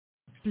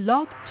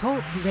Blog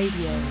Talk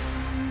Radio.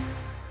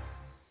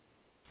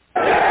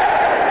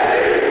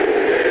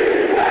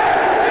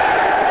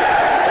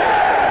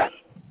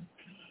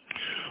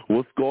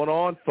 What's going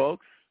on,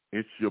 folks?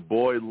 It's your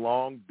boy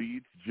Long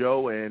Beach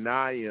Joe, and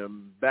I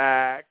am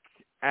back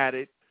at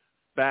it.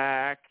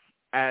 Okay.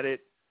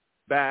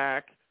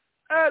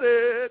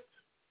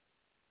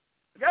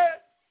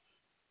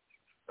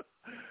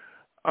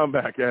 I'm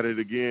back at it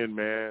again,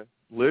 man.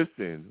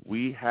 Listen,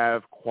 we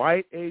have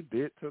quite a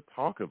bit to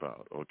talk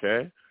about,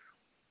 okay?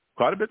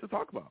 Quite a bit to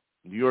talk about.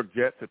 New York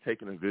Jets have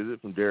taken a visit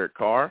from Derek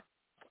Carr.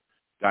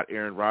 Got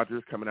Aaron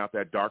Rodgers coming out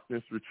that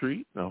darkness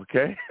retreat,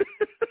 okay?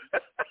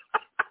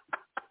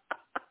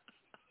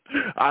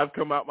 I've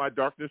come out my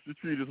darkness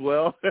retreat as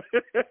well.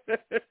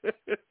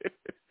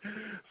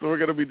 So we're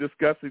going to be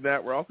discussing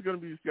that. We're also going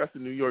to be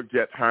discussing New York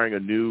Jets hiring a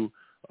new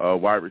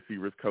wide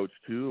receivers coach,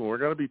 too. And we're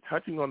going to be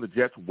touching on the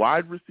Jets'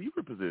 wide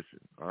receiver position,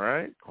 all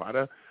right? Quite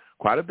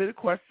a bit of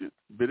questions,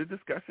 bit of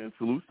discussion.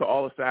 Salutes to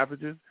all the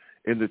savages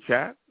in the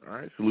chat, all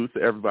right? Salutes to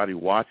everybody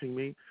watching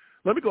me.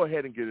 Let me go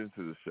ahead and get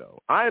into the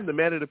show. I am the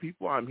man of the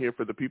people. I'm here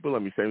for the people.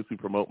 Let me shamelessly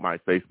promote my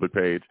Facebook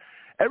page.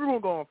 Everyone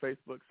go on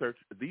Facebook, search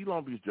The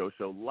Long Beach Joe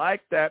Show.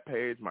 Like that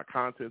page. My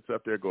content's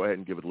up there. Go ahead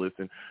and give it a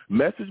listen.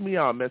 Message me.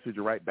 I'll message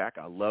you right back.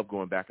 I love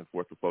going back and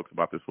forth with folks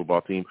about this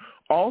football team.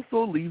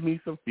 Also, leave me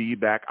some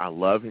feedback. I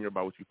love hearing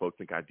about what you folks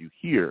think I do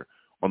here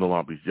on The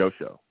Long Beach Joe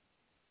Show.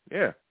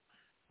 Yeah.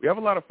 We have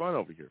a lot of fun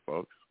over here,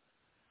 folks.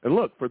 And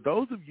look, for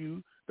those of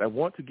you that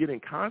want to get in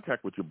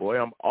contact with your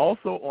boy, I'm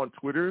also on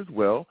Twitter as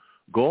well.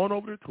 Go on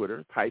over to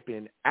Twitter, type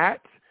in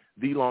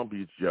 @The Long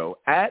Beach Joe,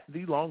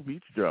 @The Long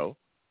Beach Joe,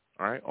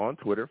 all right, on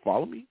Twitter.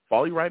 Follow me,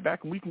 follow you right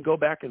back, and we can go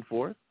back and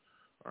forth,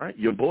 all right.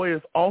 Your boy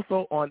is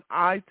also on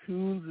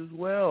iTunes as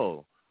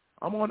well.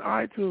 I'm on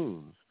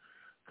iTunes.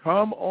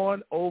 Come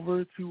on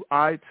over to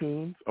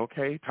iTunes,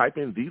 okay, type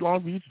in The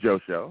Long Beach Joe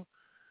Show.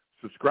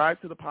 Subscribe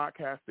to the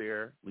podcast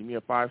there. Leave me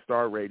a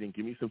 5-star rating.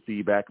 Give me some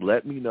feedback.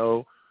 Let me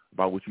know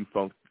about what you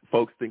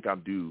folks think I'm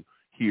due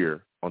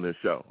here on this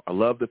show. I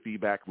love the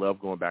feedback,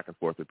 love going back and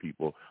forth with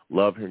people,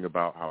 love hearing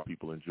about how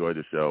people enjoy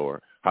the show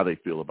or how they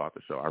feel about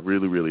the show. I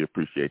really, really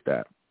appreciate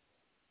that.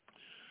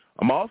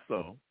 I'm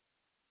also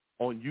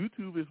on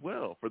YouTube as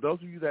well. For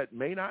those of you that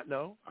may not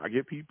know, I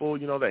get people,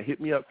 that hit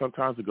me up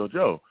sometimes and go,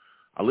 Joe,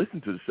 I listen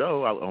to the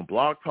show on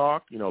Blog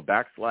Talk, /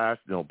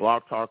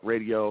 Blog Talk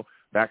Radio,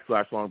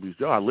 / Long Beach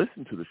Joe. I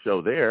listen to the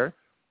show there.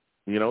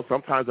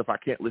 Sometimes if I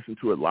can't listen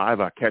to it live,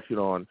 I catch it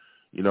on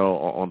the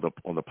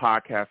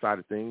podcast side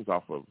of things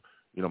off of,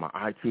 my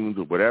iTunes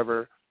or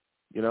whatever,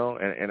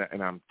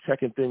 and I'm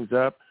checking things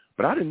up.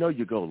 But I didn't know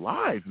you go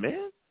live,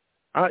 man.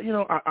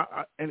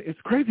 And it's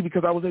crazy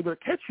because I was able to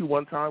catch you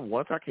one time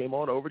once I came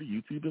on over to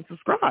YouTube and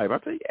subscribe. I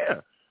say,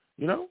 yeah,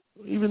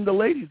 even the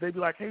ladies, they'd be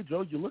like, hey,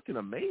 Joe, you're looking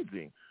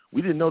amazing.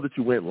 We didn't know that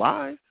you went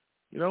live.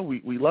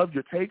 We loved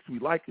your takes. We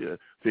like to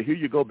hear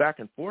you go back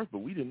and forth, but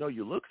we didn't know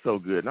you looked so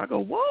good. And I go,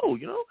 whoa,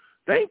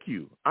 thank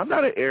you. I'm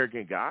not an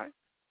arrogant guy.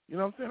 You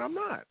know what I'm saying? I'm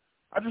not.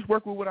 I just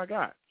work with what I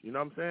got. You know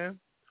what I'm saying?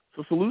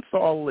 So salutes to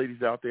all the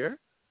ladies out there.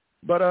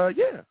 But,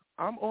 yeah,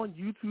 I'm on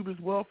YouTube as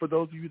well for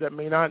those of you that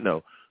may not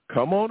know.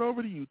 Come on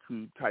over to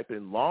YouTube. Type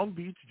in Long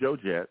Beach Joe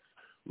Jets.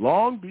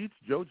 Long Beach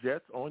Joe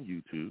Jets on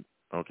YouTube,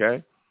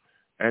 okay?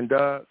 And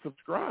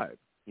subscribe,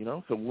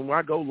 So when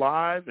I go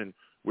live and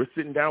we're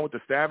sitting down with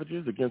the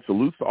Savages, again,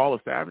 salutes to all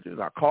the Savages.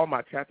 I call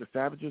my chat the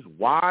Savages.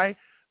 Why?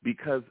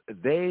 Because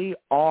they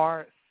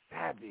are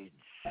savage.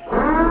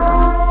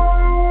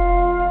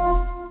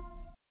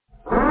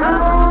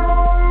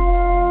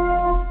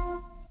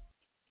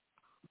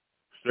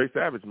 Straight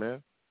savage,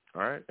 man.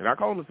 All right? And I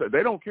call them,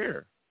 they don't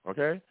care,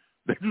 okay?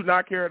 They do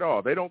not care at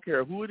all. They don't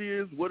care who it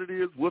is,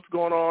 what's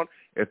going on.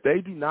 If they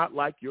do not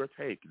like your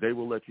take, they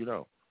will let you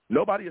know.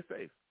 Nobody is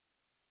safe.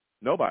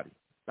 Nobody.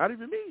 Not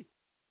even me.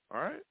 All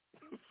right?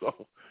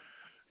 So,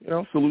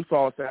 salute to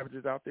all the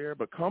savages out there.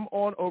 But come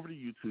on over to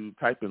YouTube,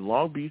 type in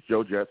Long Beach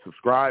Joe Jets,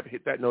 subscribe,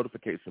 hit that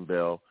notification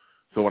bell,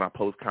 so when I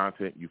post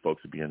content, you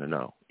folks will be in the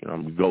know.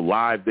 We go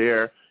live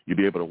there. You'll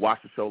be able to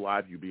watch the show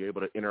live. You'll be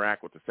able to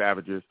interact with the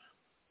savages.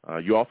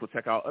 You also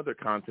check out other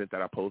content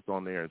that I post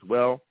on there as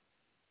well,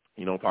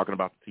 talking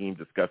about the team,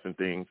 discussing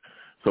things.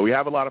 So we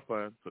have a lot of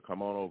fun. So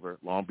come on over,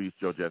 Long Beach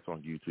Joe Jets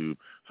on YouTube.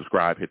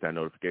 Subscribe, hit that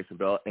notification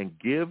bell, and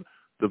give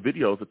the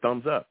videos a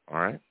thumbs up, all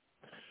right?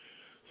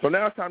 So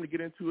now it's time to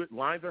get into it.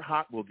 Lines are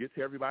hot. We'll get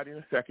to everybody in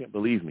a second.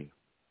 Believe me.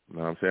 You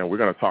know what I'm saying? We're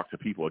going to talk to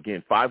people.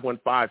 Again,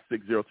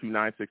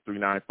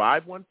 515-602-9639.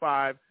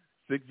 515-602-9639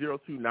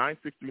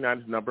 is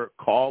the number.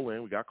 Call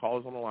in. We got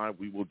callers on the line.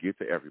 We will get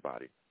to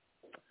everybody.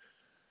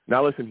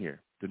 Now listen here.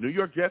 The New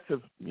York Jets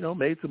have,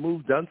 made some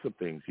moves, done some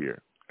things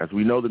here. As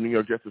we know, the New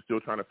York Jets are still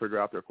trying to figure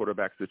out their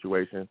quarterback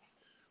situation.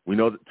 We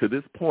know that to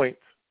this point,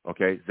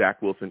 okay,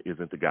 Zach Wilson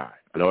isn't the guy.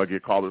 I know I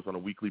get callers on a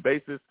weekly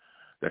basis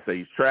that say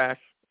he's trash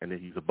and that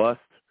he's a bust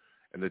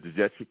and that the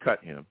Jets should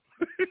cut him.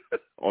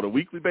 On a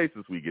weekly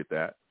basis, we get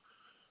that.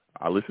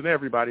 I listen to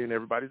everybody and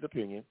everybody's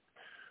opinion.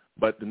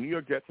 But the New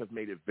York Jets have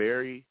made it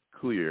very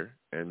clear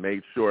and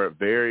made sure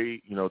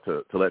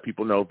to let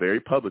people know very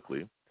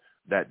publicly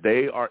that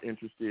they are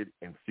interested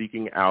in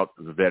seeking out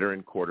the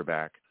veteran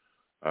quarterback,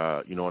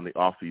 in the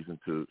offseason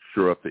to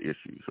shore up the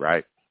issues,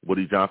 right?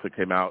 Woody Johnson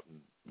came out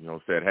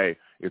and, said, hey,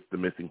 it's the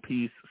missing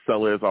piece.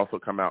 Sulla has also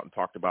come out and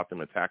talked about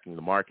them attacking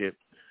the market.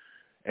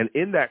 And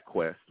in that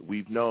quest,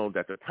 we've known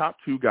that the top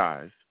two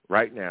guys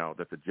right now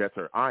that the Jets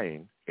are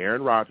eyeing,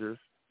 Aaron Rodgers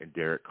and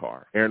Derek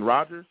Carr. Aaron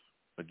Rodgers,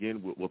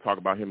 again, we'll talk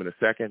about him in a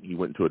second. He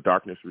went into a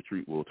darkness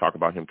retreat. We'll talk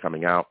about him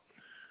coming out.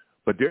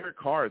 But Derek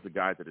Carr is a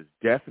guy that has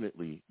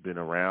definitely been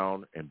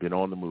around and been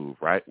on the move,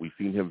 right? We've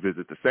seen him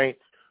visit the Saints.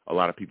 A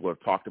lot of people have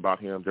talked about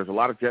him. There's a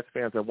lot of Jets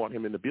fans that want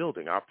him in the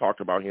building. I've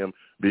talked about him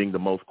being the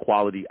most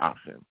quality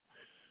option.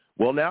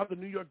 Well, now the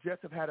New York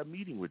Jets have had a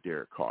meeting with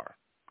Derek Carr.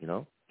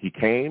 He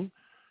came,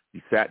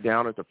 he sat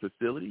down at the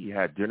facility, he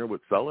had dinner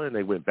with Sulla, and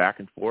they went back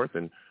and forth,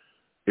 and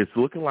it's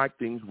looking like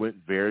things went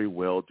very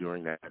well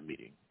during that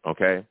meeting,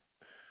 okay?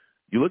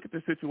 You look at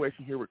the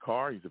situation here with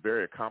Carr, he's a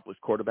very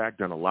accomplished quarterback,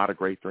 done a lot of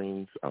great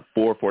things,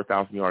 4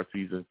 4,000-yard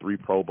seasons, 3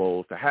 Pro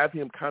Bowls. To have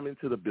him come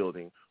into the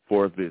building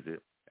for a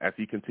visit as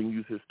he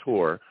continues his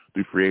tour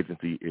through free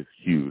agency is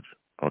huge,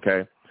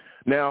 okay?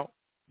 Now,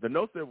 the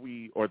notes that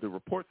the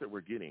reports that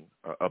we're getting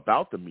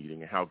about the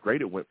meeting and how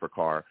great it went for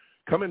Carr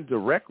coming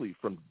directly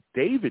from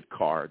David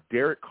Carr,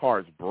 Derek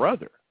Carr's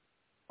brother,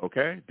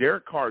 okay?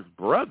 Derek Carr's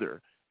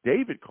brother,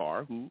 David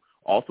Carr, who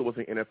also was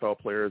an NFL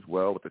player as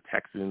well with the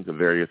Texans and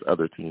various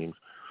other teams,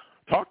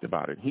 talked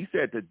about it. He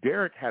said that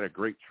Derek had a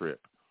great trip,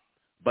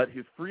 but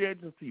his free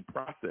agency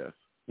process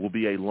will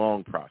be a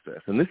long process.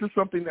 And this is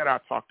something that I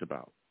talked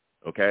about,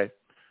 okay?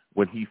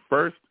 When he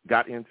first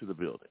got into the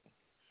building,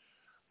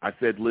 I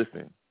said,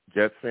 listen,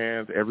 Jets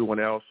fans, everyone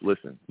else,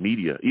 listen,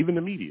 media, even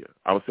the media.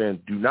 I was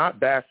saying, do not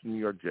bash the New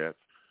York Jets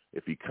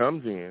if he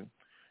comes in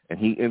and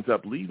he ends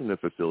up leaving the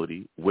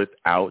facility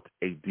without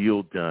a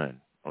deal done,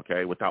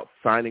 okay, without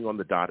signing on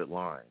the dotted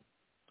line.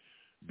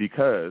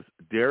 Because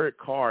Derek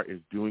Carr is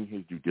doing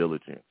his due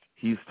diligence.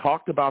 He's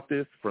talked about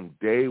this from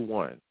day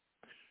one.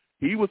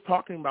 He was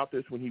talking about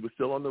this when he was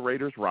still on the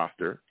Raiders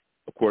roster.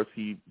 Of course,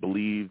 he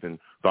believed and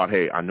thought,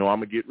 hey, I know I'm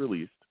going to get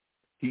released.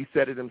 He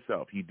said it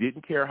himself. He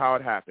didn't care how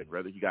it happened,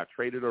 whether he got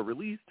traded or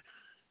released.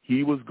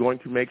 He was going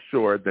to make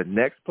sure the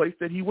next place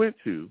that he went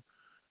to,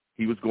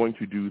 he was going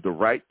to do the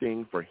right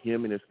thing for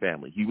him and his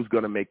family. He was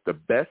going to make the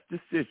best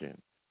decision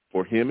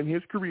for him and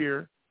his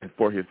career and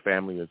for his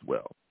family as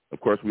well. Of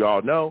course, we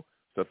all know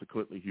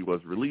subsequently he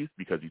was released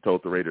because he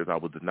told the Raiders, I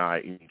will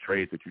deny any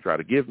trades that you try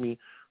to give me,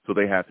 so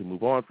they had to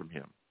move on from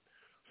him.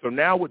 So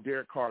now what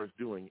Derek Carr is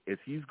doing is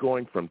he's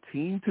going from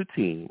team to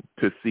team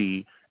to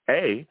see,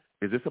 A,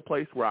 is this a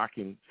place where I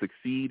can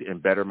succeed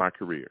and better my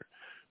career?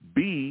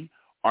 B,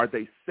 are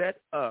they set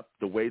up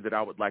the way that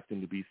I would like them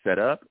to be set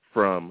up,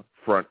 from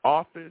front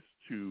office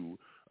to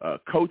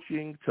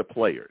coaching to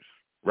players,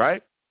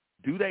 right?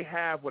 Do they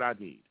have what I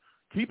need?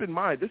 Keep in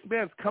mind, this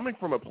man's coming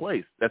from a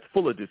place that's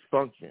full of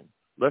dysfunction.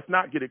 Let's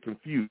not get it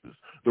confused.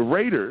 The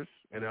Raiders,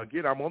 and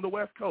again, I'm on the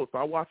West Coast.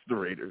 I watch the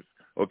Raiders,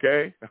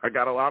 okay? I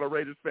got a lot of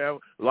Raiders fans,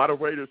 a lot of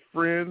Raiders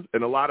friends,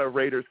 and a lot of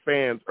Raiders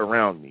fans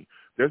around me.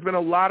 There's been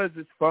a lot of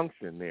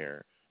dysfunction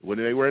there. When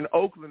they were in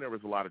Oakland, there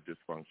was a lot of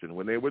dysfunction.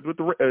 When they were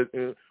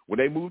when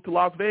they moved to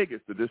Las Vegas,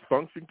 the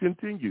dysfunction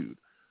continued,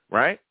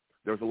 right?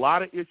 There was a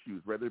lot of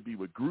issues, whether it be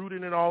with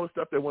Gruden and all the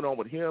stuff that went on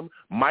with him,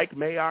 Mike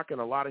Mayock and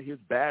a lot of his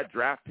bad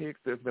draft picks.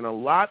 There's been a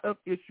lot of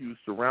issues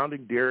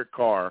surrounding Derek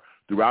Carr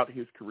throughout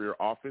his career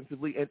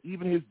offensively, and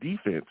even his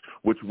defense,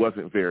 which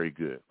wasn't very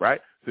good,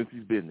 right, since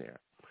he's been there.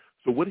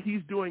 So what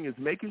he's doing is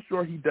making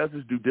sure he does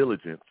his due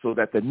diligence so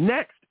that the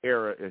next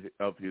era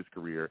of his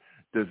career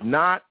does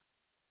not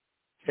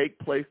take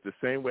place the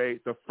same way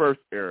the first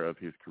era of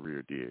his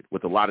career did,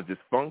 with a lot of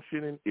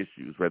dysfunction and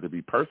issues, whether it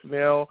be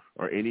personnel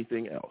or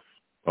anything else,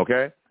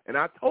 okay? And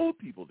I told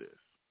people this,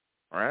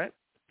 all right?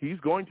 He's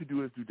going to do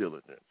his due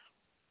diligence.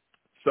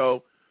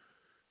 So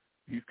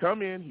he's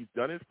come in, he's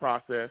done his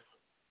process,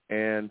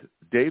 and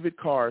David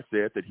Carr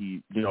said that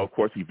he, of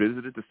course, he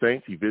visited the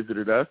Saints, he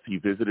visited us, he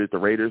visited the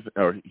Raiders,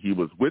 or he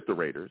was with the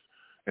Raiders,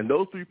 and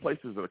those three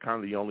places are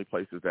kind of the only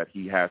places that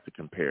he has to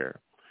compare.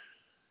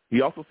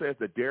 He also says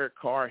that Derek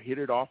Carr hit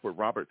it off with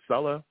Robert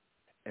Sulla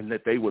and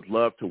that they would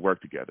love to work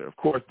together. Of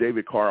course,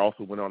 David Carr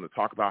also went on to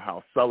talk about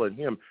how Sulla and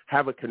him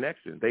have a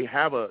connection. They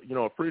have a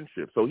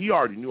friendship. So he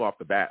already knew off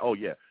the bat, oh,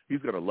 yeah, he's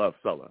going to love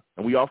Sulla.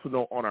 And we also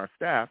know on our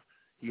staff,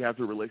 he has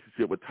a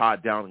relationship with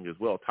Todd Downing as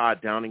well.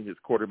 Todd Downing, his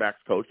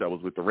quarterback's coach that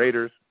was with the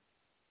Raiders.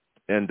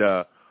 And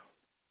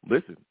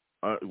listen,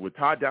 with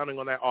Todd Downing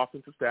on that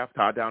offensive staff,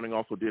 Todd Downing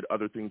also did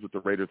other things with the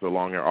Raiders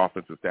along their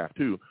offensive staff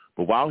too.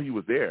 But while he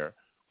was there,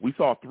 we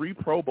saw 3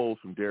 Pro Bowls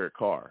from Derek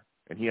Carr,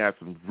 and he had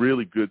some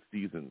really good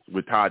seasons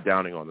with Todd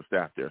Downing on the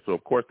staff there. So,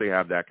 of course, they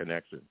have that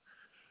connection.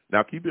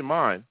 Now, keep in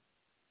mind,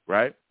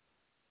 right,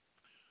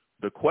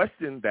 the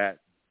question that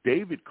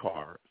David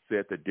Carr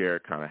said that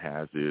Derek kind of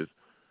has is,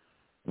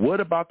 what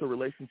about the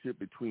relationship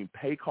between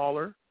pay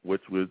caller,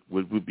 which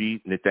would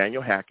be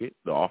Nathaniel Hackett,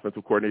 the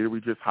offensive coordinator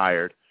we just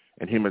hired,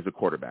 and him as a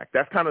quarterback?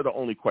 That's kind of the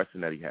only question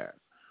that he has.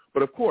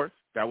 But, of course,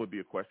 that would be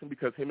a question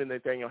because him and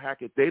Nathaniel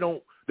Hackett, they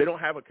don't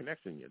have a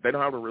connection yet. They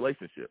don't have a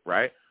relationship,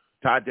 right?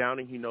 Todd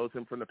Downing, he knows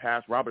him from the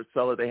past. Robert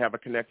Saleh, they have a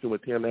connection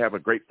with him. They have a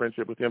great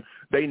friendship with him.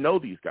 They know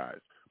these guys.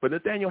 But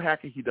Nathaniel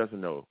Hackett, he doesn't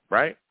know,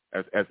 right,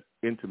 as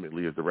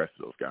intimately as the rest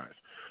of those guys.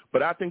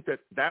 But I think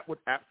that would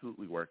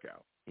absolutely work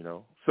out, you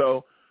know.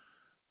 So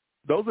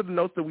those are the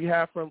notes that we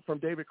have from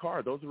David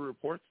Carr. Those are the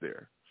reports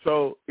there.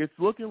 So it's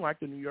looking like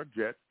the New York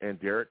Jets and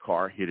Derek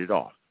Carr hit it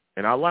off,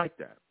 and I like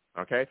that,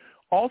 okay?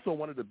 Also,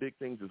 one of the big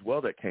things as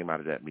well that came out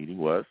of that meeting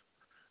was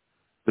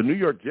the New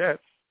York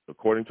Jets,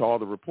 according to all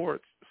the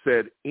reports,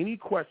 said any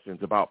questions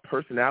about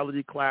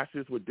personality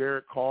clashes with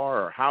Derek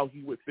Carr or how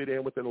he would fit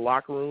in within the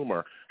locker room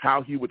or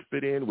how he would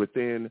fit in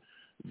within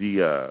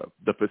the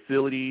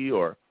facility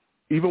or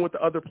even with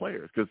the other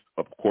players, because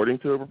according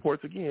to the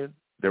reports again,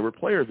 there were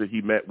players that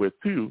he met with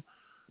too.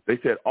 They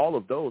said all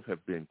of those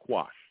have been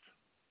quashed.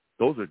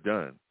 Those are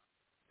done.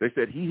 They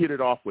said he hit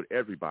it off with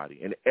everybody,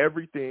 and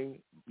everything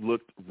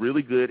looked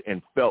really good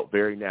and felt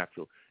very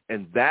natural.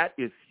 And that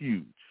is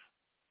huge,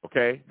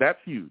 okay? That's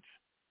huge.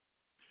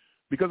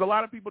 Because a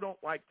lot of people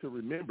don't like to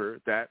remember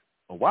that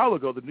a while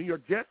ago the New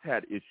York Jets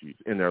had issues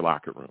in their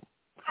locker room.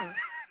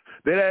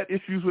 They had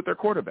issues with their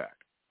quarterback.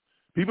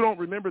 People don't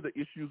remember the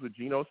issues with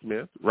Geno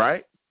Smith,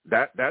 right?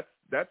 That's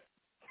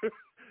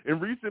in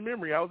recent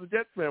memory. I was a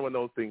Jets fan when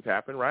those things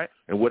happened, right?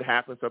 And what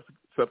happened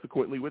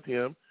subsequently with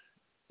him,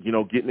 you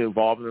know, getting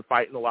involved in a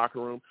fight in the locker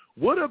room.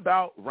 What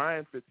about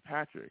Ryan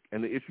Fitzpatrick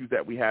and the issues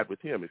that we had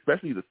with him,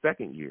 especially the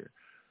second year,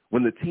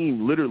 when the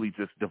team literally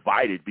just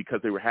divided because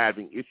they were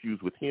having issues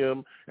with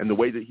him and the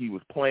way that he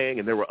was playing,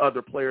 and there were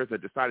other players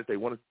that decided they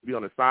wanted to be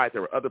on his side.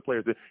 There were other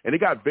players and it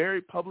got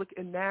very public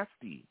and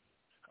nasty.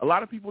 A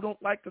lot of people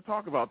don't like to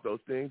talk about those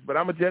things, but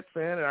I'm a Jets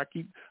fan, and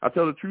I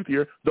tell the truth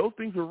here. Those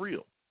things are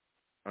real.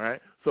 All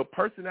right. So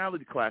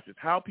personality clashes,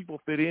 how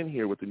people fit in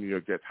here with the New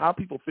York Jets, how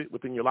people fit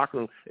within your locker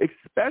room,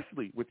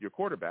 especially with your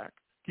quarterback.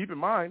 Keep in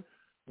mind,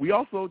 we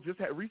also just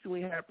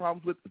recently had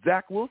problems with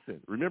Zach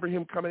Wilson. Remember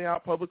him coming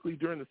out publicly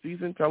during the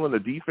season telling the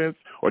defense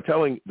or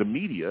telling the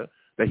media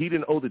that he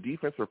didn't owe the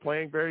defense for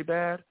playing very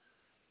bad,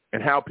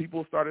 and how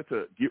people started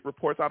to get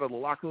reports out of the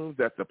locker rooms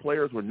that the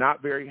players were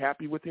not very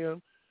happy with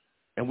him.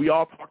 And we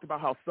all talked about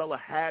how Saleh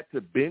had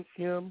to bench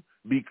him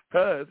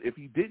because if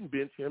he didn't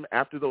bench him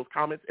after those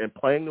comments and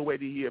playing the way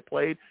that he had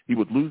played, he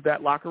would lose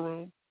that locker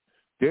room.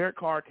 Derek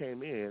Carr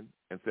came in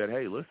and said,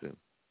 hey, listen,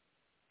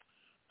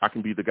 I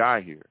can be the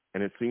guy here.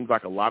 And it seems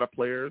like a lot of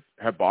players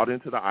have bought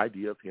into the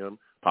idea of him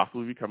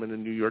possibly becoming the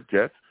New York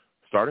Jets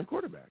starting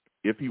quarterback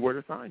if he were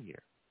to sign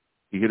here.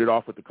 He hit it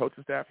off with the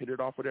coaching staff, hit it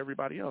off with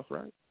everybody else,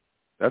 right?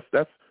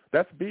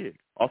 That's big.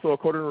 Also,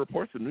 according to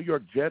reports, the New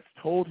York Jets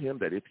told him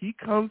that if he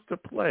comes to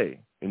play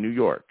in New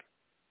York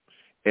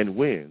and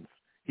wins,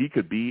 he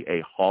could be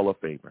a Hall of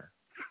Famer.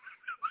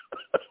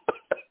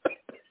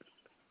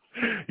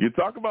 You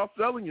talk about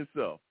selling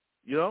yourself,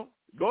 you know?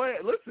 Go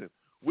ahead. Listen,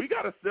 we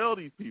got to sell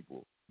these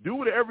people. Do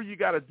whatever you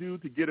got to do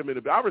to get them in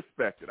the – I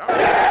respect it.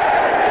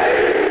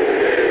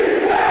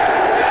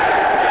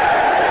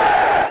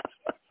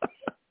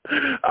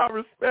 I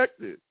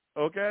respect it,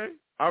 okay?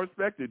 I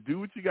respect it. Do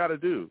what you got to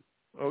do,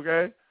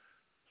 okay?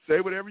 Say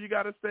whatever you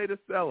got to say to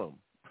sell him.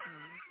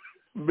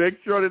 Make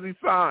sure that he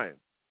signs,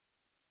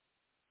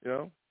 you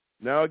know?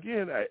 Now,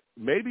 again,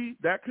 maybe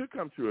that could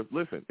come true.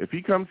 Listen, if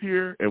he comes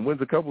here and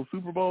wins a couple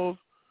Super Bowls,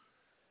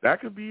 that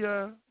could be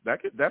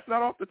that's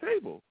not off the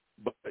table.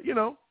 But, you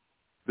know,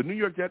 the New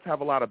York Jets have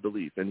a lot of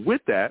belief. And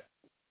with that,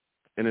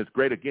 and it's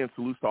great, again,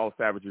 salute to all the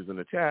savages in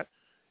the chat,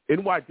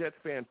 NY Jets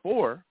fan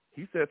 4,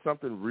 he said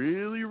something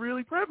really,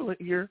 really prevalent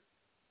here.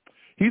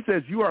 He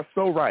says, you are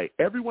so right.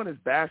 Everyone is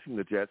bashing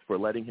the Jets for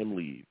letting him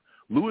leave.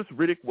 Louis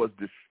Riddick was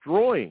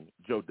destroying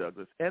Joe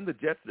Douglas and the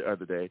Jets the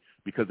other day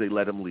because they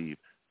let him leave.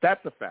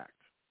 That's a fact.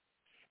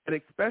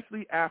 And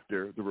especially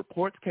after the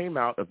reports came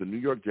out of the New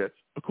York Jets,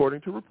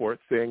 according to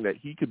reports, saying that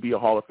he could be a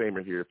Hall of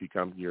Famer here if he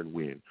comes here and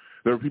wins.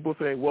 There were people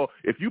saying, well,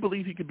 if you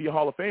believe he could be a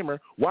Hall of Famer,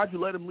 why'd you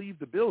let him leave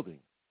the building?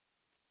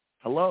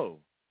 Hello.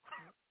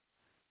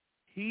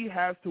 He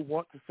has to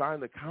want to sign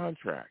the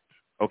contract,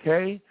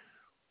 okay?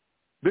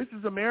 This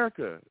is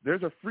America.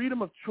 There's a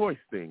freedom of choice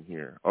thing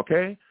here,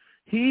 okay?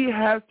 He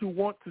has to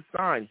want to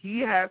sign. He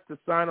has to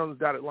sign on the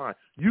dotted line.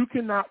 You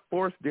cannot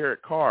force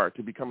Derek Carr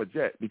to become a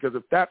Jet, because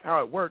if that's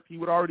how it worked, he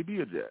would already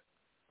be a Jet,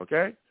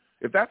 okay?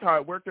 If that's how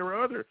it worked, there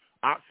were other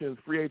options,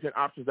 free agent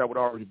options that would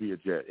already be a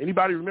Jet.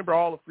 Anybody remember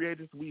all the free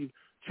agents we've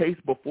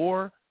chased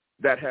before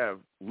that have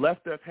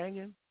left us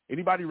hanging?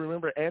 Anybody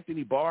remember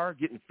Anthony Barr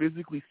getting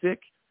physically sick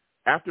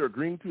after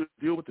agreeing to a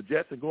deal with the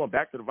Jets and going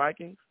back to the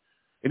Vikings?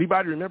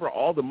 Anybody remember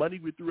all the money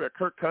we threw at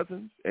Kirk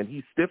Cousins and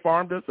he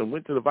stiff-armed us and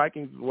went to the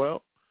Vikings as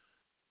well?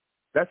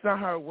 That's not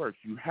how it works.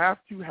 You have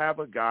to have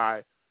a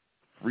guy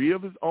free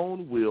of his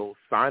own will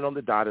sign on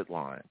the dotted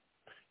line.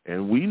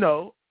 And we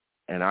know,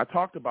 and I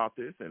talked about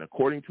this, and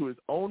according to his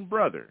own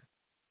brother,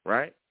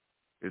 right,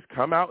 has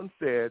come out and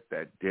said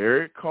that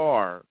Derek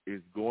Carr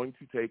is going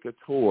to take a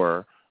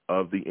tour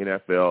of the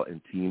NFL and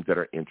teams that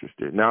are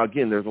interested. Now,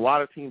 again, there's a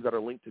lot of teams that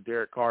are linked to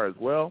Derek Carr as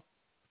well.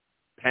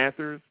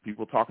 Panthers,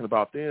 people talking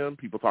about them,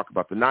 people talking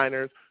about the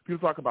Niners,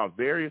 people talking about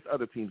various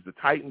other teams, the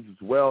Titans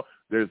as well.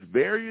 There's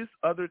various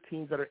other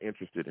teams that are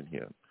interested in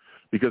him.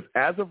 Because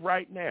as of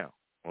right now,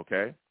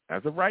 okay,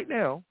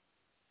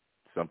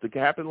 something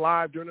can happen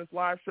live during this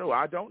live show.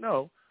 I don't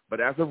know. But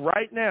as of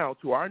right now,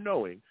 to our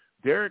knowing,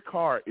 Derek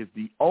Carr is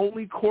the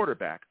only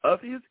quarterback of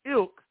his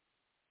ilk.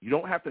 You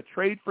don't have to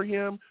trade for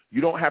him.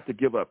 You don't have to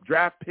give up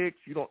draft picks.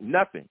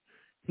 Nothing.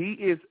 He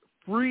is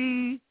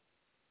free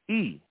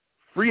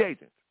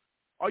agent.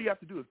 All you have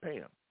to do is pay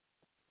him.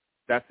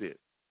 That's it.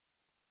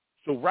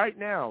 So right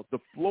now, the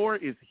floor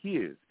is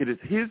his. It is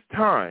his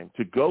time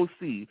to go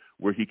see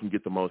where he can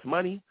get the most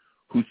money,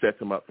 who sets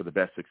him up for the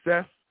best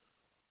success,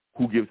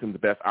 who gives him the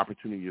best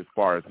opportunity as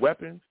far as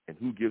weapons, and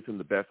who gives him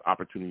the best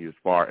opportunity as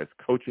far as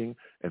coaching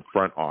and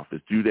front office.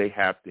 Do they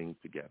have things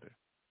together?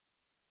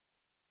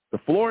 The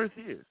floor is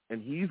his,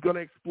 and he's going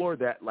to explore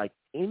that like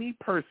any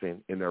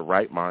person in their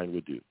right mind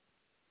would do.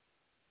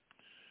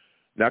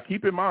 Now,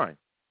 keep in mind,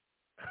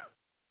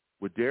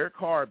 with Derek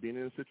Carr being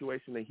in the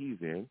situation that he's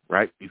in,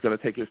 right, he's going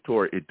to take his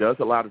tour. It does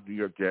allow the New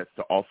York Jets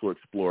to also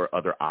explore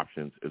other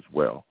options as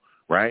well,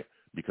 right,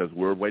 because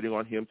we're waiting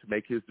on him to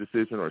make his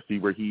decision or see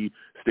where he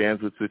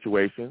stands with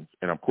situations.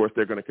 And, of course,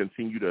 they're going to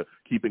continue to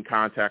keep in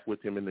contact with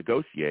him and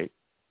negotiate.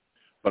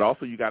 But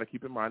also you got to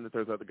keep in mind that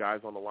there's other guys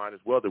on the line as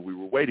well that we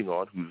were waiting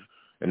on,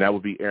 and that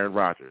would be Aaron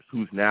Rodgers,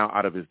 who's now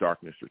out of his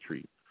darkness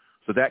retreat.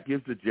 So that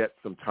gives the Jets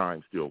some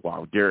time still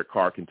while Derek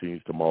Carr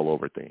continues to mull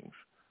over things,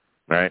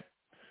 right?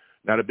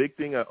 Now, the big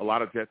thing a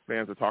lot of Jets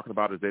fans are talking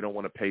about is they don't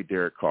want to pay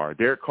Derek Carr.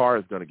 Derek Carr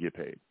is going to get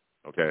paid,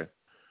 okay?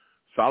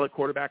 Solid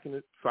quarterback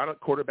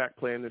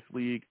play in this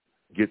league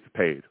gets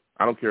paid.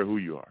 I don't care who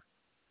you are.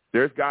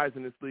 There's guys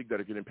in this league that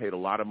are getting paid a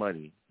lot of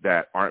money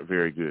that aren't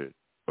very good,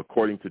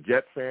 according to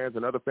Jets fans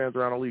and other fans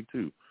around the league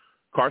too.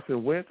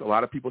 Carson Wentz, a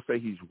lot of people say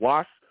he's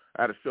washed.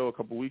 I had a show a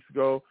couple weeks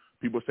ago.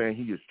 People saying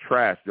he is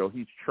trash, Joe.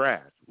 He's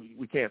trash.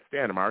 We can't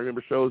stand him. I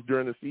remember shows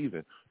during the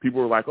season. People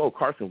were like, oh,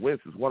 Carson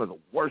Wentz is one of the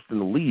worst in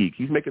the league.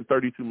 He's making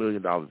 $32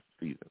 million a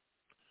season.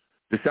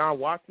 Deshaun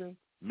Watson,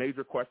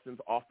 major questions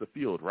off the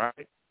field,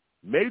 right?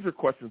 Major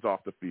questions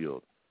off the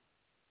field.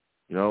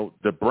 You know,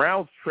 the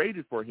Browns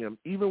traded for him.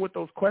 Even with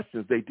those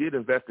questions, they did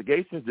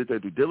investigations, did their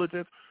due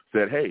diligence,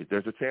 said, hey,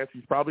 there's a chance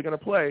he's probably going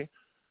to play.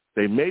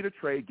 They made a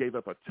trade, gave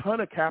up a ton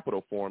of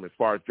capital for him as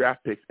far as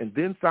draft picks, and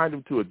then signed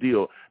him to a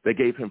deal that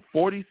gave him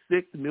 $46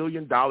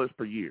 million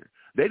per year.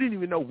 They didn't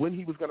even know when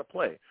he was going to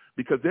play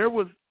because there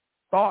was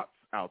thoughts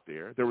out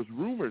there, there was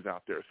rumors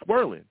out there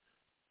swirling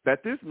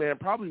that this man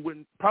probably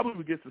would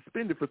get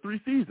suspended for 3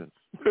 seasons.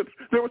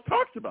 There was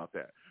talks about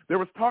that. There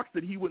was talks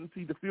that he wouldn't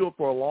see the field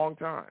for a long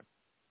time.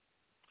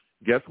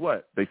 Guess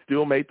what? They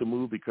still made the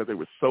move because they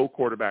were so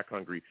quarterback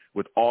hungry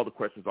with all the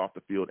questions off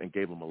the field and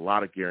gave him a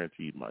lot of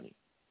guaranteed money.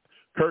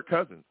 Kirk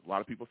Cousins, a lot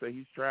of people say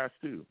he's trash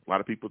too. A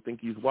lot of people think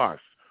he's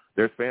washed.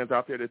 There's fans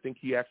out there that think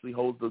he actually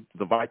holds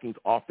the Vikings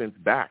offense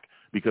back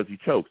because he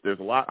chokes. There's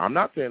a lot. I'm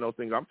not saying those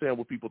things. I'm saying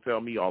what people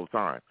tell me all the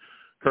time.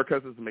 Kirk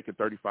Cousins is making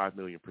 $35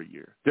 million per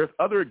year. There's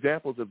other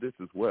examples of this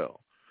as well.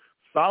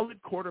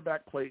 Solid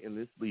quarterback play in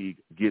this league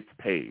gets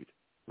paid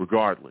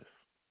regardless.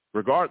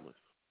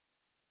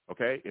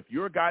 Okay? If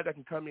you're a guy that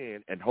can come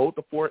in and hold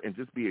the fort and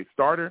just be a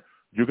starter,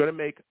 you're going to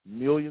make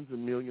millions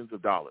and millions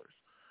of dollars.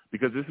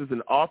 Because this is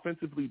an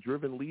offensively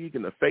driven league,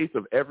 in the face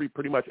of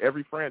pretty much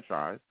every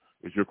franchise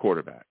is your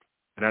quarterback.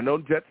 And I know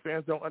Jets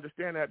fans don't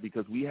understand that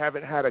because we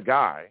haven't had a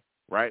guy,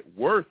 right,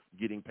 worth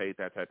getting paid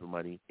that type of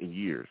money in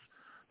years.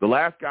 The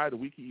last guy that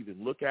we can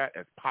even look at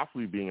as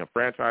possibly being a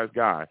franchise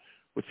guy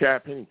was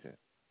Chad Pennington.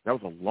 That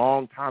was a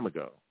long time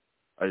ago.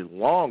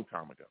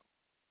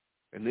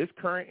 In this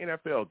current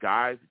NFL,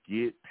 guys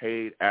get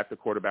paid at the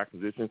quarterback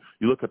position.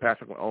 You look at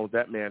Patrick Mahomes,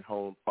 that man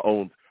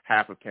owns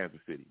half of Kansas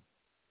City,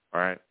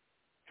 all right?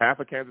 Half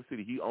of Kansas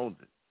City, he owns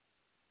it.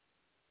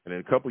 And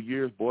in a couple of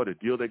years, boy, the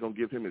deal they're going to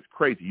give him is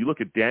crazy. You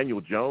look at Daniel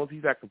Jones,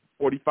 he's asking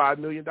 $45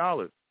 million.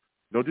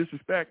 No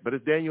disrespect, but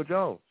it's Daniel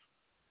Jones.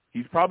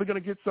 He's probably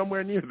going to get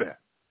somewhere near that.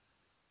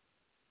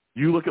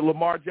 You look at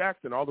Lamar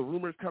Jackson, all the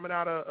rumors coming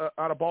out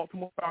of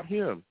Baltimore about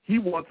him. He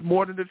wants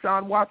more than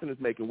Deshaun Watson is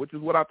making, which is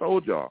what I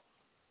told y'all.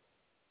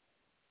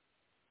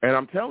 And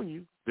I'm telling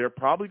you, they're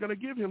probably going to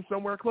give him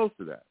somewhere close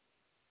to that.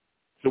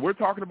 So we're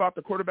talking about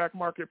the quarterback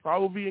market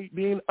probably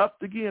being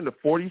upped again to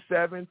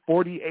 $47,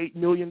 $48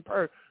 million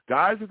per.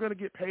 Guys are going to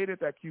get paid at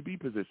that QB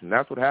position.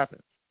 That's what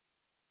happens.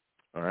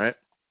 All right?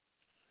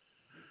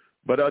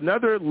 But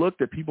another look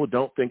that people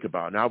don't think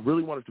about, and I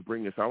really wanted to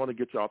bring this, I want to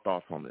get y'all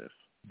thoughts on this.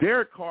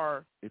 Derek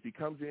Carr, if he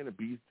comes in and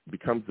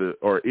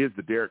is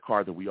the Derek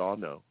Carr that we all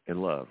know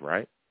and love,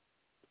 right?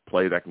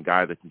 Guy that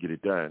can get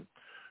it done.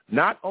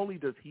 Not only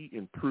does he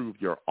improve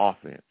your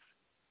offense,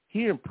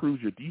 he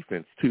improves your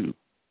defense too.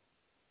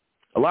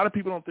 A lot of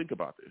people don't think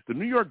about this. The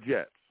New York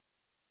Jets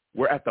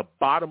were at the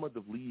bottom of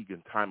the league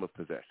in time of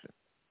possession.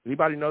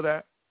 Anybody know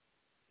that?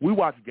 We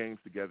watch games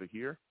together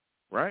here,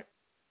 right?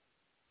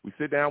 We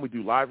sit down, we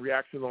do live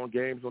reactions on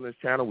games on this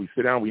channel. We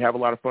sit down, we have a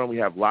lot of fun. We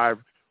have live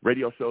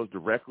radio shows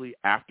directly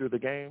after the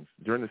games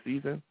during the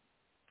season.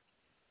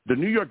 The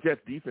New York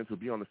Jets defense would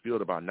be on the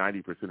field about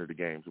 90% of the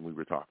games when we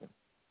were talking.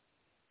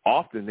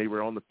 Often they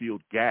were on the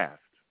field gassed,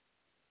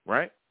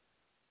 right?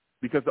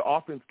 Because the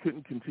offense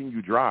couldn't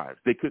continue drives.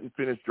 They couldn't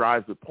finish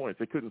drives with points.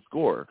 They couldn't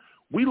score.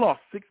 We lost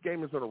 6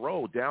 games in a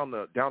row down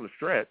the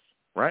stretch,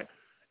 right?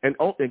 And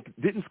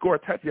didn't score a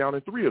touchdown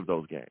in 3 of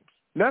those games.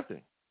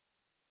 Nothing.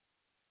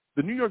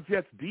 The New York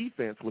Jets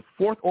defense was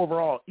 4th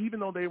overall, even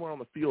though they were on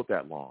the field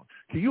that long.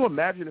 Can you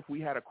imagine if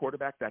we had a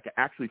quarterback that could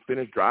actually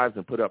finish drives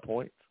and put up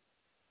points?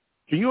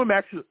 Can you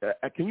imagine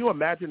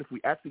if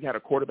we actually had a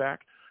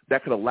quarterback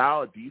that could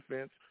allow a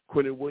defense,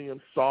 Quentin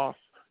Williams, Sauce,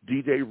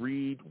 DJ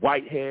Reed,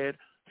 Whitehead,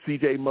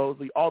 C.J.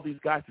 Mosley, all these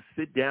guys to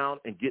sit down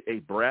and get a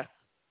breath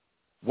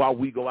while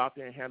we go out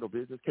there and handle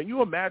business? Can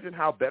you imagine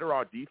how better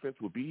our defense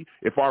would be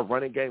if our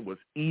running game was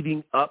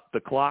eating up the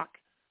clock?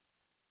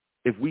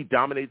 If we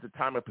dominated the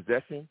time of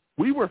possession?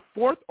 We were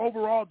 4th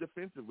overall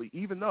defensively,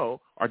 even though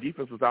our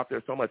defense was out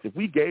there so much. If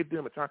we gave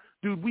them a time,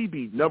 dude, we'd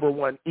be number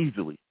 1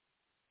 easily.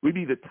 We'd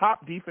be the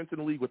top defense in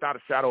the league without a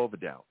shadow of a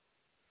doubt.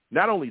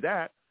 Not only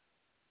that,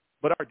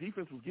 but our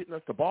defense was getting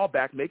us the ball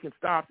back, making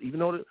stops,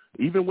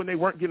 even when they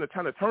weren't getting a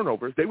ton of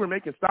turnovers, they were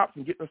making stops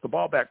and getting us the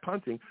ball back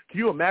punting. Can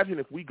you imagine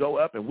if we go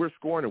up and we're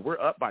scoring and we're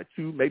up by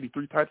 2, maybe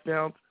 3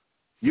 touchdowns?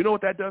 You know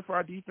what that does for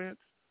our defense?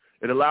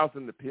 It allows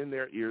them to pin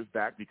their ears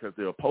back because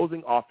the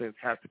opposing offense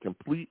has to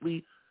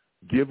completely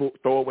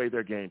throw away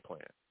their game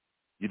plan.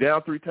 You're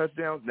down 3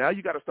 touchdowns. Now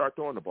you got to start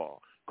throwing the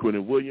ball.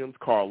 Quentin Williams,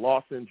 Carl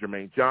Lawson,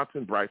 Jermaine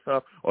Johnson, Bryce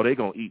Huff. Oh, they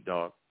going to eat,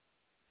 dog.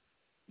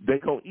 They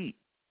going to eat.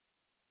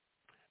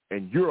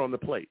 And you're on the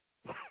plate.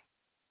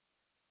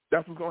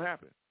 That's what's going to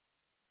happen.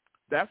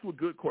 That's what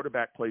good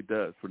quarterback play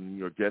does for the New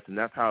York Jets, and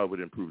that's how it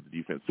would improve the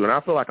defense. So, and I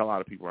feel like a lot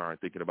of people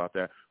aren't thinking about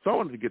that. So I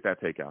wanted to get that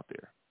take out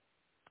there.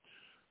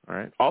 All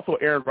right. Also,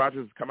 Aaron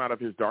Rodgers has come out of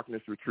his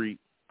darkness retreat.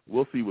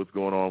 We'll see what's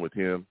going on with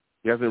him.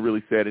 He hasn't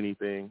really said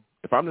anything.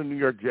 If I'm the New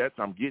York Jets,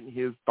 I'm getting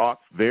his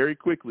thoughts very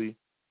quickly.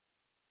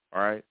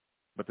 All right.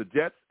 But the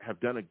Jets have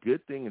done a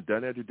good thing and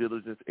done their due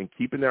diligence in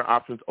keeping their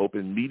options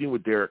open, meeting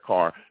with Derek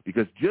Carr,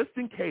 because just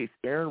in case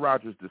Aaron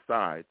Rodgers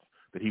decides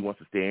that he wants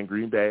to stay in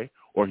Green Bay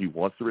or he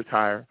wants to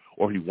retire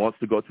or he wants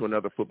to go to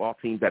another football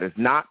team that is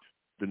not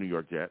the New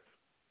York Jets,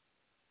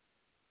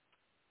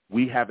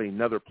 we have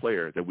another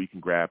player that we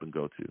can grab and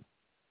go to.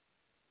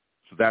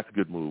 So that's a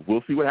good move.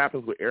 We'll see what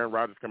happens with Aaron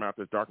Rodgers coming out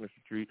this darkness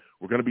retreat.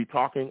 We're going to be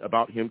talking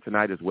about him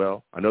tonight as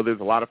well. I know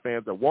there's a lot of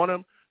fans that want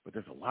him, but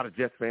there's a lot of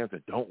Jets fans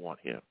that don't want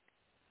him.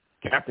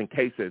 Captain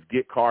K says,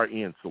 get Carr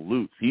in,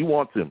 salutes. He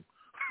wants him.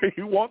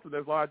 He wants him.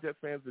 There's a lot of Jets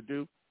fans that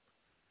do.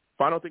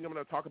 Final thing I'm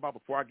going to talk about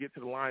before I get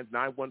to the lines,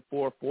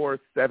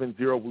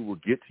 914-470. We will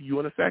get to you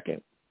in a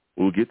second.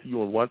 We'll get to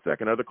you in 1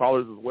 second. Other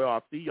callers as well.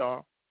 I'll see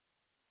y'all.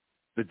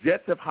 The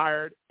Jets have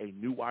hired a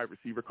new wide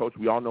receiver coach.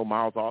 We all know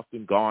Miles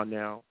Austin, gone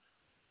now.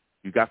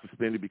 He got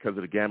suspended because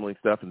of the gambling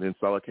stuff, and then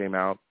Sulla came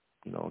out,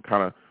 and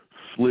kind of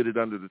slid it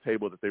under the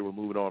table that they were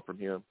moving on from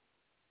him.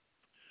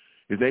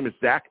 His name is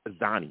Zach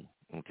Azzanni,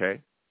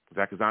 okay?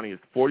 Zach Azzanni is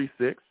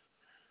 46,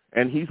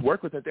 and he's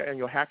worked with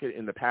Nathaniel Hackett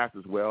in the past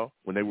as well.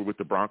 When they were with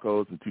the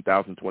Broncos in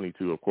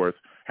 2022, of course,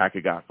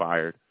 Hackett got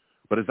fired.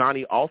 But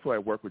Azzanni also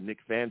had worked with Nick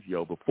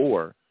Fangio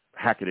before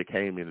Hackett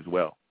came in as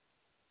well.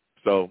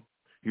 So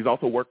he's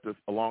also worked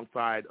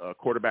alongside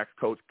quarterbacks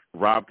coach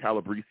Rob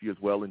Calabrese as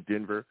well in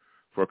Denver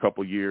for a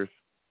couple years.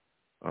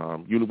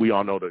 We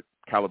all know that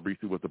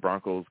Calabrese was the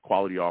Broncos'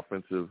 quality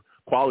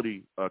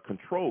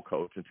control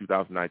coach in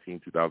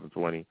 2019,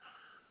 2020.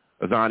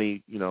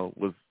 Azzanni,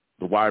 was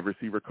the wide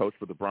receiver coach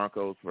for the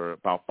Broncos for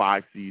about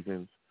 5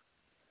 seasons.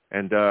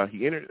 And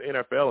he entered the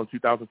NFL in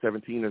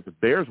 2017 as the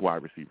Bears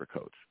wide receiver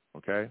coach,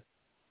 okay?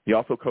 He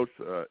also coached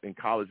in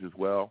college as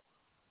well,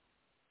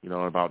 in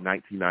about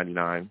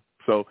 1999.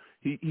 So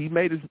he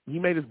made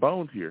his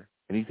bones here,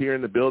 and he's here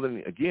in the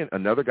building. Again,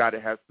 another guy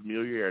that has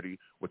familiarity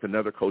with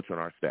another coach on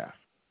our staff.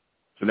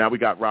 So now we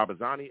got Zach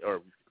Azzanni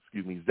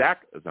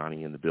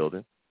in the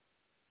building.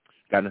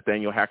 Got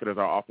Nathaniel Hackett as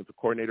our offensive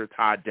coordinator,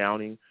 Todd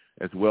Downing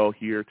as well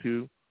here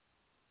too.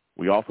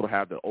 We also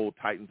have the old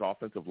Titans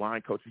offensive line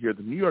coach here.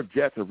 The New York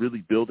Jets are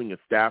really building a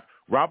staff.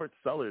 Robert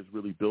Sulla is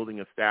really building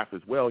a staff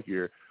as well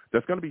here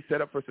that's going to be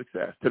set up for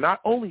success to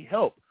not only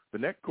help the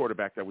next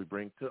quarterback that we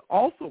bring, to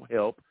also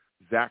help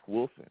Zach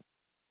Wilson.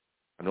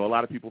 I know a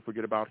lot of people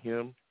forget about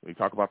him when you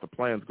talk about the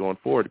plans going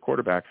forward. The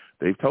quarterback,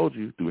 they've told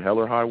you through hell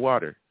or high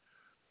water,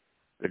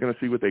 they're going to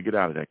see what they get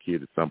out of that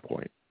kid at some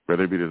point.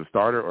 Whether it be as a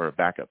starter or a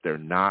backup, they're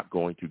not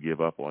going to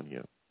give up on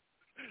him.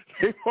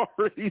 They've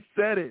already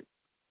said it.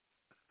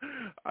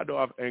 I know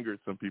I've angered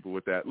some people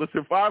with that.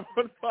 Listen,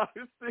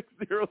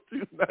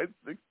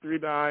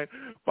 515-602-9639,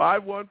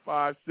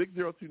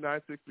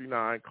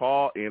 515-602-9639.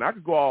 Call in. I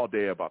could go all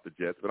day about the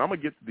Jets, but I'm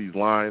going to get to these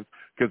lines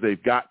because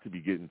they've got to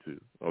be getting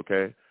to,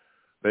 okay?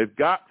 They've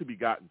got to be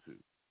gotten to,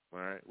 all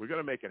right? We're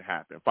going to make it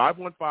happen.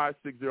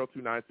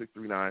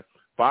 515-602-9639,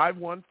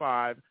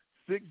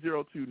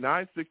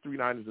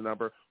 515-602-9639 is the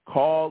number.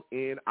 Call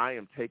in. I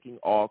am taking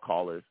all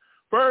callers.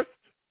 First,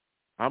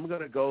 I'm going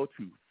to go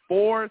to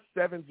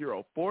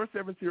 470.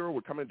 470, we're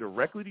coming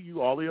directly to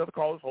you. All the other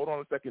callers, hold on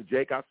a second.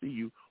 Jake, I see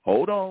you.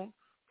 Hold on.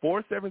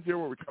 470,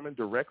 we're coming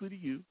directly to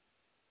you.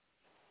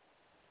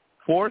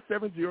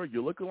 470,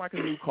 you're looking like a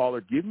new caller.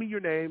 Give me your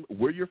name,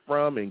 where you're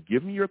from, and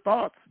give me your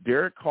thoughts.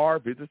 Derek Carr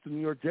visits the New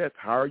York Jets.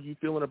 How are you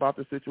feeling about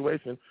the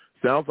situation?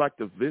 Sounds like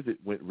the visit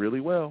went really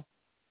well.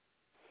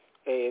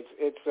 Hey,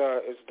 it's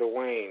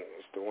Dwayne.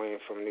 It's Dwayne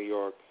from New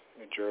York,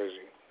 New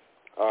Jersey.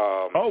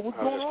 What's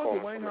going on,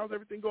 Dwayne? How's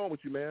everything going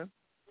with you, man?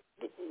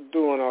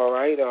 Doing all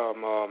right.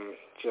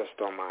 Just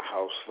on my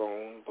house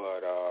phone,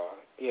 but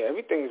yeah,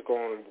 everything's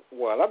going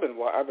well. I've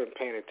been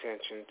paying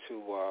attention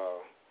to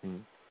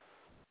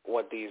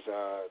what these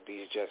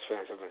Jets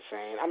fans have been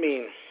saying. I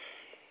mean,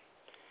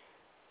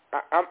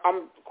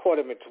 I'm caught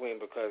in between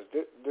because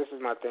this is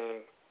my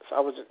thing.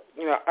 So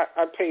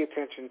I pay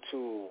attention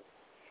to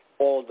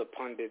all the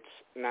pundits,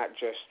 not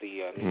just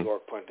the New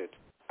York pundits.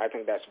 I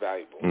think that's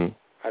valuable.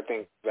 I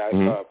think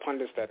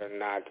pundits that are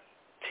not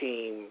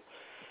team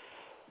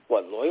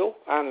loyal.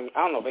 I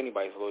don't know if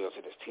anybody's loyal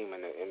to this team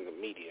in the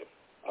media,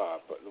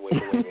 but the way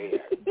they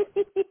act.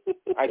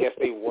 I guess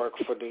they work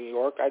for New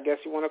York. I guess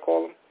you want to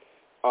call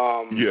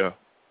them. Yeah.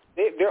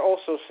 They're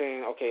also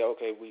saying, okay,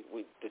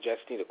 we the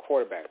Jets need a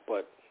quarterback,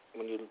 but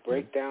when you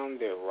break down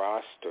their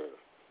roster,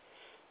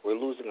 we're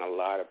losing a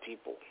lot of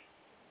people.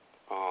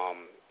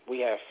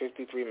 We have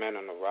 53 men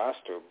on the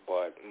roster,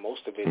 but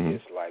most of it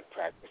is like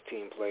practice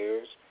team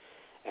players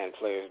and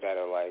players that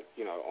are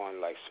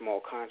on small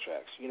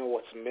contracts. You know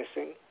what's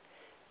missing?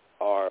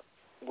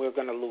 We're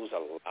going to lose a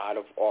lot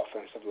of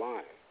offensive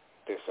line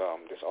this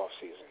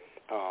offseason.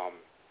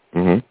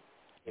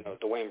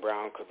 Dwayne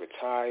Brown could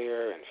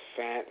retire, and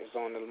Fant is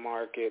on the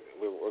market.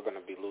 We're going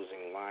to be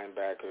losing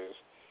linebackers.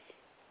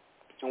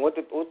 And what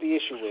the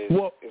issue is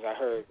I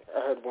heard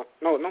one.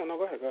 No,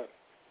 go ahead.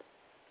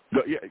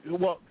 Yeah,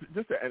 well,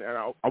 and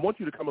I want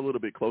you to come a little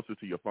bit closer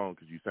to your phone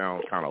because you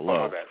sound kind of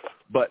low.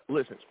 But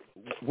listen,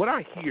 what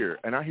I hear,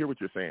 and I hear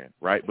what you're saying,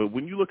 right? But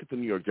when you look at the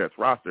New York Jets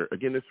roster,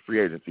 again, this is free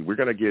agency. We're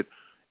going to get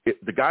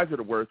the guys that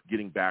are worth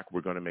getting back.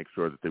 We're going to make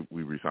sure that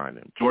we re-sign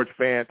them. George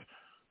Fant,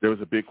 there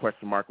was a big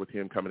question mark with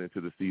him coming into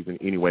the season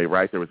anyway,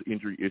 right? There was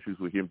injury issues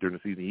with him during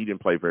the season. He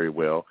didn't play very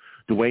well.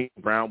 Dwayne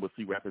Brown, we'll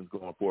see what happens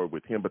going forward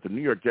with him. But the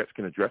New York Jets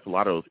can address a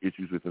lot of those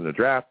issues within the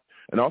draft,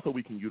 and also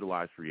we can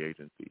utilize free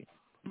agency.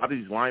 A lot of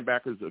these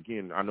linebackers,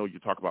 again, I know you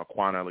talk about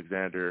Quan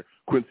Alexander,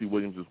 Quincy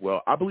Williams as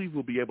well. I believe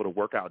we'll be able to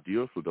work out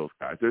deals with those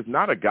guys. There's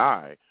not a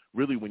guy,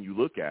 really, when you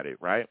look at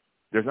it, right?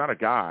 There's not a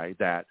guy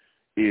that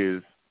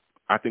is,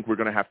 I think we're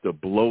going to have to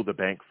blow the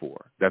bank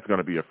for. That's going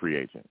to be a free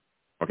agent.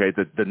 Okay,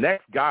 the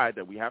next guy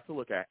that we have to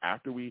look at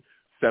after we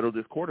settle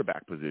this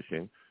quarterback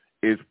position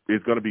is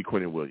going to be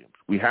Quentin Williams.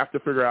 We have to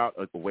figure out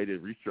a way to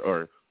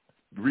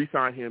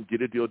re-sign him,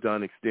 get a deal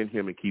done, extend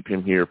him, and keep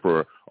him here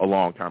for a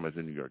long time as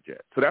a New York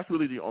Jet. So that's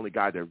really the only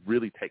guy that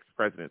really takes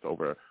precedence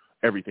over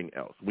everything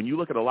else. When you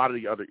look at a lot of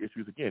the other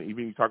issues, again,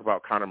 even you talk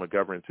about Connor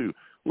McGovern too,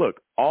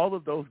 look, all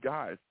of those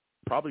guys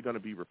probably going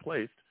to be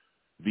replaced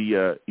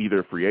via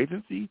either free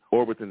agency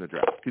or within the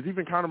draft. Because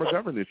even Connor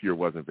McGovern this year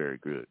wasn't very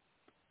good.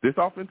 This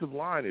offensive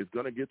line is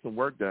going to get some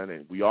work done,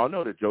 and we all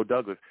know that Joe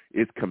Douglas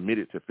is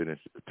committed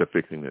to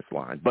fixing this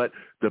line. But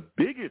the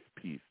biggest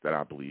piece that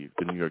I believe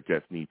the New York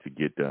Jets need to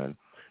get done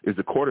is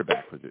the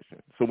quarterback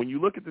position. So when you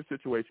look at the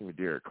situation with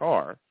Derek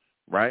Carr,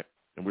 right,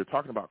 and we're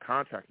talking about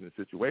contracting the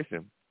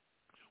situation,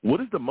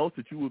 what is the most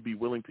that you would be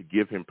willing to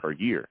give him per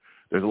year?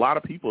 There's a lot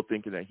of people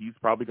thinking that he's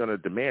probably going to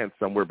demand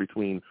somewhere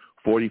between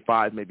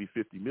 $45, maybe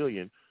 $50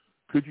 million.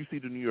 Could you see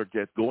the New York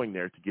Jets going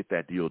there to get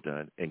that deal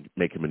done and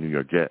make him a New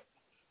York Jet?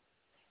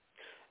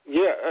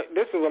 Yeah,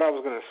 this is what I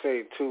was going to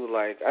say, too.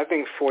 I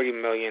think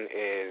 $40 million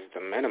is the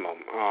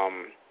minimum.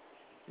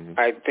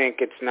 I think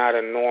it's not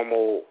a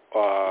normal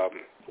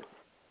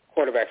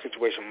quarterback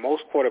situation.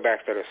 Most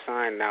quarterbacks that are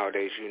signed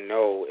nowadays,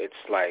 it's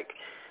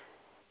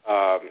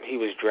he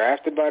was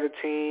drafted by the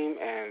team,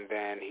 and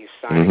then he's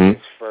signing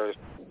his first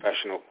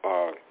professional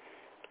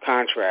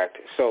contract.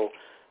 So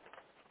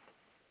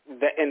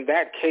in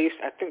that case,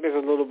 I think there's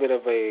a little bit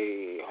of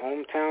a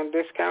hometown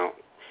discount.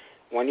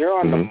 When you're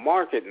on the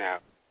market now,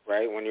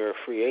 right, when you're a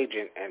free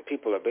agent and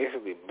people are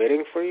basically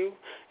bidding for you,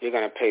 you're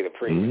going to pay the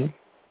premium.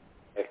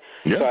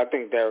 Yeah. So I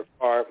think Derek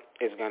Carr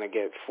is going to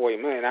get $40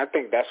 million. I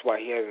think that's why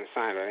he hasn't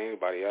signed on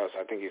anybody else.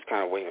 I think he's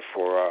kind of waiting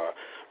for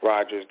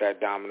Rodgers,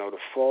 that domino to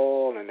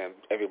fall, and then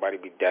everybody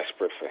be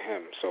desperate for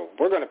him. So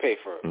we're going to pay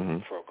for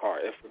Carr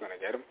if we're going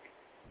to get him.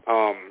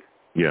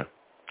 Yeah.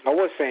 I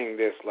was saying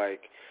this,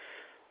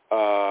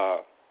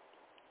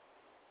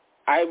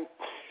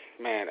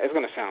 it's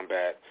going to sound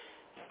bad.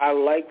 I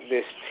liked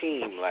this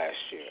team last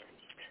year,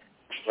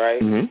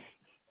 right?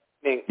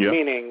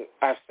 Meaning,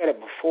 I've said it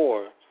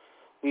before,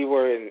 we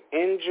were an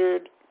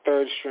injured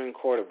third-string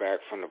quarterback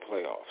from the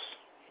playoffs,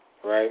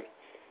 right?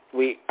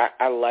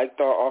 I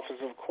liked our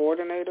offensive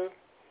coordinator.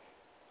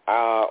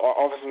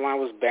 Our offensive line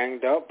was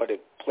banged up, but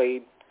it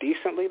played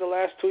decently the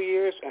last 2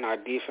 years, and our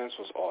defense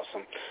was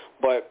awesome.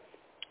 But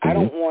I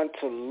don't want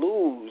to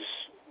lose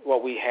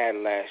what we had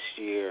last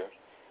year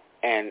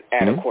and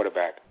add a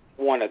quarterback.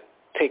 I want to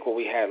take what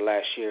we had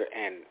last year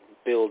and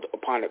build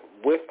upon it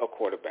with a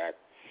quarterback.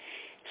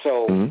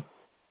 So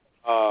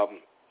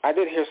I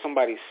did hear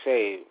somebody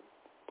say,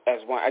 as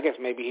one, I guess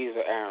maybe he's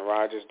an Aaron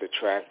Rodgers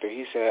detractor.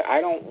 He said,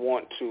 I don't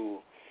want to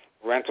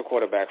rent a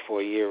quarterback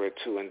for a year or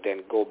two and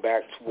then go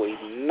back to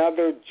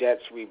another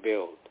Jets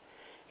rebuild.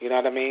 You know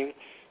what I mean?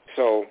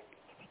 So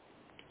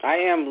I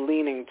am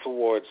leaning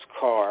towards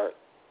Carr,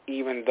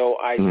 even though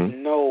I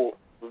know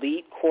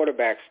elite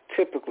quarterbacks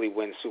typically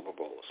win Super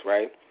Bowls,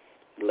 right?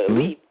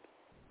 Elite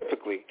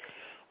typically.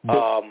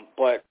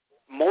 But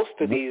most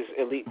of these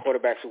elite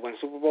quarterbacks who win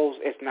Super Bowls,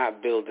 it's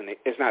not built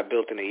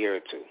in a year or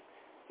two.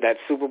 That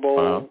Super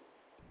Bowl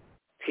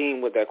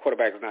team with that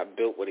quarterback is not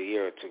built with a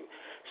year or two.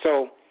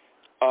 So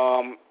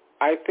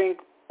I think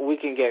we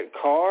can get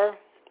Carr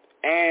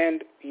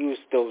and use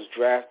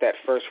that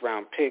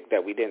first-round pick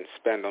that we didn't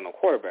spend on a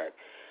quarterback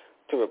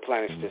to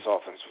replenish this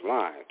offensive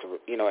line,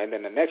 and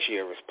then the next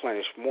year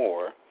replenish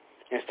more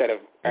instead of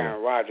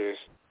Aaron Rodgers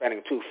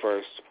spending 2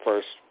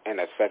 first and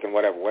a second,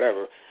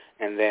 whatever.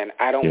 And then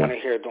I don't want to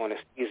hear during the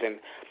season,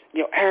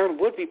 Aaron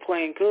would be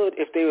playing good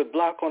if they would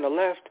block on the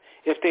left,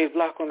 if they would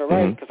block on the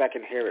right, because I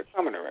can hear it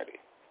coming already.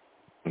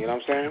 You know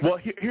what I'm saying? Well,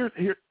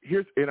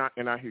 here's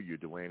and I hear you,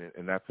 Dwayne,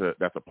 and that's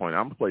a point.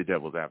 I'm gonna play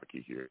devil's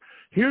advocate here.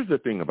 Here's the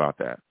thing about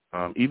that.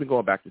 Even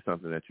going back to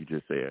something that you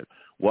just said.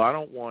 Well, I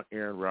don't want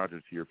Aaron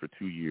Rodgers here for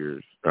 2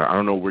 years. I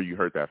don't know where you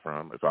heard that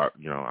from.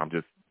 I'm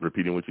just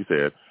repeating what you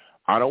said.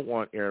 I don't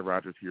want Aaron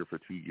Rodgers here for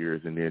 2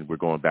 years, and then we're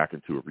going back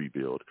into a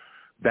rebuild.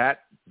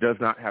 That does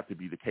not have to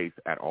be the case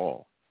at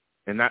all.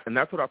 And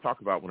that's what I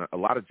talk about when a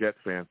lot of Jets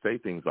fans say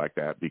things like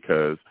that,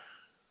 because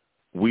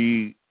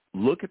we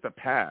look at the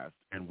past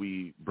and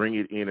we bring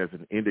it in as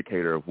an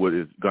indicator of what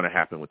is going to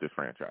happen with this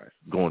franchise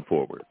going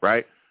forward,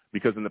 right?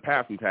 Because in the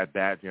past we've had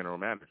bad general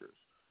managers.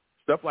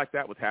 Stuff like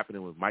that was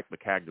happening when Mike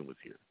McCagnon was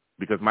here,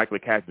 because Mike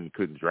McCagnon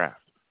couldn't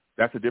draft.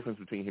 That's the difference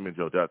between him and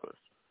Joe Douglas.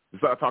 This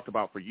is what I talked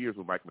about for years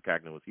when Mike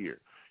McCagnon was here.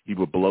 He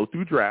would blow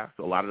through drafts.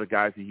 A lot of the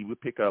guys that he would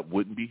pick up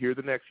wouldn't be here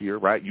the next year,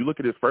 right? You look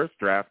at his first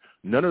draft,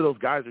 none of those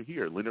guys are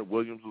here. Leonard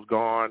Williams was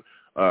gone.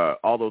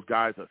 All those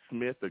guys,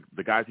 Smith,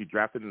 the guys he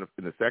drafted in the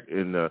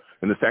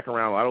second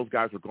round, a lot of those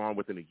guys were gone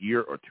within a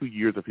year or 2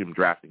 years of him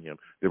drafting him.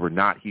 They were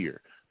not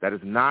here. That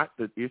is not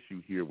the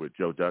issue here with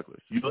Joe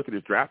Douglas. You look at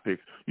his draft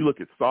picks. You look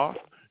at Sauce.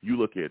 You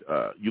look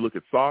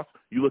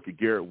at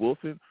Garrett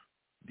Wilson,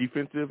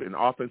 defensive and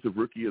offensive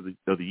rookie of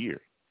the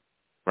year.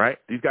 Right?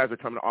 These guys are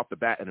coming off the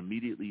bat and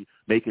immediately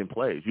making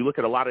plays. You look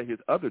at a lot of his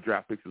other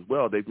draft picks as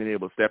well. They've been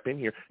able to step in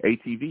here.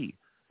 ATV,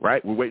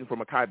 right? We're waiting for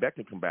Mekhi Becton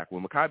to come back.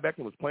 When Mekhi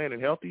Becton was playing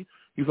and healthy,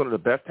 he was one of the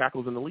best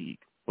tackles in the league,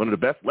 one of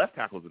the best left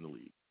tackles in the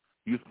league.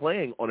 He was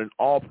playing on an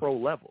all-pro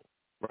level,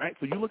 right?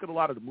 So you look at a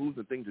lot of the moves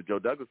and things that Joe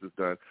Douglas has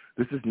done.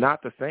 This is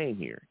not the same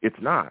here. It's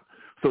not.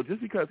 So just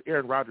because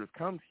Aaron Rodgers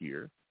comes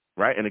here,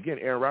 right, and again,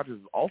 Aaron Rodgers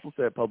has also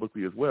said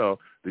publicly as well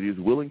that he's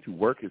willing to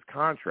work his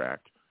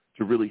contract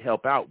to really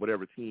help out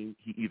whatever team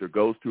he either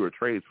goes to or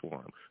trades for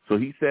him. So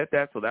he said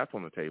that, so that's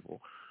on the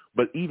table.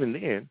 But even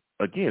then,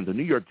 again, the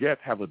New York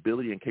Jets have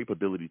ability and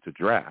capability to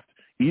draft.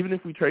 Even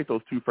if we trade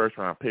those 2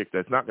 first-round picks,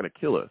 that's not going to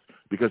kill us,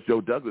 because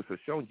Joe Douglas has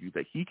shown you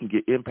that he can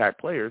get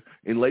impact players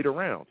in later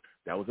rounds.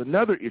 That was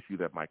another issue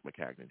that Mike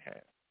McCagnon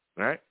had,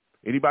 right?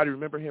 Anybody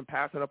remember him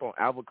passing up on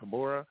Alvin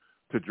Kamara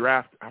to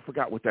draft, I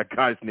forgot what that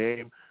guy's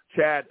name,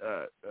 Chad,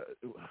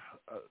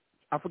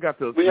 I forgot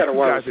the we had a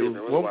wide guys.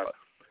 receiver.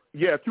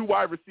 Yeah, 2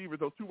 wide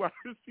receivers, those 2 wide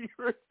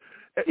receivers.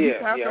 He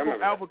passed up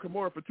on Alvin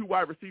Kamara for 2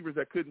 wide receivers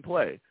that couldn't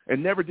play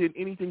and never did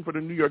anything for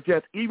the New York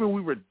Jets, even when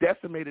we were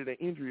decimated in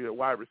injury at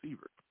wide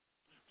receiver.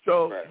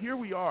 So here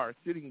we are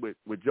sitting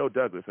with Joe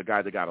Douglas, a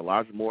guy that got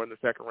Elijah Moore in the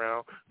second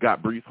round,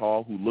 got Breece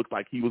Hall, who looked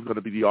like he was going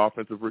to be the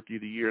offensive rookie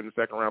of the year in the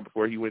second round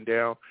before he went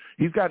down.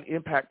 He's got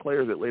impact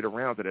players at later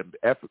rounds that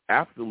have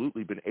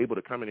absolutely been able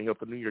to come in and help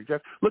the New York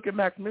Jets. Look at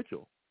Max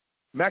Mitchell.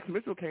 Max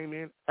Mitchell came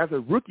in as a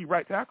rookie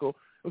right tackle.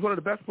 It was one of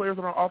the best players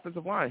on our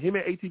offensive line. Him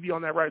and ATV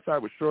on that right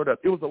side was shored up.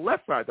 It was the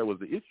left side that was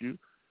the issue,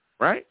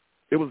 right?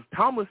 It was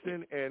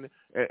Tomlinson and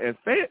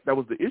Fayette that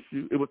was the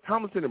issue. It was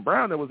Tomlinson and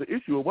Brown that was the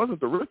issue. It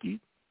wasn't the rookie.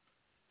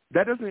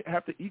 That doesn't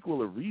have to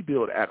equal a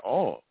rebuild at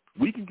all.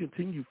 We can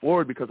continue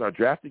forward because our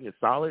drafting is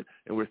solid,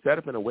 and we're set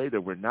up in a way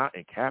that we're not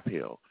in cap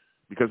hell,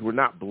 because we're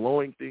not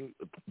blowing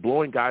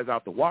guys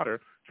out the water,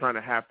 trying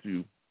to have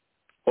to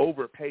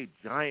overpay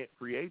giant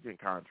free agent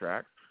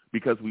contracts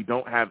because we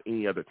don't have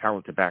any other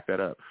talent to back that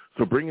up.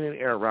 So bringing in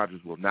Aaron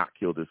Rodgers will not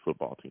kill this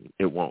football team.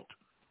 It won't,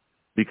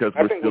 because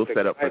we're still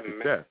set up for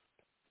success.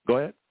 Go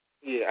ahead.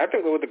 Yeah, I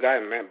think what the guy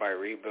meant by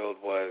rebuild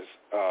was,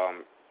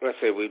 let's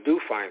say we do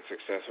find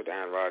success with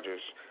Aaron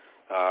Rodgers,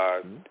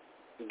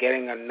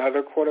 getting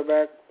another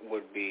quarterback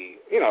would be,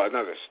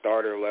 another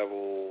starter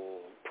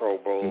level, Pro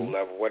Bowl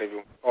level, whatever you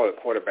want to call it,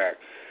 quarterback.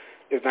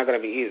 It's not going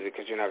to be easy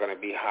because you're not going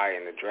to be high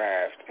in the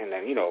draft. And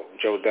then,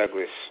 Joe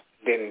Douglas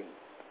didn't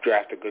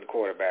draft a good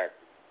quarterback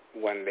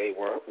when they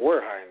were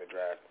high in the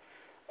draft.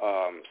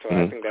 So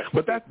I think that's.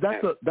 But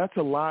that's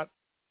a lot,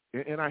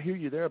 and I hear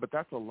you there. But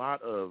that's a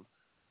lot of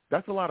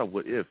That's a lot of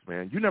what ifs,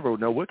 man. You never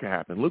know what can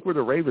happen. Look where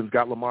the Ravens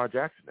got Lamar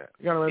Jackson at.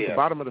 You got him at the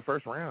bottom of the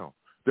first round.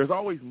 There's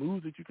always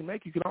moves that you can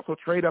make. You can also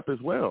trade up as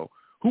well.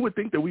 Who would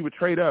think that we would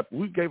trade up?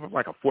 We gave up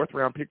like a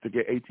fourth-round pick to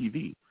get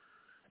ATV.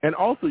 And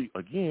also,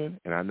 again,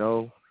 and I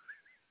know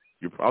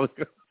you're probably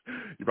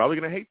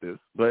going to hate this,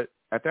 but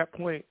at that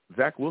point,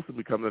 Zach Wilson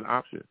becomes an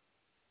option.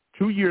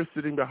 2 years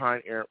sitting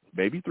behind Aaron,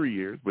 maybe 3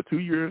 years, but 2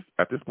 years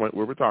at this point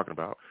where we're talking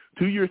about,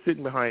 2 years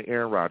sitting behind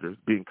Aaron Rodgers,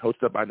 being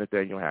coached up by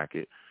Nathaniel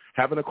Hackett,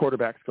 having a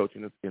quarterback's coach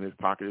in his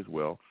pocket as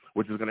well,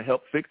 which is going to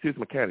help fix his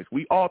mechanics.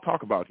 We all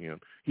talk about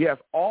him. He has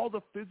all the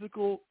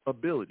physical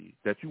ability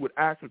that you would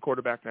ask a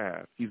quarterback to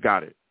have. He's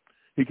got it.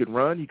 He can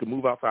run. He can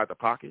move outside the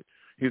pocket.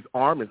 His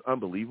arm is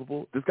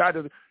unbelievable. This guy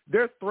doesn't –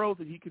 there's throws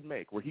that he can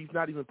make where he's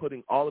not even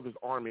putting all of his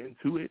arm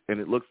into it, and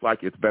it looks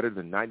like it's better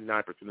than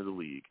 99% of the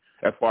league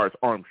as far as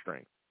arm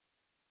strength.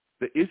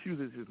 The issue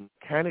is his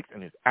mechanics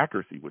and his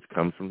accuracy, which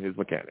comes from his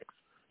mechanics.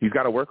 He's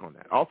got to work on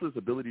that. Also, his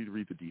ability to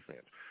read the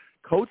defense.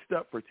 Coached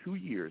up for 2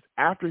 years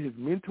after his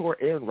mentor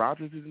Aaron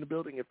Rodgers is in the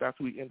building, if that's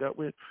who we end up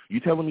with, you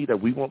telling me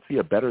that we won't see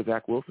a better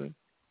Zach Wilson?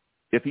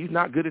 If he's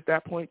not good at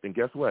that point, then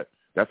guess what?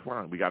 That's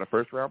fine. We got a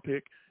first-round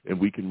pick, and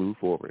we can move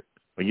forward.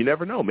 And you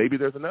never know. Maybe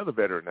there's another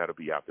veteran that'll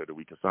be out there that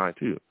we can sign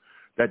too.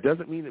 That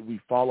doesn't mean that we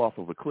fall off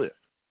of a cliff,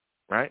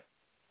 right?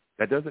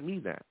 That doesn't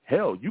mean that.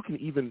 Hell, you can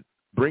even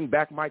bring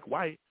back Mike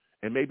White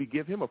and maybe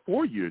give him a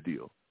 4-year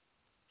deal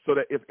so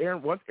that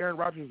once Aaron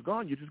Rodgers is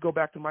gone, you just go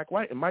back to Mike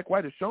White. And Mike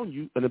White has shown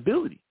you an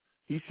ability.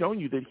 He's shown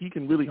you that he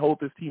can really hold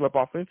this team up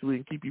offensively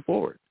and keep you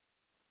forward.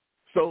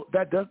 So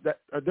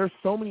there's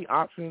so many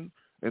options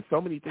and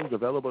so many things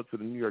available to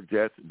the New York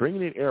Jets.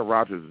 Bringing in Aaron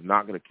Rodgers is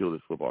not going to kill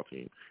this football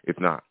team. It's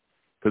not.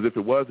 Because if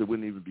it was, it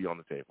wouldn't even be on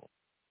the table.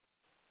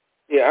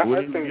 Yeah, it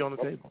wouldn't even be on the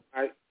table.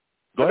 I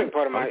think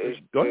part of my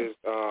issue is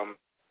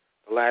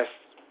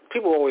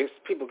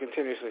people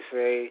continuously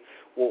say,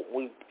 well,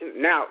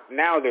 now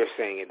they're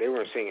saying it. They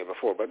weren't saying it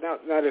before, but now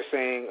they're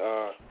saying,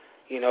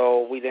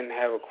 we didn't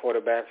have a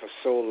quarterback for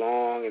so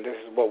long, and this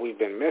is what we've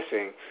been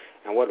missing.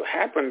 And what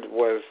happened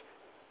was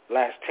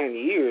last 10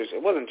 years,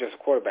 it wasn't just a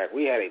quarterback.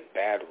 We had a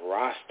bad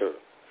roster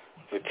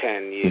for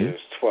 10 years,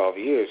 12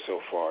 years so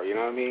far. You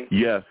know what I mean?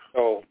 Yes.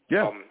 So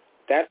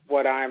that's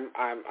what I'm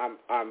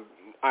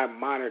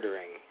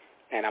monitoring,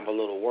 and I'm a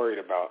little worried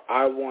about.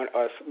 I want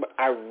us.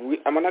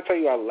 I'm gonna tell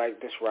you, I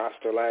like this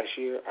roster last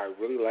year. I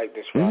really like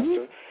this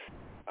roster,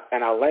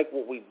 and I like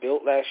what we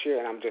built last year.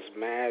 And I'm just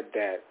mad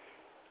that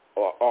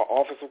our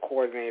offensive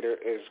coordinator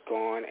is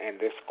gone, and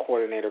this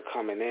coordinator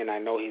coming in. I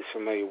know he's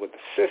familiar with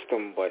the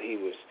system, but he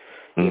was,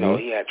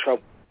 he had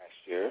trouble last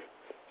year.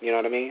 You know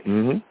what I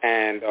mean?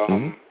 And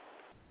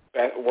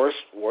worst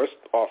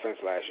offense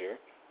last year.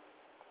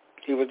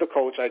 He was the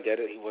coach. I get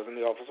it. He wasn't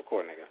the offensive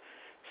coordinator.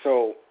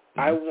 So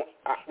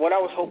what I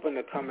was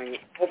hoping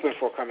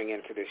for coming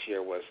into this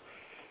year was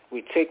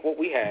we take what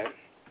we had,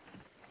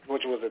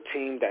 which was a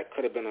team that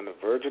could have been on the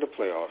verge of the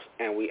playoffs,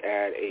 and we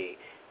add a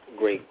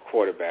great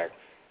quarterback,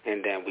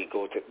 and then we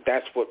go to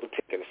that's what would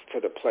take us to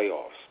the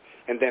playoffs.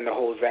 And then the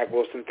whole Zach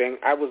Wilson thing,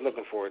 I was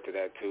looking forward to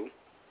that too.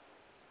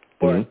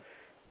 But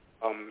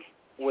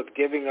with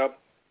giving up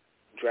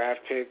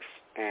draft picks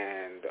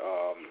and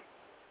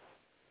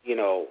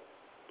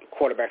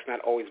quarterbacks not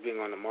always being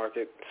on the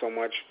market so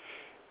much,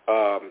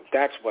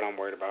 that's what I'm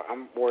worried about.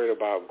 I'm worried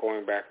about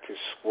going back to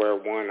square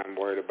one. I'm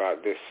worried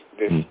about this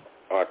team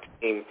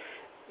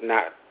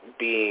not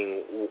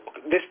being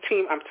this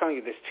team. I'm telling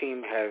you, this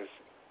team has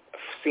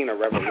seen a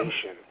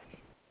revolution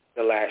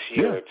the last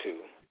year or two.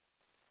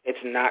 It's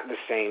not the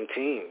same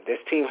team. This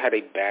team had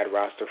a bad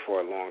roster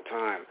for a long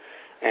time,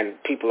 and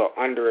people are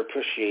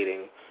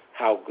underappreciating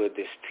how good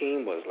this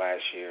team was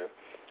last year.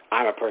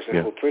 I'm a person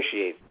who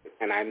appreciates it,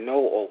 and I know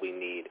all we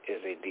need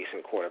is a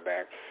decent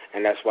quarterback,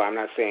 and that's why I'm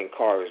not saying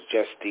Carr is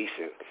just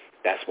decent.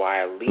 That's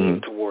why I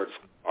lean towards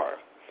Carr,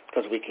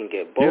 because we can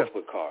get both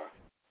with Carr.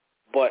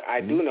 But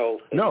I do know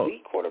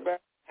elite quarterbacks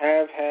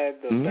have had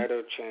the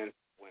better chance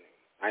of winning.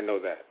 I know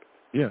that.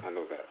 Yeah. I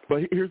know that.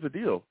 But here's the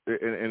deal,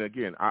 and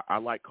again, I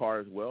like Carr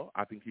as well.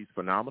 I think he's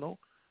phenomenal.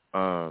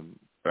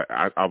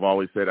 I've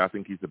always said I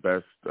think he's the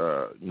best,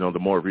 the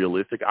more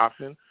realistic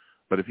option.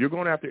 But if you're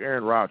going after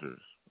Aaron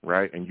Rodgers,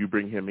 right, and you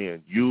bring him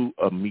in, you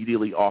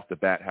immediately off the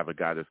bat have a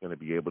guy that's going to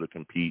be able to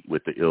compete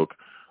with the ilk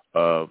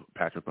of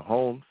Patrick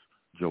Mahomes,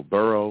 Joe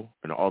Burrow,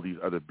 and all these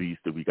other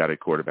beasts that we got at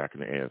quarterback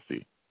in the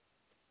AFC.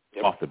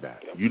 Off the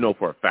bat. You know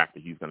for a fact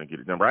that he's going to get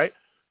it done, right?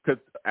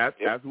 Because as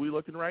we're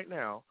looking right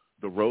now,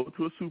 the road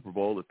to a Super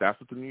Bowl, if that's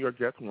what the New York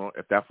Jets want,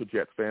 if that's what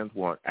Jets fans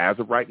want, as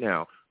of right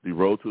now, the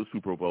road to a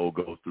Super Bowl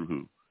goes through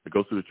who? It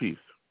goes through the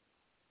Chiefs.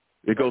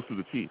 It goes through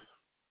the Chiefs.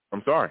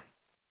 I'm sorry.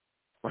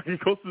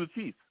 It goes through the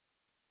Chiefs.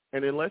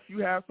 And unless you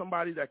have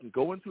somebody that can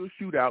go into a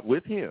shootout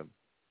with him,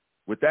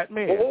 with that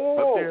man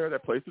up there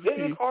that plays for the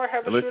Chiefs. Didn't Carr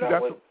have a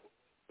shootout with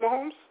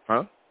Mahomes?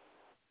 Huh?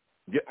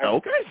 Yeah,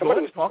 okay.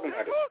 Somebody was talking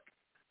about it.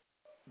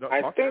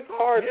 I think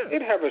Carr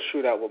did have a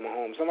shootout with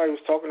Mahomes. Somebody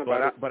was talking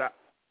about it.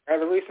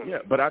 Rather recently.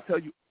 But I tell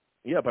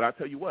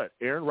you what,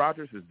 Aaron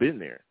Rodgers has been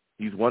there.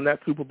 He's won that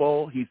Super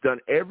Bowl. He's done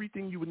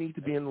everything you would need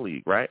to be in the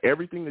league, right?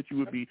 Everything that you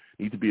would need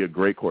to be a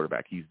great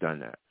quarterback. He's done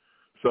that.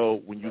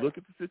 So when you look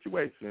at the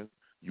situation,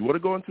 you want to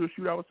go into a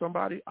shootout with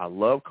somebody. I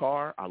love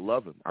Carr. I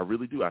love him. I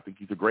really do. I think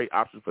he's a great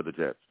option for the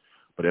Jets.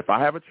 But if I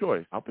have a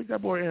choice, I'll pick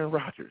that boy Aaron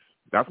Rodgers.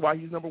 That's why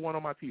he's number one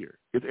on my tier.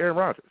 It's Aaron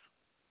Rodgers,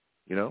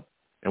 you know?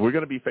 And we're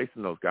going to be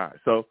facing those guys.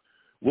 So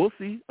we'll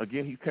see.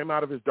 Again, he came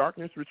out of his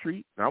darkness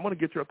retreat. And I want to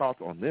get your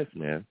thoughts on this,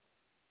 man,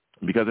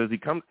 because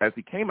as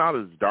he came out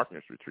of his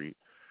darkness retreat,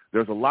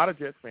 there's a lot of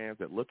Jets fans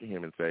that look at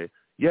him and say,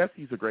 yes,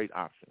 he's a great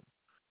option.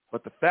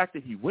 But the fact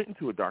that he went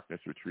into a darkness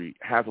retreat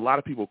has a lot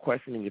of people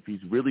questioning if he's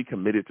really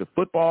committed to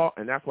football,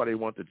 and that's why they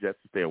want the Jets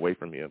to stay away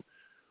from him.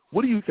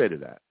 What do you say to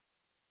that?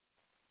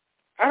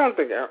 I don't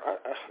think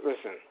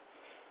listen,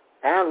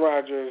 Aaron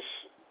Rodgers,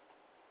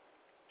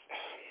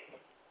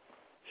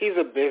 he's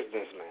a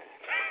businessman.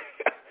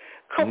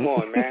 Come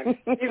on, man.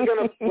 He's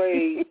going to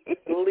play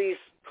at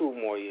least 2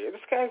 more years.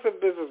 This guy's a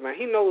businessman.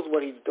 He knows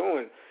what he's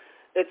doing.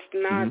 It's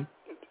not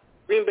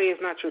Green Bay is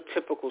not your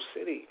typical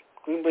city.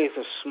 Green Bay is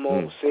a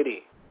small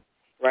city,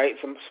 right?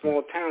 It's a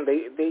small town.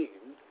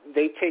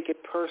 They take it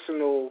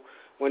personal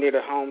when you're the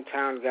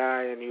hometown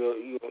guy and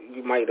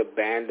you might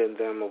abandon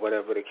them or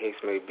whatever the case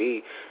may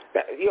be.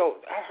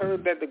 I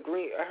heard that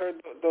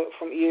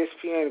from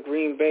ESPN,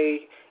 Green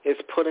Bay is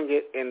putting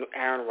it in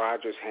Aaron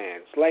Rodgers'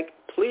 hands. Like,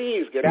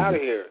 please get out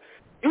of here.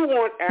 You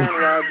want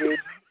Aaron Rodgers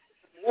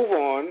to move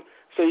on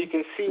so you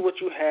can see what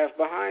you have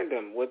behind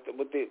him with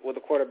the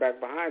quarterback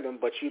behind him,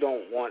 but you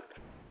don't want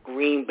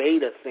Green Bay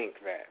to think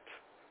that.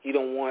 You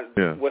don't want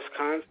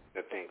Wisconsin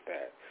to think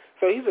that.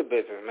 So he's a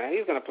businessman.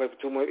 He's going to play for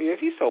 2 more years.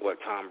 He saw what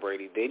Tom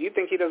Brady did. You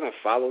think he doesn't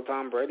follow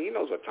Tom Brady? He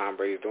knows what Tom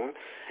Brady's doing.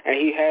 And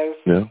he has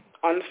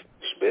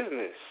unfinished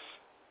business,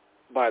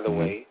 by the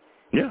way.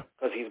 Yeah.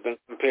 Because he's been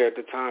compared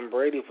to Tom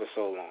Brady for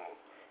so long.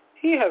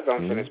 He has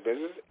unfinished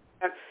business.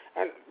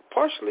 And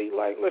partially,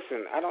 like,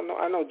 listen, I don't know.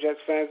 I know Jets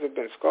fans have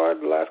been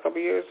scarred the last couple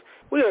of years.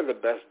 We are the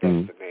best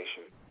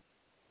destination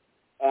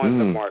on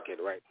the market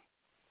right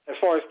now. As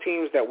far as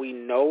teams that we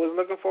know is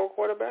looking for a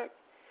quarterback,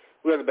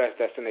 we're the best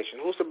destination.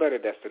 Who's the better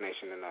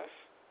destination than us?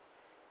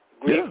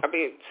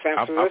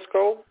 San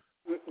Francisco,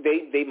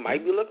 they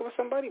might be looking for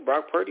somebody.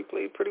 Brock Purdy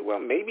played pretty well.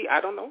 Maybe,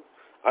 I don't know.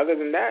 Other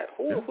than that,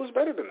 who's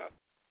better than us?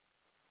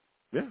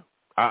 Yeah.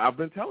 I've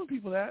been telling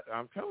people that.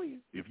 I'm telling you,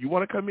 if you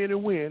want to come in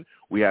and win,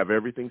 we have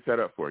everything set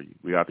up for you.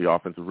 We got the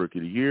offensive rookie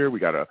of the year. We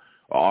got an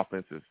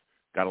offense that's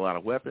got a lot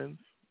of weapons.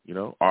 You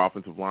know, our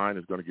offensive line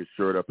is going to get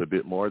shored up a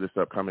bit more this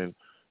upcoming,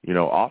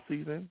 off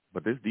season.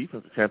 But this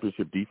defense, the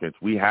championship defense,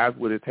 we have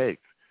what it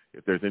takes.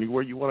 If there's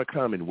anywhere you want to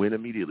come and win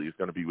immediately, it's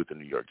going to be with the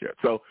New York Jets.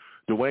 So,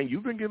 Dwayne,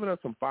 you've been giving us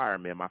some fire,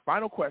 man. My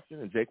final question,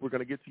 and Jake, we're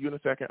going to get to you in a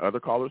second. Other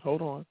callers,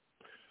 hold on.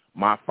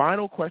 My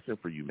final question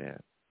for you, man.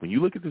 When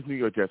you look at this New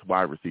York Jets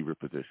wide receiver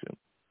position,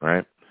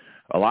 right,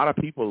 a lot of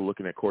people are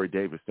looking at Corey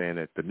Davis saying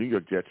that the New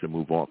York Jets should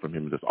move on from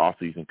him this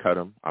offseason, cut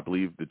him. I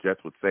believe the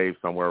Jets would save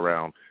somewhere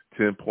around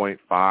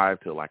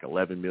 $10.5 to like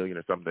 $11 million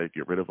or something to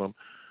get rid of him.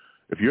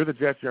 If you're the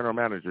Jets general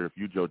manager, if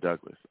you're Joe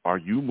Douglas, are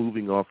you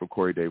moving on from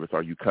Corey Davis?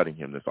 Are you cutting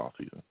him this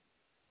offseason?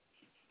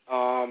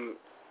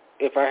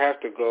 If I have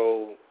to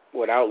go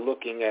without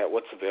looking at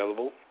what's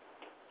available,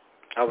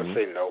 I would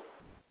say no.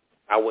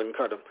 I wouldn't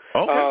cut him.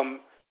 Okay.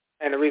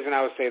 And the reason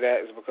I would say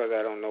that is because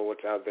I don't know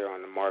what's out there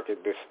on the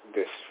market,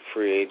 this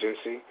free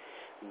agency.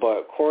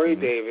 But Corey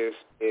Davis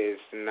is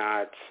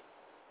not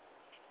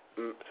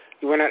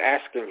 – we're not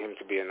asking him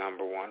to be a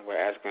number one. We're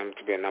asking him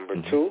to be a number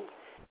two.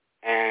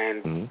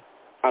 And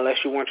unless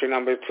you want your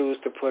number twos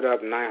to put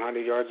up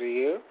 900 yards a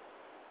year,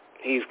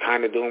 he's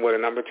kind of doing what a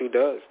number two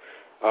does.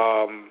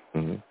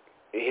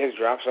 His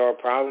drops are a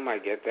problem. I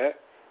get that.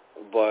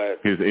 But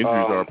his injuries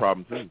are a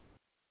problem, too.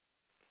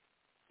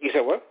 You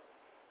said what?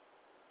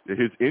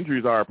 His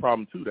injuries are a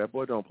problem, too. That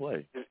boy don't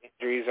play. His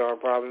injuries are a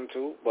problem,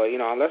 too. But,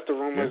 unless the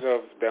rumors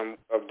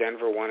of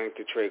Denver wanting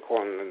to trade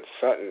Cortland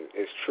Sutton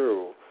is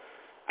true,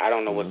 I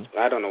don't know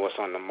what's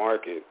on the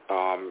market.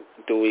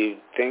 Do we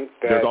think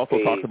that there's also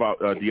talks about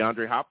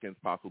DeAndre Hopkins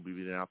possibly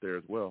being out there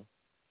as well?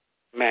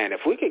 Man, if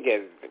we could get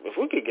him,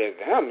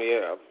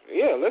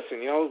 listen,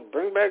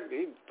 bring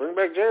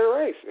back Jerry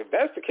Rice. If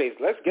that's the case,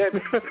 let's get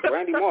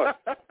Randy Moss.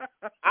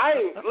 I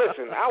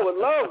would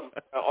love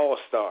an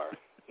all-star.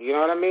 You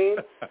know what I mean?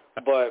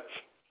 But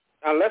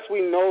unless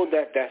we know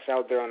that that's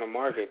out there on the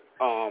market,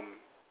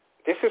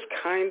 this is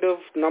kind of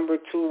number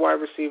two wide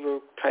receiver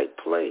type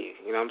play.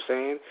 You know what I'm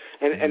saying?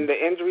 And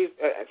the injuries,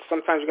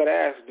 sometimes you got to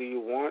ask, do you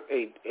want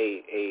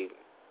a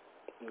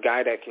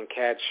guy that can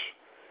catch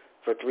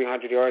for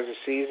 300 yards a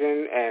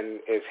season and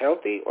is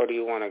healthy, or do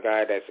you want a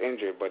guy that's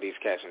injured but he's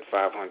catching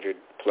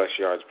 500-plus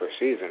yards per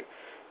season?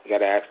 You got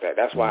to ask that.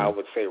 That's why I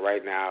would say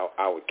right now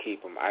I would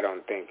keep him. I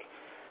don't think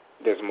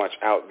there's much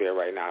out there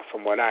right now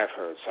from what I've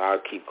heard, so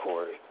I'll keep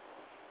Corey.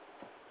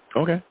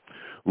 Okay.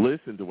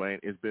 Listen, Dwayne,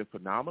 it's been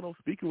phenomenal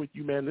speaking with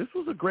you, man. This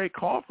was a great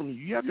call from you.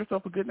 You have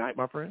yourself a good night,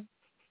 my friend.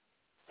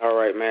 All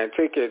right, man.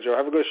 Take care, Joe.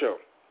 Have a good show.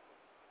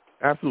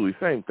 Absolutely.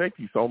 Same. Thank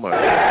you so much.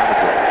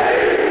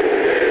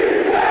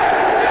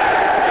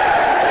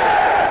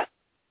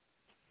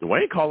 Dwayne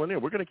Dwayne calling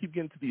in. We're going to keep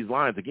getting to these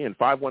lines. Again,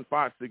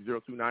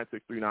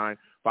 515-602-9639.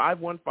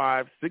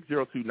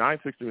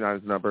 515-602-9639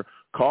 is the number.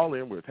 Call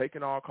in. We're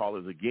taking all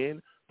callers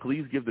again.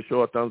 Please give the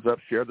show a thumbs up.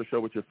 Share the show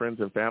with your friends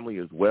and family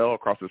as well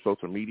across your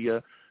social media.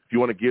 If you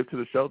want to give to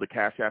the show, the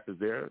Cash App is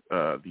there.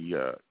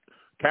 The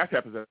Cash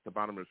App is at the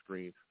bottom of the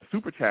screen.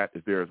 Super Chat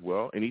is there as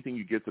well. Anything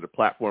you give to the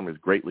platform is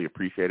greatly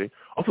appreciated.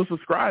 Also,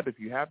 subscribe if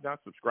you have not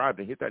subscribed,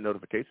 and hit that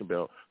notification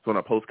bell so when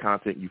I post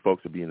content, you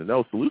folks will be in the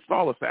know. Salute to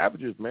all the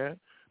savages, man.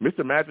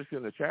 Mr. Magic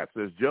in the chat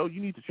says, Joe, you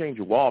need to change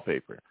your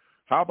wallpaper.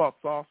 How about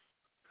Sauce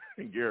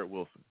and Garrett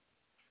Wilson?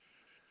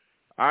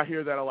 I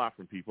hear that a lot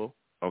from people,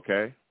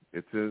 okay?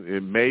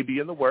 It may be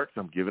in the works.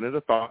 I'm giving it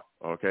a thought,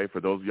 okay?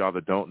 For those of y'all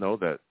that don't know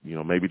that,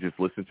 maybe just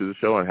listen to the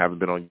show and haven't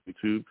been on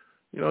YouTube,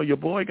 your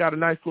boy got a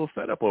nice little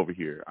setup over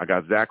here. I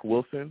got Zach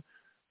Wilson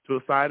to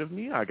a side of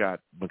me. I got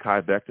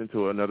Mekhi Becton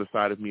to another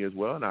side of me as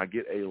well, and I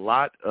get a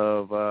lot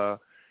of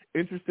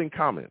interesting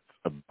comments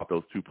about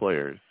those two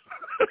players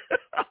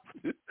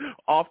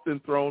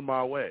often thrown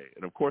my way.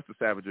 And, of course, the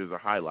Savages are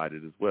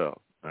highlighted as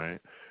well, all right?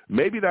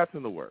 Maybe that's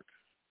in the works,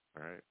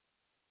 all right?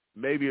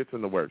 Maybe it's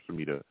in the works for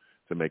me to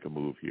make a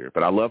move here.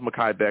 But I love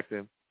Mekhi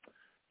Becton,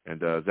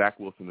 and Zach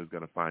Wilson is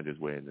going to find his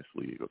way in this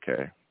league,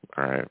 okay?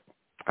 All right.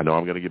 I know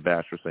I'm going to get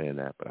bashed for saying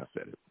that, but I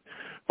said it.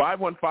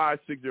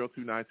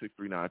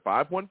 515-602-9639.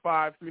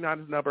 5159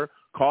 is the number.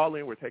 Call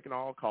in. We're taking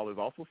all callers.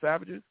 Also,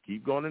 Savages,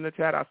 keep going in the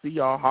chat. I see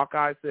y'all.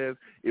 Hawkeye says,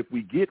 if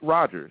we get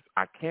Rodgers,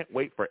 I can't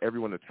wait for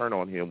everyone to turn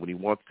on him when he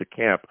wants to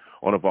camp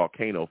on a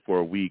volcano for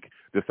a week,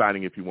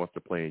 deciding if he wants to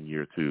play in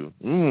year 2.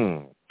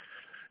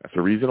 That's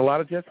the reason a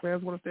lot of Jets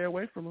fans want to stay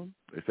away from him.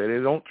 They say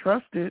they don't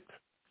trust it.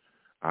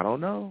 I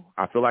don't know.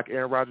 I feel like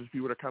Aaron Rodgers, if he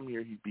were to come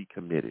here, he'd be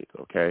committed,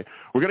 okay?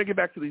 We're going to get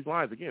back to these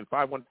lines. Again,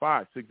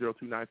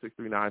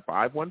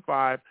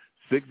 515-602-9639.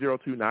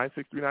 515-602-9639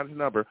 is the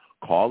number.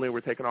 Call in.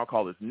 We're taking all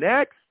callers.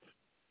 Next,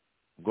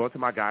 I'm going to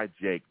my guy,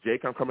 Jake.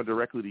 Jake, I'm coming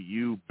directly to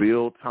you.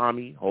 Bill,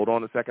 Tommy, hold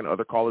on a second.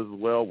 Other callers as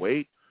well.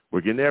 Wait.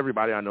 We're getting to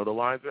everybody. I know the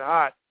lines are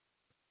hot.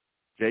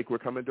 Jake, we're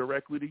coming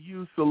directly to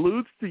you.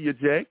 Salutes to you,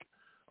 Jake.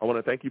 I want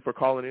to thank you for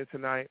calling in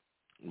tonight.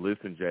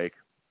 Listen, Jake.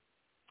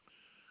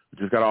 We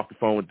just got off the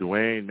phone with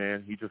Dwayne,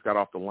 man. He just got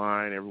off the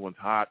line. Everyone's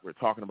hot. We're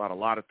talking about a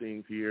lot of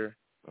things here,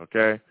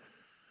 okay?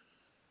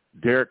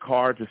 Derek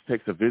Carr just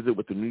takes a visit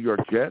with the New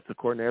York Jets.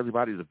 According to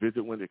everybody, the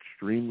visit went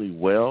extremely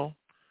well.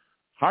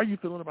 How are you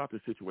feeling about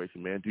this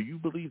situation, man? Do you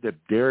believe that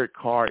Derek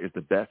Carr is the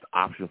best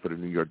option for the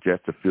New York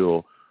Jets to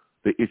fill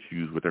the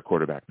issues with their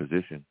quarterback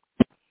position?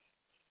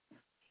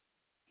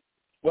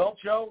 Well,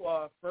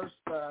 Joe, first,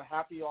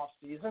 happy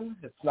off-season.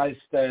 It's nice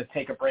to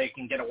take a break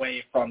and get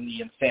away from the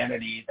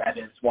insanity that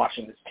is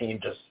watching this team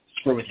just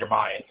screw with your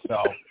mind.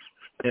 So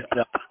it's,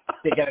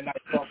 they get a nice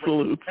little break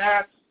from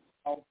that.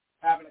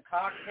 Having a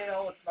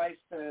cocktail, it's nice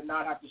to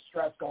not have to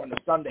stress going to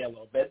Sunday a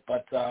little bit.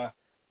 But, so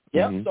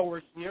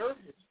we're here.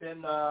 It's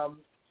been I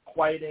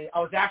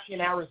was actually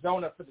in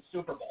Arizona for the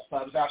Super Bowl, so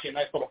it was actually a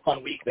nice little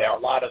fun week there. A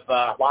lot of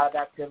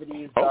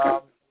activities. Okay.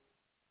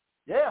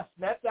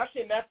 Met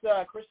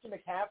Christian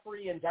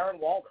McCaffrey and Darren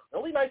Walder.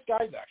 Really nice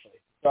guys, actually.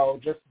 So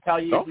just to tell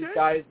you, these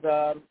guys,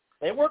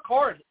 they work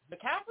hard.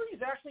 McCaffrey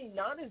is actually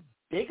not as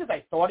big as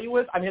I thought he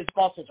was. I mean, his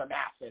muscles are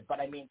massive,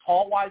 but I mean,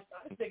 tall-wise,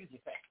 not as big as you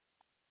think.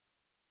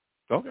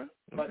 Okay.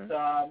 But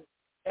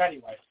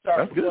anyway,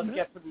 sorry. Let's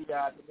get to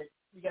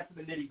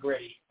the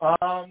nitty-gritty.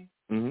 Well,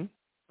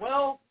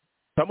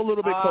 come a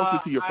little bit closer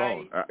to your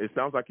phone. It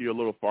sounds like you're a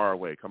little far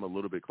away. Come a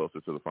little bit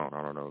closer to the phone.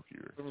 I don't know if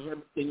you're. Can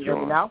you hear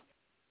me now?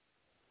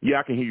 Yeah,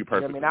 I can hear you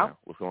perfectly. Can you hear me now?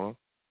 What's going on?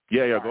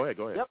 Yeah, go ahead.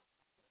 Yep.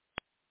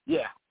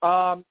 Yeah.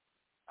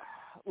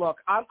 Look,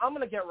 I'm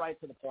going to get right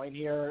to the point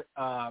here.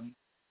 I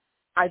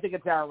think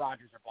it's Aaron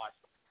Rodgers or bust.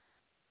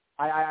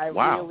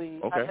 Wow.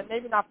 Really, okay.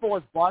 Maybe not for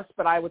his bust,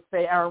 but I would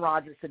say Aaron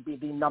Rodgers should be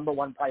the number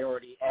one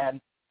priority.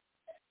 And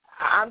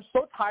I'm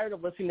so tired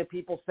of listening to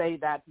people say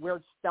that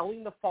we're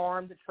selling the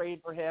farm to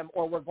trade for him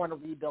or we're going to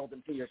rebuild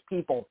in 2 years.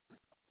 People,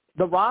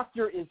 the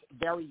roster is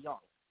very young.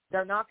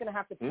 They're not going to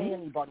have to pay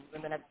anybody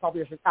in the next couple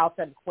years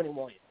outside of Quentin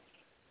Williams.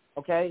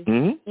 Okay?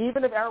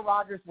 Even if Aaron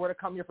Rodgers were to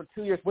come here for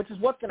 2 years, which is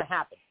what's going to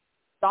happen,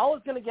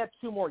 Salah's going to get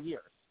 2 more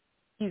years.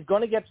 He's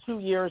going to get 2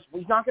 years.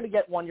 He's not going to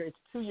get 1 year. It's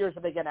 2 years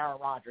if they get Aaron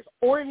Rodgers.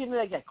 Or even if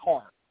they get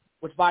Carr,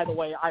 which, by the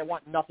way, I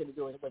want nothing to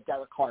do with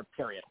Derek Carr,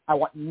 period. I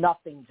want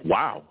nothing to do with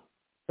him.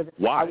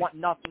 Why? I want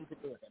nothing to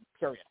do with him,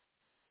 period.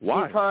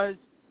 Why? Because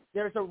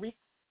there's a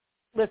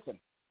listen,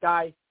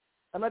 guy,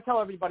 I'm going to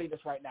tell everybody this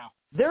right now.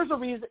 There's a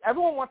reason.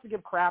 Everyone wants to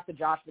give crap to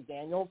Josh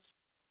McDaniels.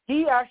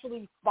 He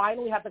actually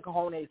finally had the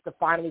cojones to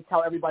finally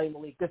tell everybody in the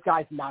league, this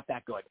guy's not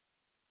that good.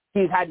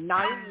 He's had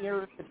 9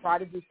 years to try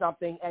to do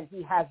something, and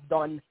he has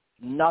done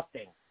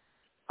nothing.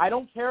 I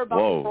don't care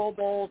about the Pro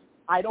Bowls.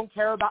 I don't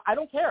care. I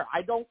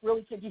don't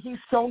really care. He's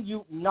shown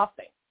you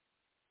nothing.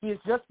 He's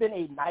just been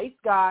a nice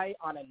guy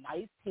on a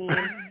nice team,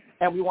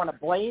 and we want to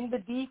blame the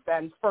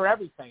defense for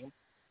everything.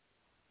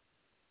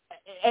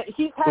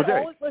 He's had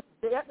all his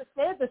 –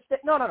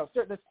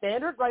 sir. The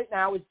standard right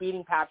now is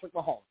beating Patrick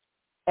Mahomes.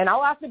 And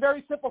I'll ask a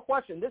very simple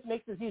question. This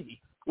makes this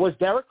easy. Was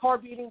Derek Carr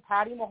beating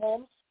Patty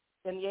Mahomes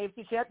in the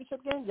AFC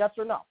Championship game? Yes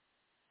or no?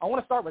 I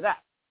want to start with that.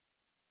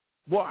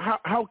 Well,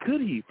 how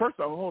could he? First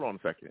of all, hold on a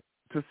second.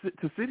 To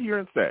sit here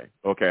and say,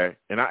 okay,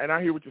 and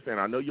I hear what you're saying.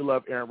 I know you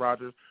love Aaron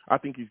Rodgers. I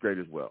think he's great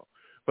as well.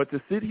 But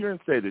to sit here and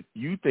say that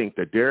you think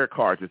that Derek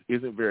Carr just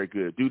isn't very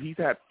good, dude, he's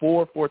had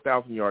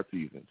 4,000-yard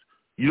seasons.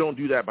 You don't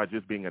do that by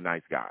just being a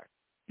nice guy.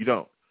 You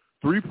don't.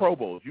 3 Pro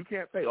Bowls. You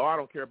can't say, I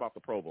don't care about the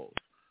Pro Bowls.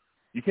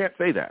 You can't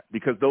say that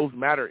because those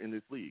matter in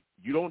this league.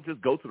 You don't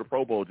just go to the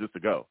Pro Bowl just to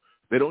go.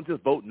 They don't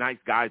just vote nice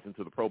guys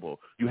into the Pro Bowl.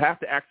 You have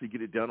to actually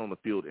get it done on the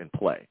field and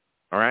play.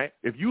 All right?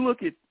 If you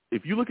look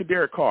at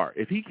Derek Carr,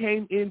 if he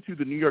came into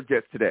the New York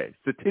Jets today,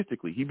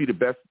 statistically, he'd be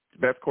the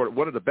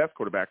one of the best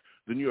quarterbacks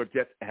the New York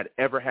Jets had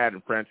ever had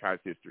in franchise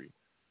history.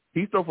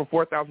 He's thrown for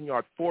 4,000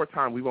 yards 4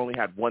 times. We've only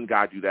had one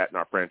guy do that in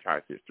our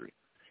franchise history.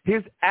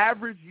 His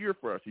average year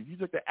for us, if you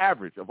took the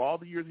average of all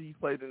the years that he's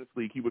played in this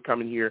league, he would come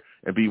in here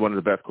and be one of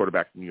the best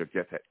quarterbacks the New York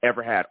Jets had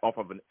ever had off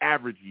of an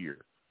average year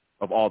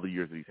of all the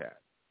years that he's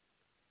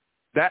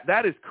had.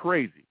 That is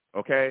crazy.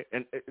 Okay,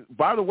 and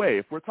by the way,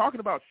 if we're talking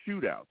about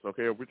shootouts,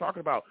 okay, if we're talking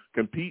about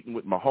competing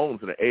with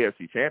Mahomes in the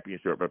AFC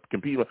Championship, but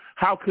competing,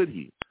 how could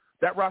he?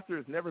 That roster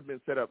has never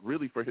been set up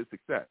really for his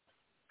success.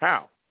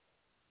 How?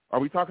 Are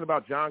we talking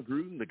about John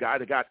Gruden, the guy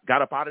that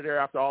got up out of there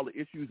after all the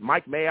issues,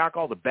 Mike Mayock,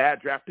 all the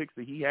bad draft picks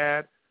that he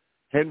had,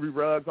 Henry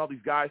Ruggs, all these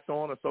guys, so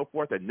on and so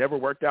forth, that never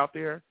worked out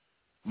there?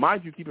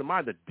 Mind you, keep in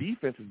mind, the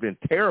defense has been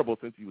terrible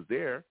since he was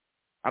there.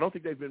 I don't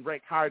think they've been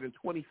ranked higher than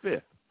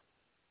 25th.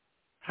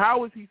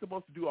 How is he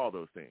supposed to do all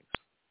those things?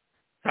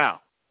 How?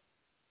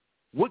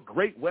 What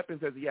great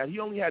weapons has he had? He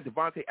only had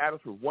Devontae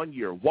Adams for 1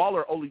 year.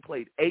 Waller only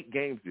played 8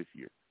 games this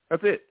year.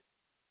 That's it.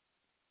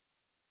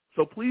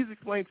 So please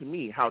explain to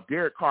me how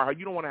Derek Carr, how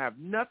you don't want to have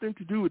nothing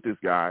to do with this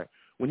guy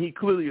when he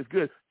clearly is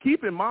good.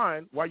 Keep in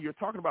mind, while you're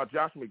talking about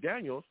Josh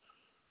McDaniels,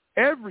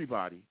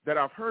 everybody that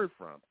I've heard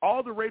from,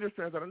 all the Raiders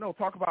fans that I know,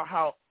 talk about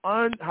how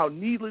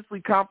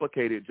needlessly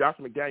complicated Josh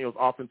McDaniels'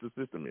 offensive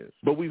system is.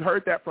 But we've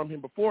heard that from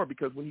him before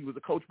because when he was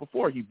a coach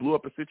before, he blew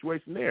up a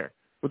situation there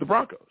with the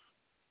Broncos.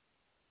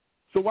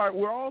 So while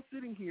we're all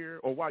sitting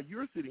here, or while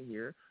you're sitting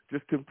here,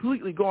 just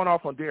completely going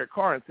off on Derek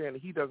Carr and saying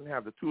that he doesn't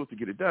have the tools to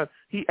get it done,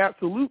 he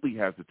absolutely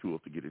has the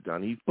tools to get it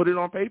done. He's put it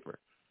on paper.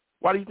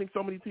 Why do you think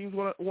so many teams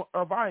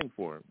are vying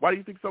for him? Why do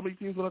you think so many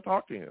teams want to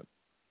talk to him?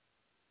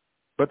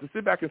 But to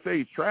sit back and say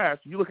he's trash,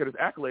 you look at his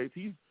accolades,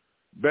 he's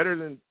better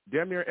than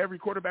damn near every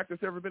quarterback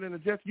that's ever been in a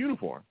Jets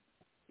uniform,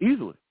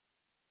 easily.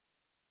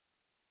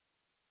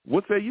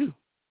 What say you?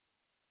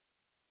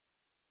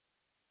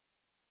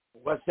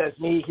 What says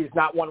me, he's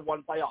not won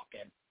one playoff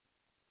game.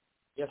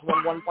 He has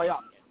won one playoff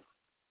game.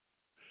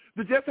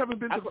 The Jets haven't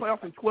been to the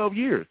playoffs in 12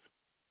 years.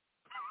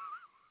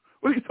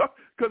 What are you talking?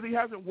 Because he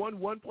hasn't won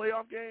one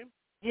playoff game?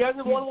 He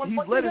hasn't won one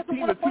playoff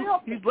game.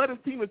 He's led his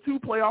team to 2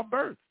 playoff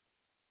berths.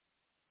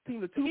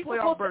 The 2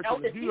 playoff berths,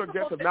 and the New York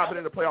Jets have not been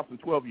in the playoffs in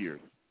 12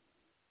 years.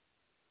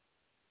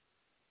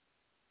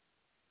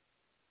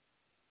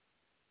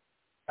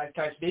 Can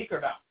I speak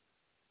or no?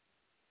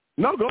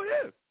 No, go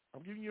ahead.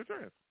 I'm giving you a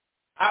chance.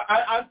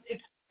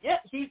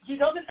 He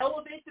doesn't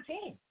elevate the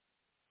team.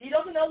 He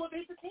doesn't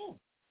elevate the team.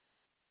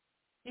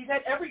 He's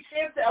had every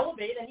chance to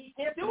elevate, and he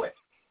can't do it.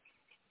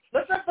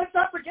 Let's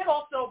not forget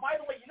also, by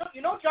the way,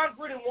 you know John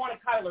Gruden wanted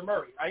Kyler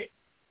Murray, right?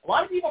 A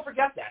lot of people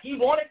forget that. He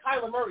wanted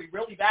Kyler Murray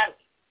really badly.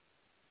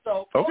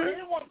 So they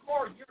didn't want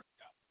Carr years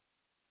ago,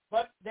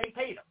 but they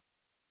paid him.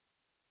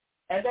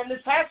 And then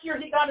this past year,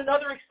 he got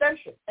another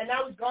extension, and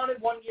now he's gone in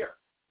 1 year.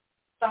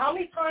 So how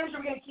many times are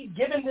we going to keep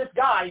giving this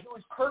guy, who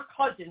is Kirk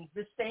Cousins,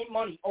 the same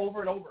money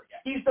over and over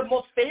again? He's the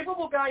most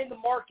favorable guy in the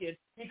market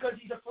because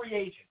he's a free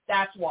agent.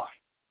 That's why.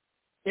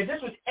 If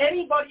this was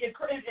anybody, if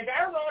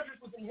Aaron Rodgers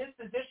was in his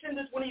position,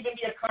 this wouldn't even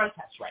be a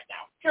contest right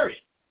now, period.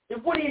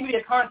 It wouldn't even be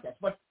a contest,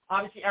 but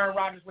obviously Aaron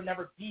Rodgers would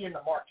never be in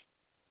the market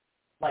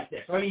like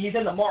this. I mean, he's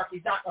in the market.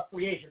 He's not a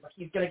free agent, but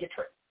he's going to get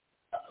traded.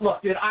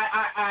 Look, dude,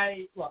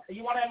 look,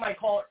 you want to have my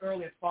call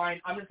early, it's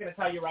fine. I'm just going to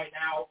tell you right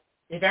now,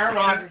 if Aaron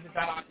Rodgers is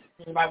not on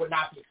the team, I would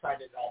not be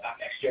excited at all about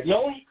next year.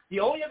 The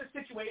only other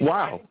situation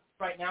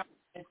right now,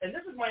 and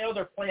this is my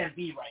other plan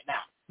B right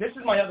now. This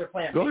is my other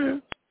plan B. Go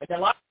ahead. And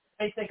a lot of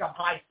people may think I'm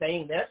high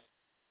saying this.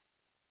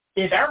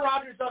 If Aaron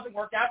Rodgers doesn't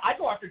work out, I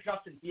go after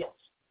Justin Fields.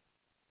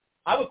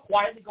 I would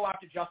quietly go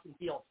after Justin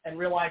Fields and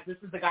realize this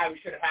is the guy we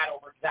should have had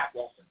over Zach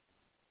Wilson.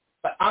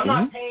 But I'm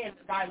not paying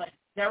a guy like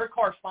Derek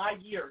Carr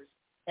 5 years,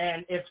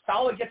 and if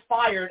Saleh gets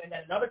fired and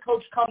then another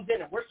coach comes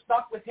in and we're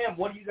stuck with him,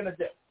 what are you going to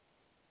do?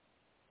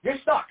 You're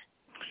stuck.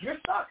 You're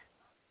stuck.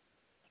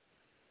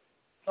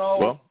 So,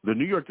 well, the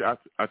New York,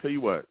 I tell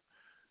you what,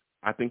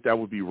 I think that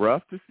would be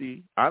rough to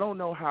see. I don't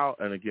know how,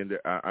 and again,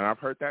 and I've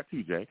heard that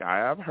too, Jake. I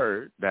have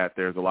heard that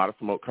there's a lot of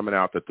smoke coming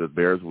out that the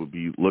Bears would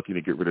be looking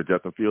to get rid of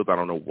Justin Fields. I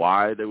don't know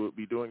why they would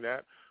be doing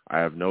that. I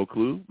have no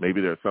clue.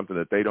 Maybe there's something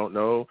that they don't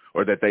know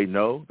or that they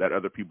know that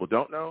other people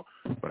don't know.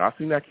 But I've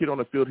seen that kid on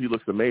the field. He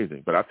looks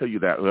amazing. But I tell you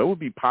that would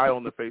be pie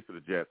on the face of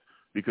the Jets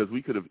because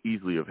we could have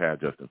easily have had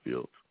Justin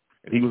Fields.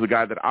 And he was a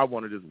guy that I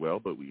wanted as well,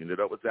 but we ended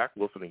up with Zach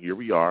Wilson, and here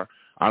we are.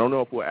 I don't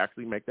know if we'll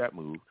actually make that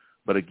move.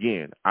 But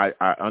again, I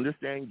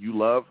understand you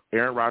love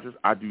Aaron Rodgers.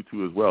 I do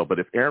too as well. But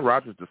if Aaron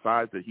Rodgers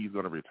decides that he's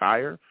going to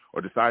retire,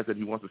 or decides that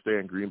he wants to stay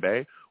in Green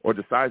Bay, or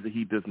decides that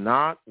he does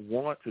not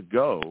want to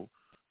go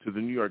to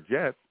the New York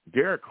Jets,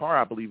 Derek Carr,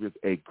 I believe, is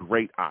a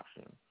great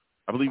option.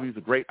 I believe he's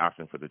a great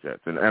option for the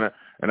Jets.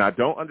 And I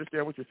don't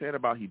understand what you're saying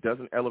about he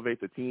doesn't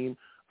elevate the team.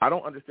 I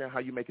don't understand how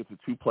you make it to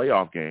 2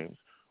 playoff games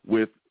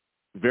with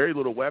very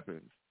little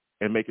weapons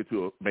and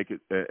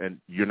and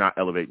you're not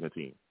elevating the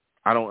team.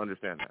 I don't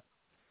understand that.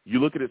 You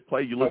look at his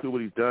play, you look at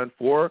what he's done,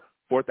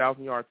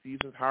 4,000-yard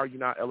seasons. How are you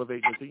not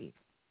elevating the team?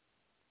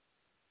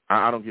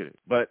 I don't get it.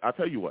 But I'll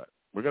tell you what,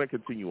 we're going to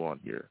continue on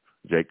here,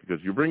 Jake,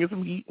 because you're bringing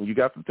some heat and you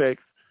got some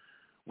takes.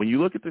 When you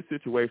look at the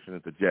situation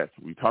at the Jets,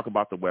 we talk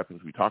about the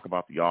weapons, we talk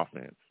about the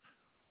offense.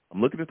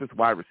 I'm looking at this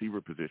wide receiver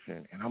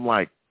position, and I'm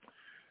like,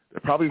 there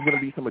probably is going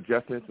to be some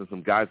adjustments and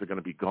some guys are going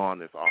to be gone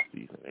this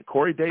offseason. And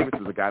Corey Davis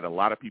is a guy that a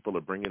lot of people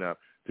are bringing up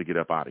to get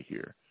up out of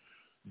here.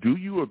 Do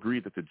you agree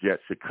that the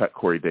Jets should cut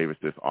Corey Davis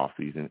this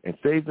offseason and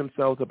save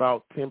themselves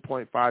about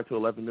 $10.5 to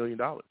 $11 million?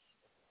 100%.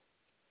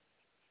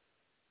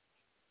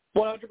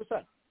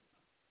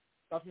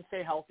 Doesn't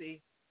stay healthy.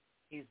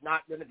 He's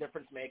not been a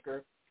difference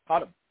maker.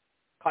 Cut him.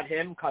 Cut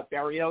him. Cut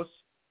Berrios.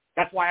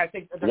 That's why I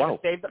think they're going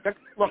to save them.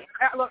 Look.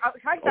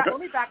 Let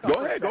me back up.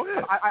 Go ahead.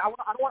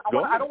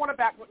 I don't want to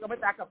back. Let me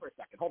back up for a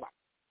second. Hold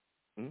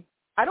on. Hmm?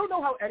 I don't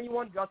know how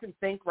anyone doesn't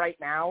think right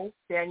now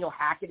Daniel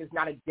Hackett is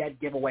not a dead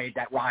giveaway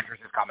that Rodgers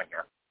is coming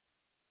here.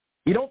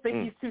 You don't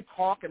think these two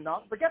talk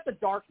enough? Forget the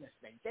darkness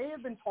thing. They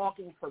have been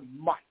talking for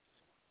months.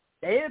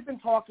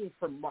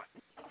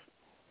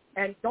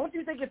 And don't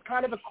you think it's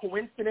kind of a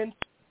coincidence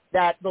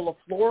that the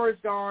LaFleur is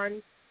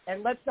gone?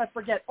 And let's not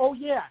forget,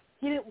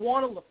 he didn't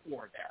want a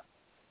LaFleur there.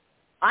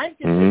 I'm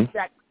convinced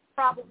that he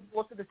probably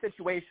looked at the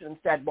situation and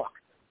said, look,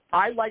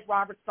 I like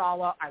Robert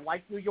Saleh. I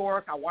like New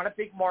York. I want a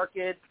big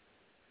market,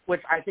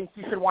 which I think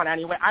he should want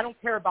anyway. I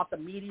don't care about the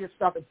media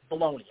stuff. It's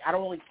baloney. I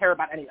don't really care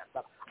about any of that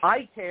stuff.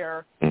 I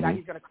care that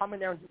he's going to come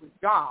in there and do his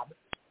job.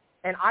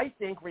 And I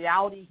think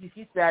reality,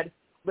 he said,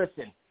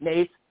 listen,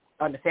 Nate,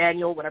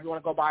 Nathaniel, whatever you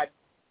want to go by,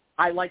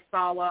 I like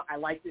Saleh. I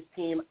like this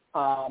team.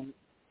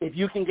 If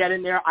you can get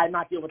in there, I'm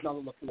not dealing with another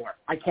LaFleur.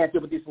 I can't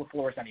deal with these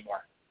LaFleurs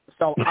anymore.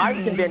 So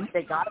I'm convinced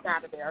they got him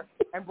out of there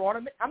and brought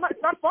him in.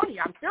 It's not funny.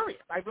 I'm serious.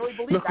 I really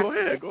believe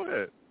that. Go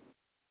ahead.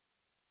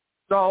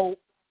 So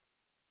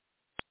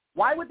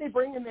why would they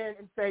bring him in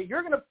and say,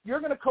 you're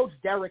gonna coach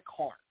Derek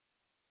Carr?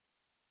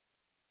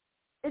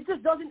 It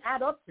just doesn't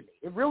add up to me.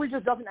 It really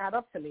just doesn't add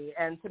up to me.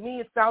 And to me,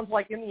 it sounds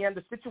like in the end,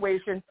 the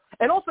situation,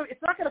 and also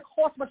it's not going to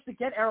cost much to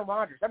get Aaron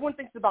Rodgers. Everyone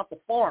thinks about the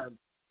farm.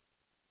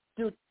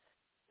 Dude,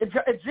 if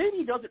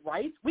JD does it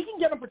right, we can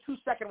get him for 2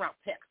 second-round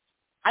picks.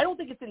 I don't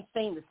think it's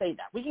insane to say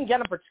that. We can get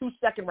him for 2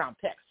 second-round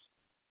picks.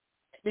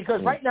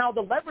 Because right now,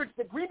 the leverage,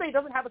 the Green Bay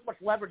doesn't have as much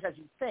leverage as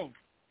you think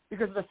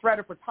because of the threat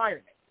of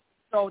retirement.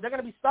 So they're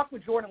going to be stuck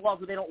with Jordan Love,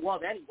 who they don't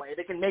love anyway.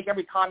 They can make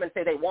every comment,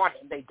 say they want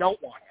him. They don't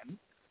want him.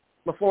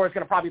 LaFleur is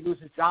going to probably lose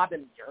his job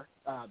in a year,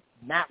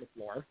 Matt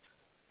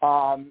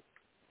LaFleur.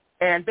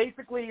 And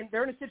basically,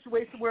 they're in a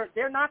situation where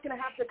they're not going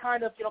to have to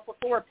kind of, put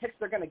 4 picks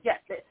they're going to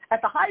get.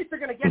 At the highest they're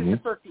going to get is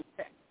the 13th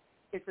pick.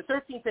 It's the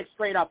 13th pick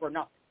straight up or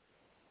nothing.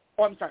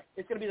 Oh, I'm sorry.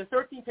 It's going to be the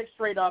 13th pick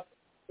straight up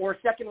or a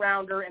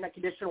second-rounder and a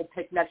conditional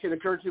pick next year. The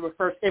Jersey were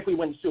first if we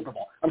win the Super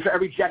Bowl. I'm sure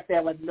every Jet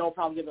fan would have no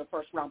problem giving a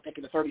first-round pick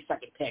and a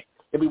 32nd pick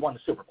if we won the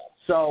Super Bowl.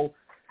 So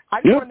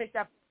I just want to make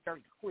that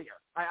very clear.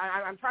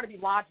 I'm trying to be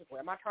logical.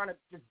 I'm not trying to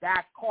just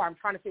bash Carr. I'm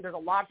trying to say there's a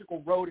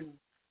logical road and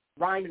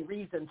rhyme and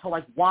reason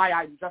to, why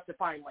I'm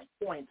justifying my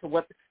point. To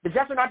what the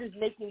Jets are not just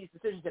making these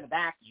decisions in a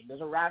vacuum.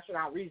 There's a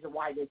rational reason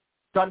why they've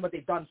done what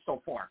they've done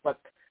so far. But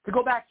to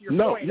go back to your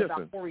point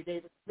about Corey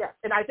Davis, yes,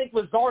 and I think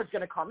Lazard's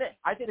going to come in.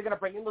 I think they're going to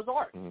bring in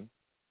Lazard.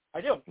 I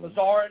do.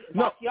 Lazard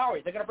and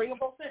Bakhtiari, they're going to bring them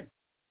both in.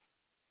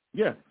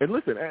 Yeah, and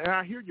listen, and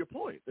I hear your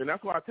point, and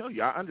that's why I tell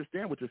you, I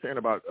understand what you're saying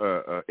about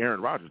Aaron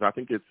Rodgers. I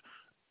think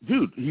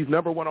dude, he's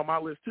number one on my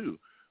list too.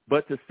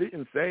 But to sit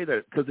and say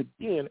that, because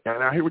again,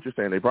 and I hear what you're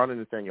saying, they brought in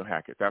Nathaniel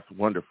Hackett. That's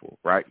wonderful,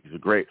 right?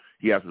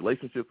 He has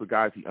relationships with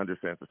guys. He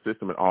understands the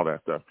system and all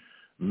that stuff.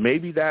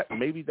 Maybe that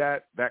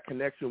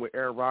connection with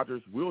Aaron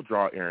Rodgers will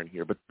draw Aaron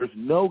here, but there's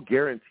no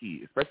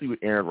guarantee, especially with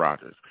Aaron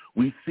Rodgers.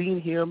 We've seen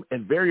him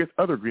and various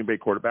other Green Bay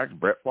quarterbacks,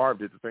 Brett Favre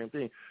did the same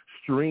thing,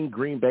 string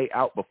Green Bay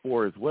out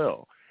before as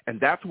well. And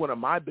that's one of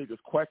my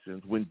biggest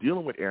questions when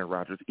dealing with Aaron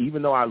Rodgers,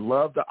 even though I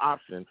love the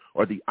option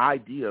or the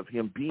idea of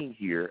him being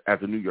here as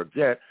a New York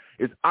Jet,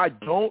 is I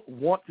don't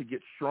want to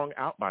get strung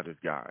out by this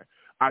guy.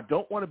 I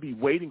don't want to be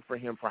waiting for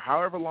him for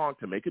however long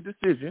to make a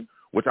decision,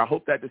 which I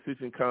hope that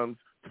decision comes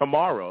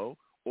tomorrow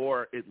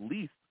or at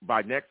least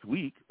by next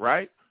week,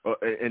 right?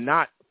 And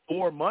not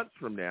 4 months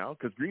from now,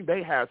 because Green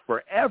Bay has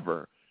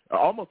forever,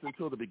 almost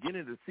until the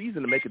beginning of the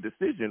season to make a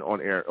decision on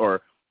Aaron,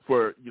 or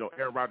for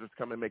Aaron Rodgers to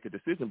come and make a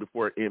decision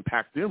before it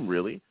impacts them,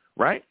 really,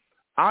 right?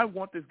 I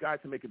want this guy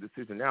to make a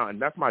decision now,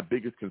 and that's my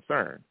biggest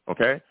concern,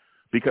 okay?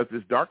 Because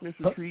this darkness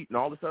retreat and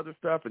all this other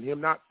stuff and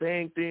him not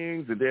saying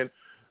things, and then,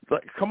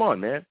 come on,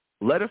 man.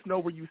 Let us know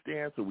where you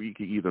stand so we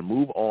can either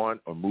move on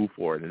or move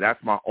forward. And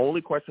that's my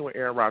only question with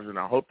Aaron Rodgers. And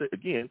I hope that,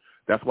 again,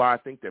 that's why I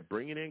think that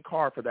bringing in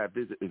Carr for that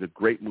visit is a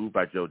great move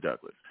by Joe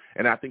Douglas.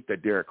 And I think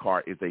that Derek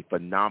Carr is a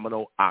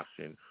phenomenal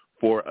option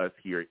for us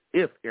here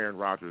if Aaron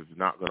Rodgers is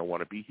not going to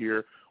want to be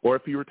here or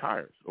if he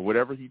retires or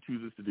whatever he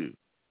chooses to do.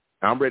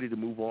 I'm ready to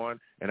move on,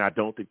 and I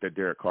don't think that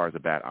Derek Carr is a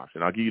bad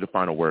option. I'll give you the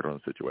final word on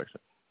the situation.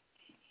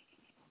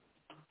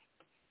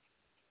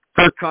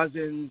 Kirk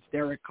Cousins,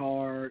 Derek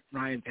Carr,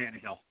 Ryan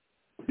Tannehill.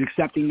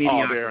 Accepting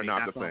mediocrity. Oh, they are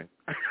not the same.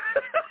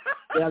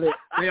 Yeah,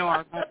 they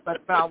are.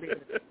 But I'll leave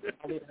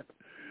it.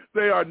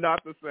 They are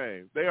not the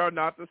same. They are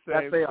not the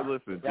same. Yes, they are.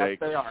 Listen, yes, Jake.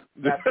 They are.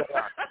 Yes, they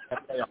are.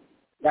 Yes, they are.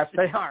 Yes,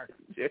 they are.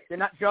 You're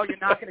not, Joe, you're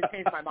not going to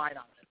change my mind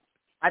on this.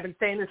 I've been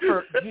saying this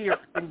for years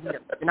and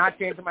years. You're not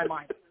changing my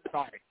mind.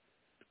 Sorry.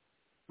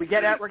 We're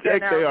getting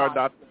Jake, Aaron they are Rodgers.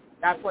 Not.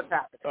 That's what's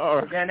happening. All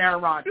right. We're getting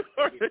Aaron Rodgers.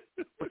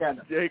 We're getting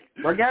him. Jake,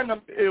 we're getting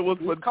him. He's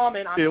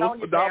coming. I'm telling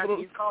you, Dan,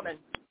 he's coming.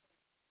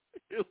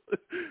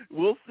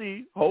 We'll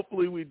see.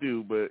 Hopefully we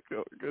do, but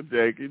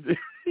Jake,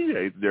 he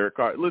hates Derek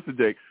Carr. Listen,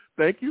 Jake,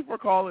 thank you for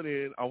calling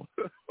in.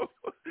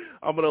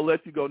 I'm going to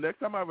let you go. Next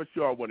time I have a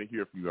show, I want to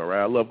hear from you, all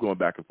right? I love going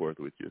back and forth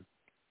with you.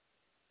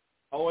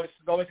 Always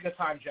a good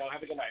time, Joe.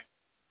 Have a good night.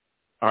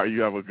 All right,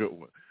 you have a good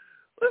one.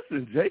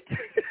 Listen, Jake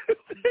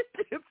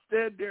can't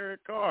stand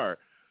Derek Carr.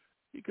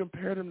 He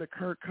compared him to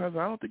Kirk Cousins.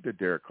 I don't think that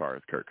Derek Carr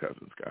is Kirk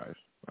Cousins, guys.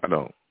 I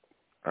don't.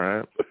 All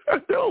right? I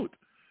don't.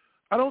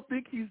 I don't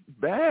think he's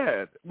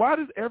bad. Why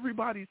does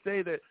everybody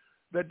say that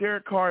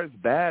Derek Carr is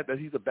bad, that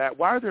he's a bad?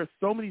 Why are there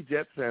so many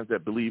Jets fans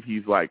that believe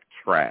he's like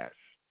trash?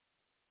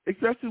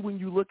 Especially when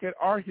you look at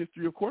our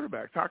history of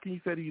quarterbacks. How can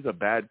you say he's a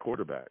bad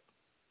quarterback?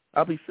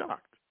 I'll be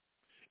shocked.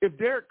 If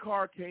Derek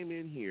Carr came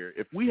in here,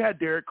 if we had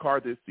Derek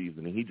Carr this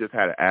season and he just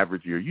had an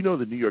average year, you know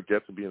the New York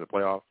Jets would be in the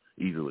playoffs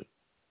easily.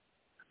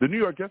 The New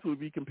York Jets would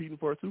be competing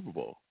for a Super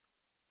Bowl.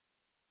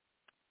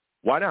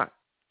 Why not?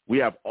 We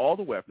have all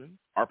the weapons.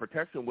 Our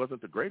protection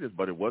wasn't the greatest,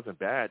 but it wasn't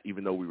bad,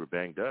 even though we were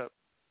banged up,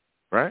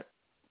 right?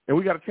 And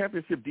we got a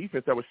championship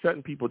defense that was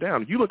shutting people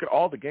down. If you look at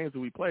all the games that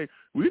we played,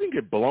 we didn't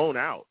get blown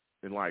out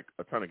in like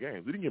a ton of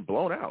games. We didn't get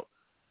blown out.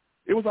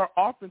 It was our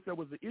offense that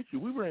was the issue.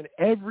 We were in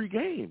every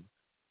game.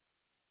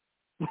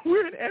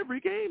 We're in every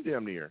game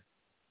damn near.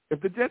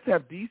 If the Jets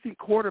have decent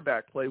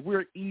quarterback play,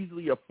 we're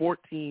easily a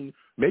 14,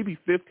 maybe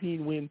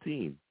 15-win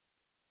team.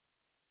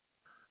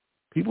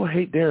 People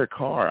hate Derek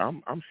Carr.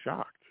 I'm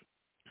shocked,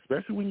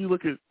 especially when you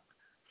look at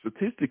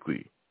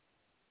statistically.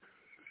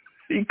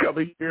 He can come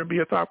in here and be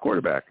a top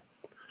quarterback.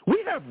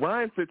 We have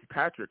Ryan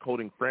Fitzpatrick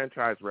holding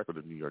franchise record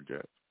of New York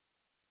Jets.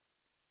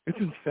 It's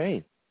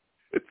insane.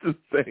 It's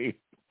insane.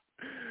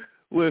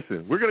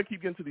 Listen, we're going to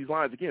keep getting to these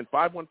lines. Again,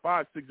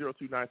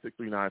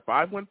 515-602-9639.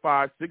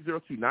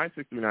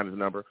 515-602-9639 is the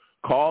number.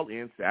 Call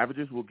in.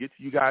 Savages, we'll get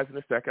to you guys in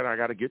a second. I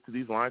got to get to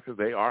these lines because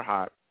they are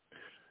hot.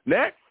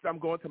 Next, I'm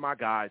going to my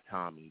guy,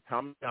 Tommy.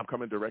 Tommy, I'm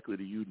coming directly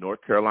to you. North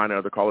Carolina,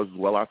 other callers as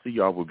well. I'll see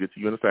y'all. We'll get to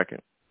you in a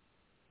second.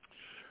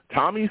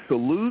 Tommy,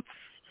 salutes.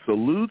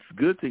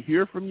 Good to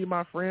hear from you,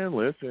 my friend.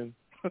 Listen,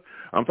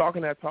 I'm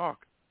talking that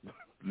talk.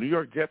 New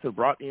York Jets have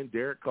brought in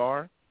Derek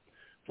Carr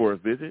for a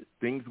visit.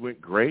 Things went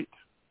great.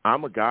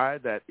 I'm a guy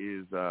that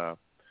is a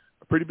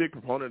pretty big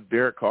proponent of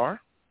Derek Carr,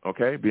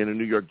 okay, being a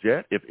New York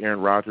Jet. If Aaron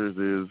Rodgers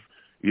is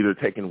either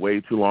taking way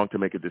too long to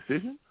make a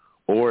decision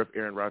or if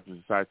Aaron Rodgers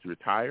decides to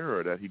retire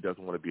or that he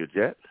doesn't want to be a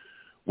Jet,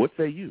 what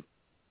say you?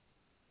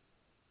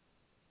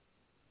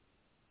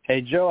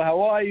 Hey, Joe,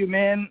 how are you,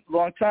 man?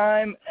 Long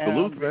time.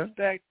 Salute, man.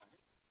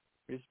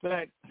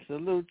 Respect.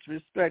 Salutes,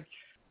 respect.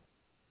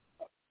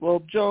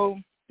 Well, Joe,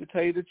 to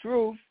tell you the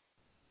truth,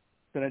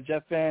 been a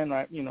Jet fan,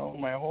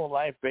 my whole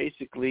life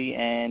basically,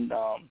 and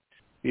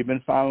we've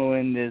been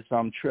following this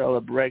trail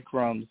of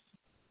breadcrumbs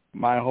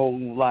my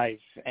whole life,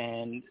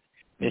 and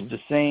it's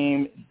the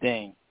same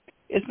thing.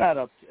 It's not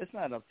up to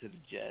the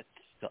Jets,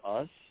 to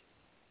us.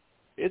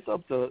 It's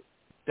up to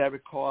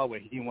Derek Carr where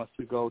he wants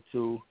to go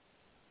to.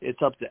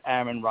 It's up to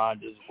Aaron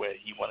Rodgers where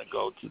he wants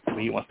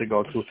to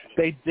go to.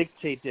 They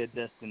dictate their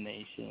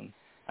destination.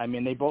 I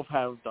mean, they both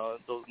have those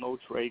no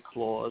trade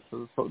clauses,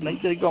 so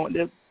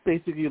they're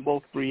basically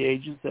both free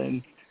agents.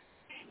 And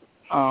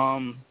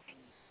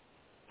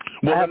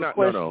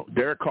no.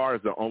 Derek Carr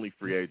is the only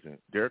free agent.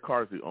 Derek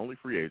Carr is the only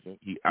free agent.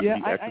 He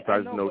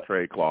exercises no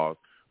trade clause,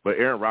 but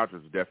Aaron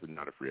Rodgers is definitely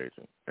not a free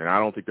agent, and I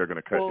don't think they're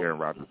going to cut Aaron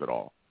Rodgers at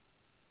all.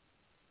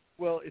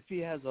 Well, if he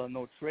has a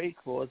no trade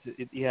clause,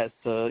 he has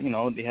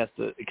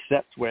to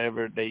accept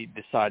wherever they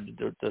decide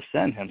to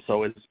send him.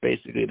 So it's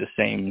basically the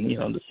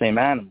same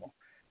animal.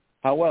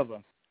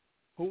 However,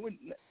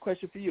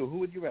 question for you, who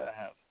would you rather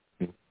have?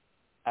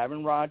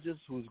 Aaron Rodgers,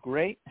 who's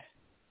great,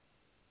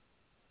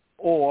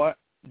 or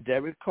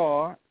Derek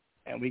Carr,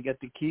 and we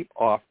get to keep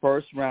our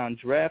first-round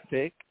draft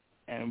pick,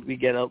 and we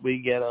get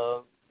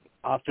a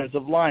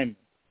offensive lineman,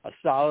 a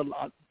solid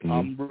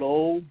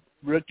low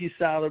rookie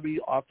salary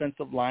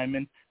offensive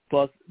lineman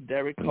plus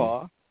Derek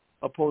Carr,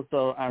 opposed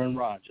to Aaron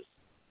Rodgers.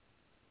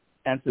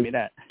 Answer me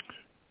that.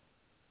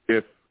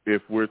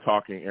 If we're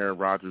talking Aaron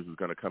Rodgers is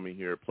going to come in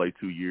here, play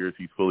 2 years,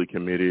 he's fully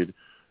committed,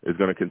 is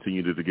going to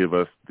continue to give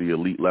us the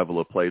elite level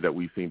of play that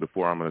we've seen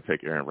before, I'm going to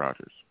take Aaron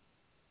Rodgers.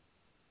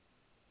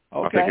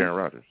 Okay. I'll take Aaron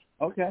Rodgers.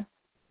 Okay.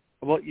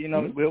 Well,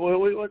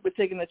 we're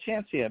taking a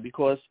chance here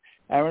because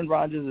Aaron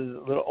Rodgers is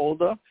a little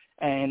older,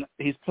 and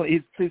he's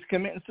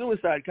committing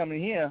suicide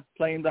coming here,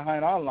 playing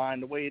behind our line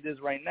the way it is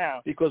right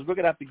now, because we're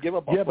gonna have to give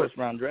up our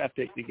first-round draft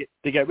pick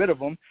to get rid of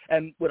him.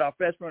 And with our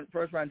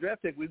first-round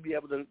draft pick, we'd be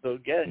able to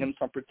get him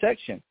some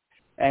protection,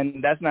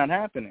 and that's not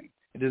happening.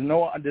 There's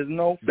no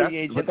free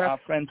agent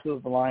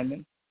offensive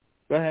lineman.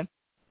 Go ahead.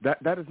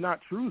 That is not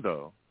true,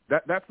 though.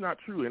 That's not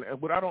true.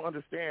 And what I don't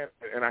understand,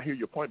 and I hear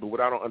your point, but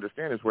what I don't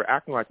understand is we're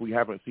acting like we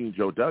haven't seen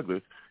Joe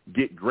Douglas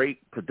get great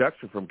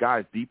production from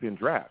guys deep in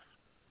drafts,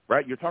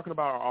 right? You're talking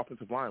about our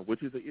offensive line,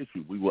 which is an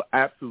issue. We will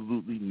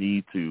absolutely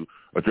need to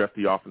address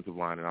the offensive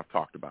line, and I've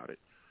talked about it,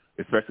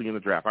 especially in the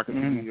draft. I can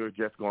see New York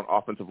Jets going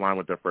offensive line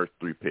with their first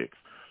 3 picks.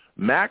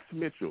 Max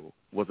Mitchell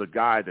was a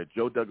guy that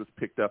Joe Douglas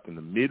picked up in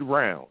the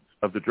mid-rounds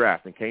of the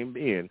draft and came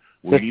in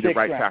when we needed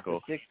right tackle.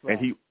 And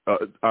he,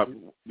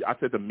 I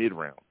said the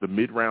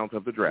mid-rounds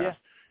of the draft.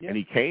 Yeah. And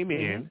he came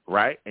in,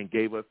 right, and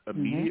gave us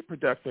immediate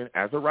production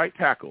as a right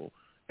tackle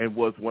and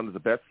was one of the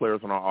best players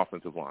on our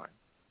offensive line.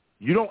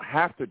 You don't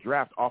have to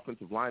draft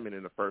offensive linemen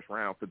in the first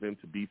round for them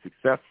to be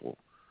successful.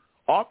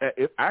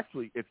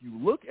 If you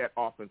look at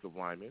offensive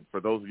linemen,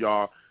 for those of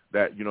y'all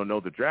that, know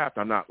the draft,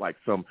 I'm not like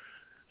some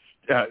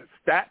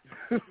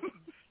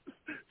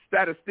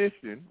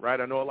statistician,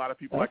 right? I know a lot of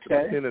people like to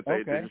pretend that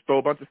they just throw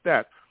a bunch of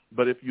stats.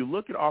 But if you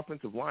look at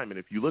offensive linemen,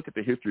 if you look at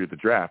the history of the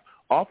draft,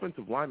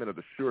 offensive linemen are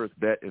the surest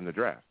bet in the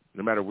draft,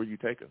 no matter where you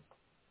take them.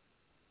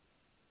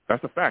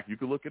 That's a fact. You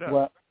can look it up.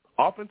 Well,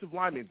 offensive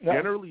linemen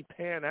generally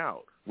pan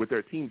out with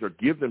their teams or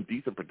give them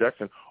decent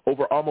production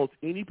over almost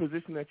any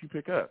position that you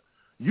pick up.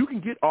 You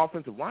can get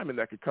offensive linemen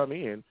that could come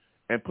in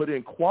and put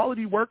in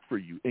quality work for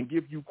you and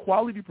give you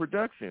quality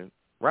production,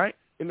 right,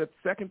 in the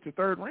second to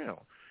third round.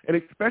 And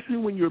especially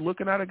when you're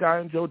looking at a guy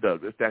in Joe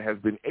Douglas that has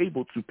been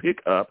able to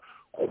pick up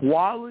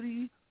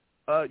quality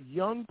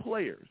young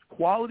players,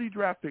 quality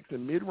draft picks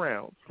in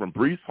mid-rounds, from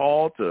Breece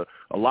Hall to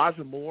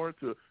Elijah Moore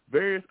to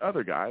various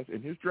other guys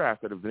in his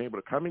draft that have been able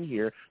to come in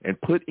here and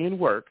put in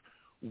work.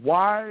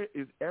 Why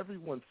is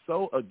everyone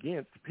so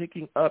against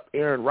picking up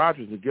Aaron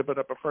Rodgers and giving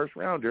up a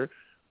first-rounder,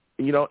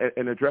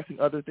 and addressing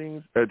other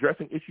things,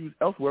 addressing issues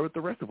elsewhere with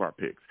the rest of our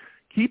picks?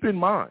 Keep in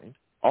mind,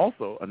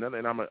 also, and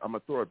I'm going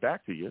to throw it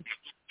back to you,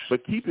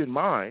 but keep in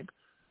mind,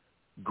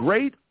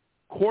 great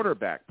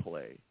quarterback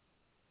play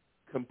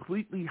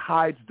completely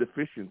hides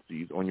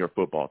deficiencies on your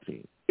football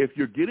team. If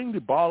you're getting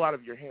the ball out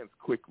of your hands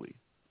quickly,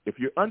 if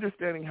you're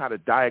understanding how to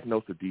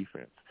diagnose a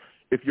defense,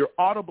 if you're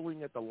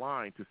audibling at the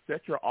line to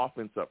set your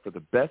offense up for the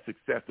best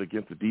success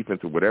against the defense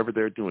or whatever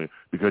they're doing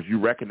because you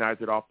recognize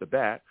it off the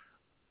bat,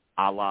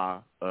 a la,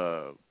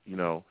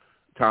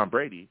 Tom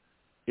Brady,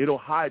 it'll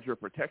hide your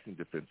protection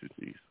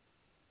deficiencies.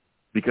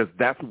 Because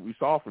that's what we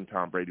saw from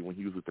Tom Brady when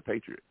he was with the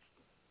Patriots.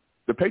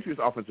 The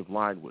Patriots' offensive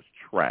line was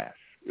trash.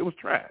 It was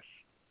trash.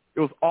 It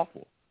was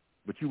awful.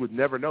 But you would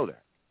never know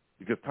that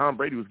because Tom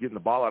Brady was getting the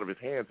ball out of his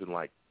hands in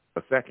like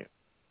a second.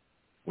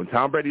 When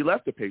Tom Brady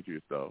left the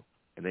Patriots, though,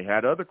 and they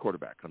had other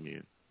quarterback come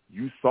in,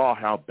 you saw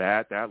how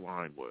bad that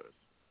line was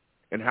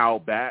and how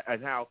bad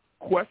and how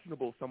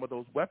questionable some of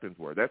those weapons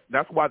were.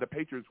 That's why the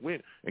Patriots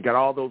went and got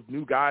all those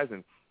new guys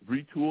and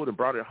retooled and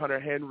brought in Hunter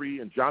Henry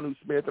and Jonnu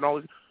Smith and all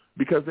this.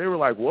 Because they were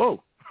like,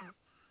 whoa,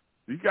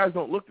 these guys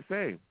don't look the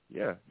same.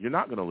 Yeah, you're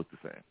not going to look the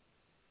same.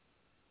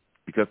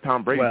 Because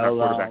Tom Brady's not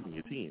quarterbacking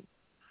your team.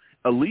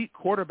 Elite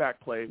quarterback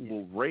play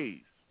will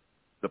raise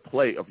the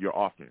play of your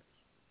offense.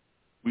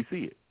 We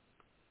see it.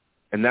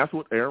 And that's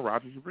what Aaron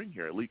Rodgers will bring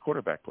here, elite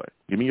quarterback play.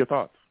 Give me your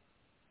thoughts.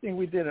 I think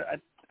we did.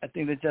 I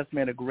think they just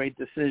made a great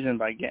decision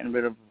by getting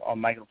rid of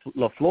Michael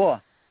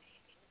LaFleur.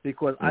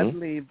 Because I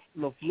believe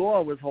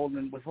LaFleur was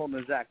holding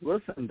Zach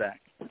Wilson back.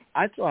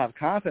 I still have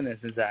confidence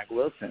in Zach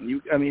Wilson.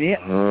 We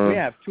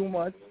have too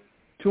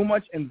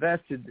much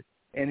invested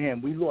in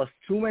him. We lost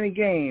too many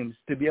games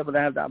to be able to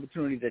have the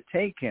opportunity to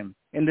take him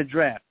in the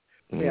draft.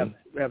 We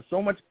have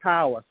so much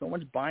power, so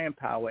much buying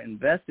power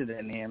invested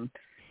in him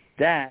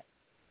that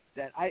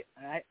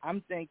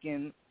I'm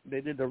thinking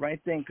they did the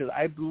right thing because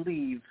I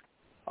believe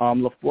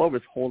LaFleur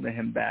was holding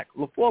him back.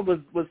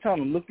 LaFleur was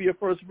telling him, look for your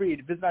first read.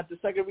 If it's not the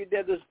second read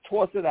there, just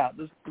toss it out.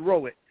 Just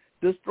throw it.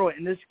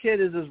 And this kid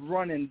is just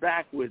running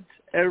backwards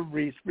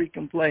every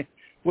freaking play.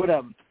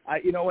 Whatever.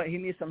 You know what? He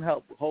needs some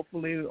help.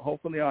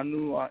 Hopefully our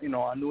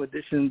new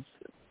additions,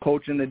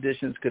 coaching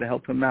additions could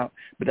help him out.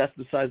 But that's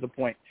besides the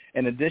point.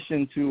 In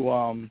addition to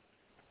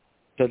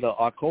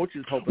our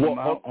coaches helping him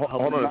out.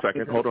 Hold on a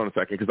second,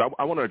 because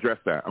I want to address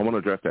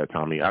that.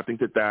 Tommy. I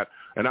think that,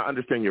 and I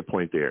understand your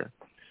point there.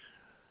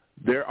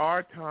 There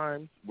are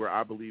times where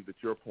I believe that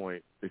your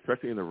point,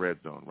 especially in the red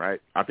zone,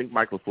 right? I think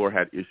Mike LaFleur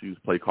had issues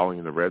play calling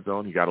in the red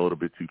zone. He got a little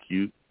bit too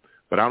cute.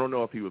 But I don't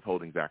know if he was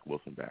holding Zach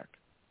Wilson back.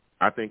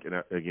 I think,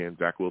 and again,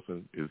 Zach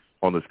Wilson is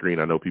on the screen.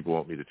 I know people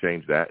want me to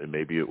change that, and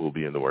maybe it will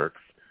be in the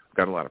works. I've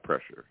got a lot of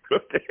pressure.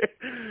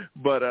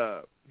 But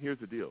here's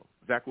the deal.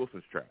 Zach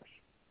Wilson's trash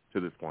to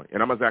this point,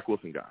 and I'm a Zach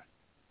Wilson guy.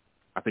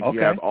 I think he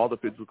has all the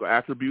physical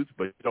attributes,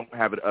 but he don't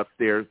have it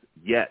upstairs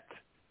yet.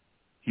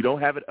 He don't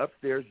have it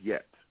upstairs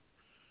yet.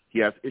 He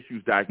has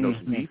issues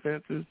diagnosing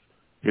defenses.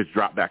 His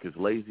drop back is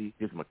lazy.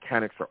 His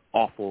mechanics are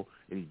awful,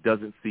 and he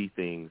doesn't see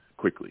things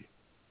quickly.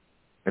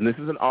 And this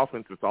is an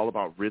offense that's all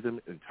about rhythm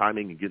and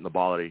timing and getting the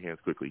ball out of your hands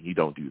quickly. He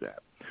don't do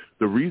that.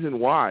 The reason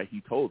why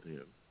he told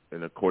him,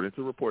 and according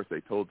to reports,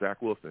 they told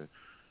Zach Wilson,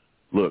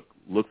 look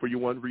for your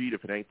one read.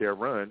 If it ain't there,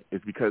 run.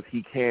 Is because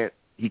he can't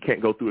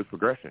go through his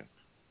progression.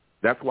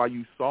 That's why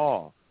you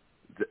saw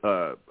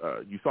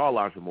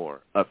Elijah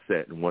Moore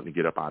upset and wanting to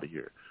get up out of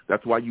here.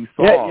 That's why you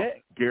saw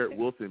Garrett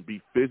Wilson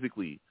be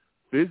physically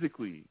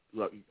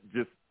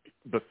just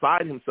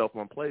beside himself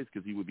on plays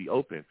because he would be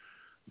open.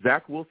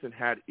 Zach Wilson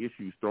had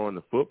issues throwing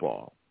the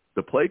football.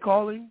 The play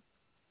calling,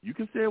 you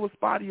can say it was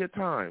spotty at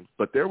times,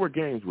 but there were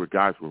games where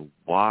guys were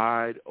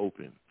wide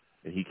open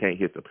and he can't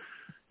hit them.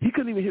 He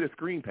couldn't even hit a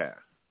screen pass.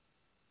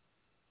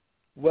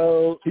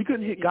 Well, he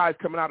couldn't hit guys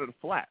coming out of the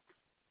flat.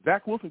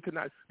 Zach Wilson could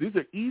not. These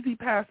are easy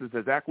passes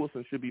that Zach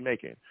Wilson should be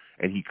making,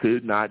 and he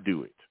could not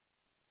do it.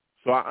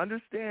 So I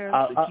understand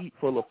the heat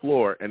for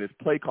LaFleur and his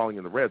play calling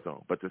in the red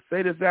zone, but to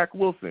say that Zach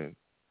Wilson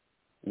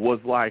was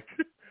like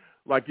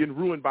getting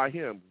ruined by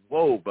him,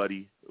 whoa,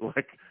 buddy.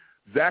 Like,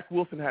 Zach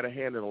Wilson had a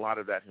hand in a lot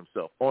of that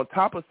himself, on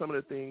top of some of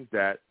the things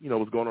that,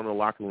 was going on in the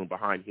locker room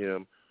behind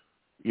him,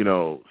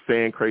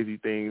 saying crazy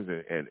things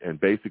and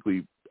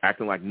basically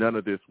acting like none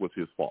of this was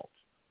his fault.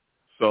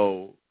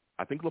 So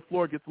I think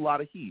LaFleur gets a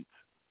lot of heat,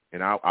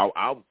 and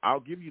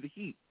I'll give you the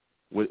heat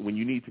when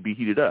you need to be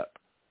heated up.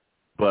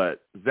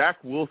 But Zach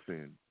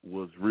Wilson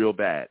was real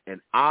bad, and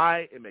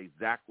I am a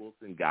Zach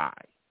Wilson guy.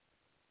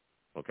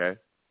 Okay,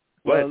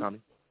 go ahead, Tommy.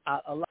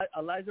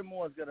 Elijah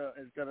Moore is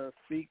gonna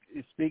speak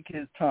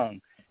his tongue,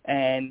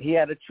 and he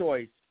had a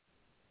choice.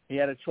 He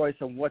had a choice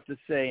of what to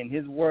say, and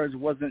his words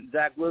wasn't,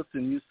 Zach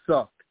Wilson, you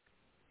suck.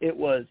 It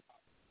was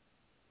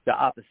the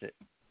opposite.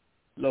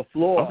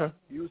 LaFleur,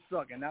 you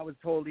suck, and that was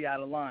totally out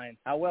of line.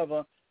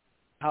 However,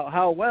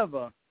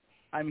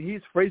 I mean,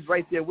 he's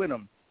right there with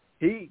him.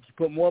 He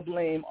put more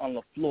blame on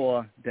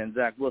LaFleur than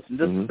Zach Wilson.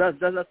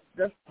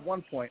 That's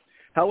one point.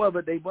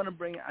 However, they want to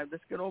bring –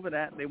 let's get over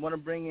that. They want to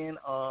bring in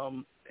a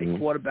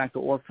quarterback to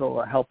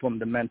also help him,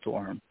 to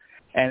mentor him.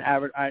 And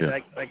Aaron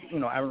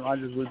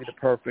Rodgers would be the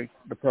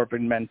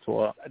perfect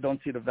mentor. I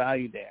don't see the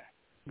value there.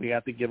 We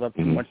have to give up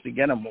too much to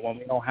get him. Well,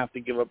 we don't have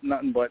to give up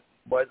nothing but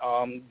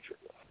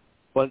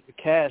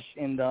cash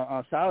in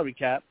the salary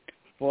cap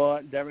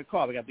for Derek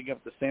Carr. We have to give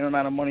up the same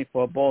amount of money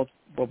for both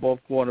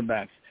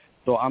quarterbacks.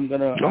 So I'm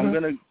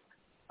going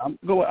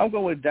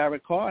with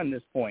Derek Carr in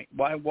this point.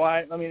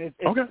 Why? I mean,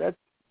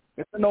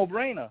 it's a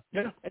no-brainer.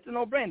 Yeah. It's a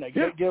no-brainer.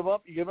 Yeah. Give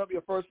up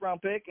your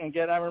first-round pick and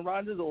get Aaron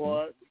Rodgers,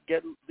 or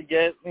give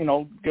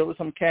us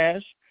some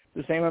cash,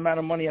 the same amount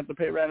of money you have to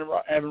pay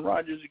Aaron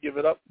Rodgers, you give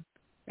it up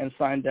and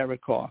sign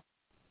Derek Carr.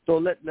 So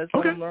let's let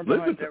him learn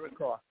behind Derek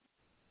Carr.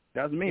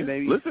 That's me,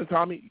 baby. Listen,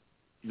 Tommy.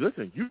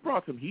 Listen, you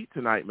brought some heat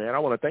tonight, man. I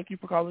want to thank you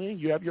for calling in.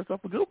 You have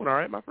yourself a good one, all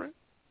right, my friend?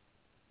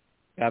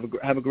 Have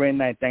a great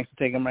night. Thanks for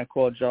taking my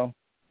call, Joe.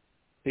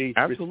 Peace.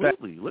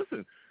 Absolutely. Respect.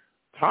 Listen,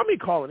 Tommy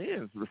calling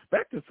in,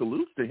 respect and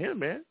salutes to him,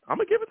 man. I'm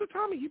going to give it to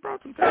Tommy. He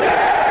brought some time.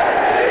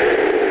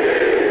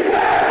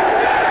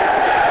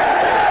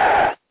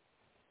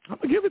 I'm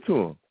going to give it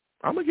to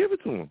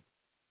him.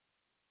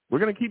 We're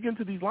going to keep getting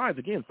to these lines.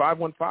 Again,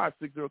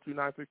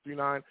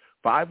 515-602-9639.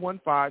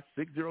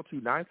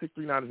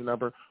 515-602-9639 is the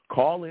number.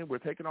 Call in. We're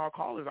taking our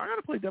callers. I got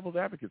to play devil's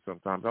advocate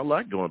sometimes. I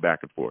like going back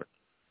and forth.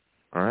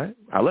 All right?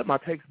 I let my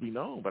takes be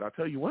known, but I'll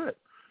tell you what.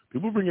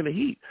 People bring in the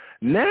heat.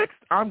 Next,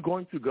 I'm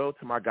going to go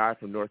to my guy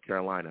from North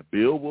Carolina.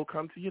 Bill will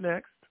come to you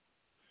next.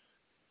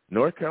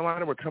 North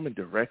Carolina, we're coming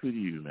directly to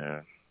you,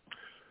 man.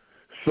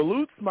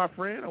 Salutes, my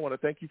friend. I want to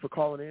thank you for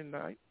calling in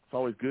tonight. It's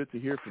always good to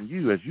hear from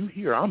you. As you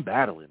hear, I'm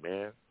battling,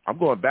 man. I'm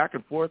going back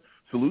and forth.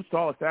 Salutes to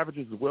all the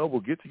Savages as well.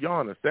 We'll get to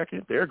y'all in a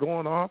second. They're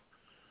going off.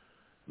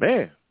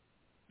 Man,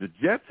 the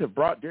Jets have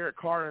brought Derek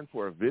Carr in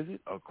for a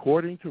visit.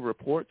 According to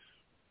reports,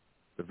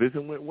 the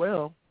visit went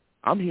well.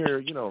 I'm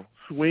here,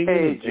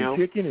 swinging and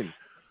kicking and,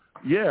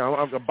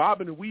 I'm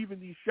bobbing and weaving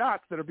these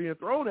shots that are being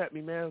thrown at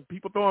me, man.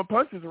 People throwing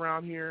punches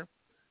around here.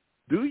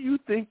 Do you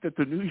think that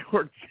the New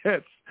York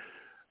Jets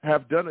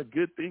have done a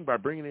good thing by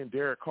bringing in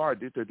Derek Carr,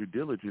 did their due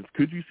diligence?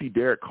 Could you see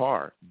Derek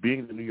Carr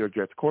being the New York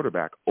Jets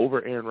quarterback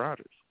over Aaron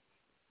Rodgers?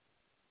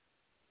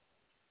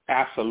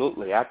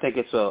 Absolutely. I think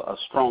it's a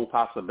strong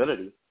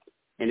possibility,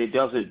 and it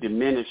doesn't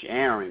diminish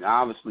Aaron.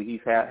 Obviously,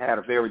 he's had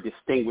a very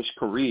distinguished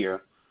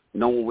career.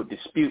 No one would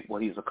dispute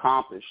what he's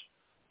accomplished,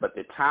 but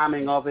the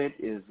timing of it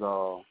is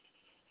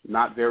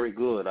not very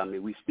good. I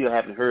mean, we still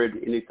haven't heard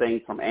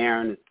anything from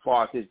Aaron as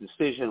far as his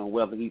decision on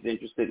whether he's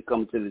interested in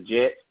coming to the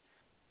Jets,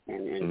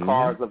 and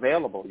Carr is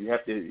available. You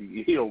have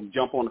to,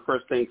 jump on the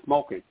first thing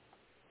smoking,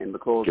 and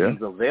because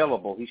he's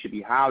available, he should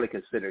be highly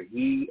considered.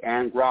 He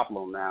and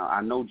Garoppolo. Now,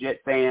 I know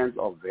Jet fans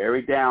are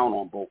very down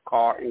on both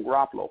Carr and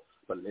Garoppolo,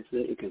 but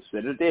listen and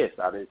consider this.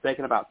 I've been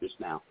thinking about this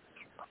now.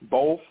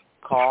 Both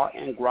Carr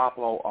and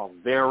Garoppolo are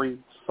very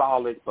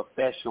solid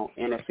professional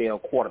NFL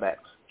quarterbacks.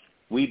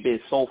 we've been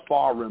so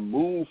far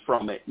removed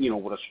from it,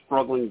 with a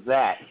struggling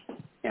Zach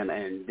and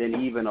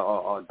then even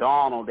a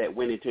Donald that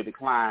went into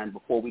decline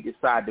before we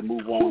decided to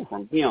move on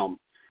from him,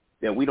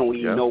 that we don't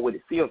even know what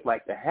it feels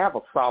like to have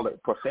a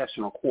solid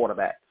professional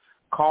quarterback.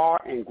 Carr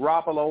and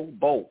Garoppolo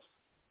both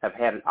have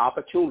had an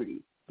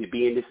opportunity to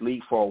be in this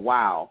league for a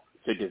while,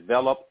 to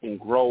develop and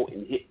grow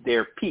and hit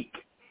their peak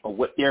of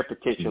what their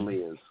potential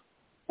is.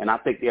 And I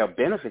think there are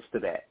benefits to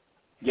that,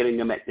 getting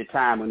them at the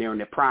time when they're in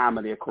the prime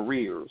of their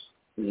careers,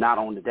 not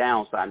on the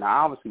downside.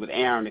 Now, obviously, with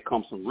Aaron, there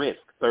comes some risk.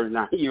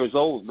 39 years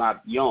old is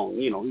not young.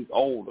 He's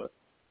older,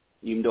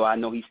 even though I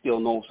know he still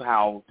knows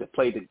how to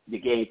play the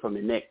game from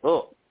the neck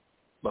up.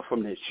 But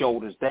from the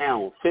shoulders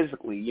down,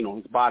 physically,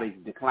 his body's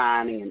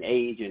declining in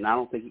age, and I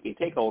don't think he can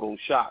take all those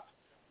shots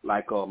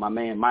like my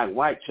man Mike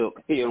White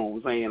took,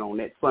 on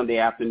that Sunday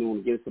afternoon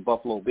against the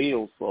Buffalo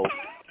Bills. So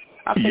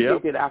I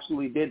think they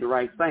absolutely did the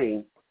right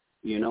thing.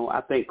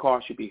 I think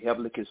Carr should be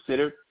heavily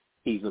considered.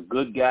 He's a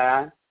good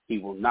guy. He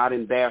will not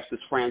embarrass this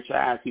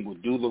franchise. He will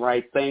do the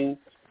right thing.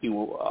 He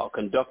will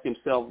conduct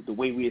himself the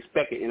way we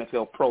expect an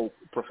NFL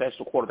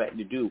professional quarterback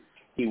to do.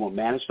 He will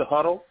manage the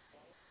huddle.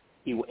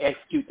 He will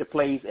execute the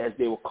plays as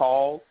they were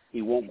called.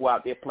 He won't go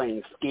out there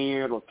playing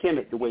scared or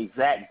timid the way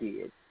Zach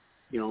did.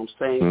 You know what I'm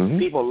saying? Mm-hmm.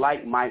 People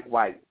like Mike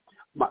White.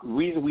 The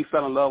reason we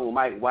fell in love with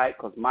Mike White,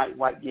 because Mike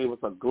White gave us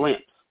a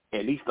glimpse,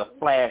 at least a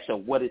flash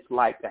of what it's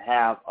like to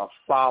have a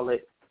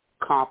solid,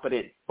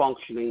 competent,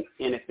 functioning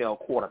NFL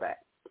quarterback.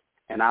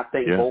 And I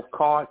think both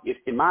Carr,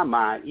 in my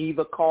mind,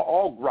 either Carr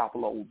or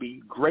Garoppolo would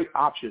be great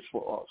options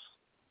for us.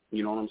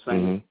 You know what I'm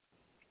saying?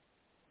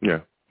 Mm-hmm.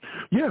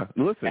 Yeah.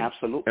 Listen,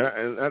 absolutely.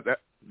 And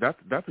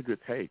that's a good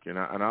take. And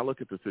I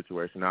look at the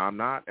situation now. I'm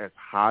not as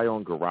high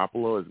on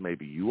Garoppolo as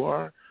maybe you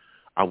are.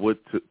 I would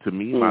to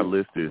me, my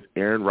list is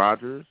Aaron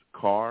Rodgers,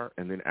 Carr,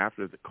 and then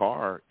after the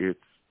Carr, it's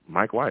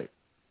Mike White.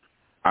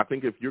 I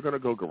think if you're going to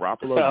go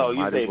Garoppolo, you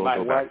might as well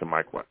go back to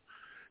Mike White.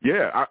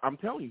 Yeah, I'm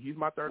telling you, he's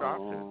my third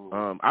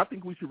option. I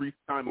think we should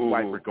re-sign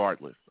White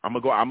regardless. I'm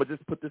gonna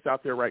just put this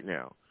out there right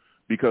now,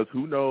 because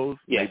who knows?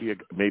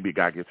 Maybe a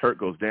guy gets hurt,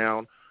 goes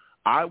down.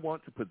 I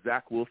want to put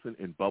Zach Wilson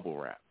in bubble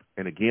wrap.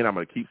 And again, I'm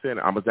going to keep saying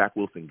it, I'm a Zach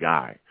Wilson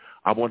guy.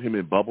 I want him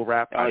in bubble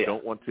wrap. I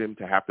don't want him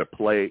to have to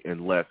play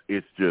unless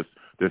it's just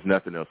there's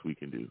nothing else we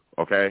can do,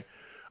 okay?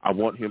 I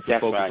want him to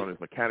focus on his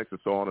mechanics and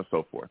so on and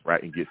so forth,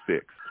 right, and get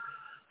fixed.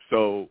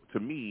 So to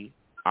me,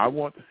 I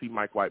want to see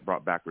Mike White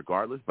brought back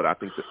regardless, but I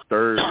think the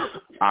third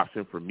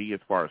option for me as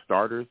far as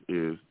starters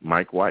is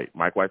Mike White.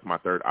 Mike White's my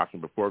third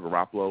option before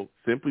Garoppolo,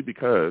 simply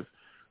because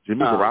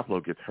Jimmy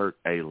Garoppolo gets hurt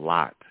a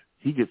lot.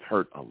 He gets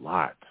hurt a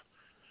lot.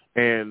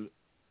 And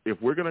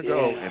if we're going to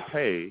go and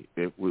pay,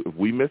 if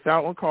we miss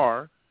out on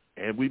Carr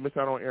and we miss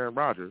out on Aaron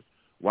Rodgers,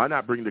 why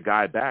not bring the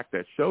guy back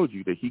that showed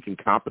you that he can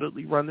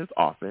competently run this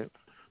offense?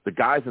 The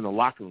guys in the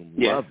locker room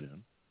love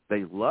him.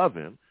 They love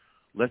him.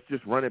 Let's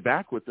just run it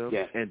back with him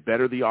and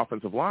better the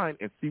offensive line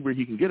and see where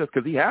he can get us,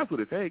 because he has what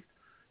it takes.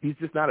 He's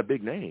just not a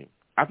big name.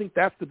 I think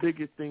that's the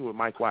biggest thing with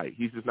Mike White.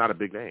 He's just not a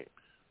big name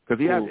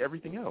because he has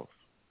everything else.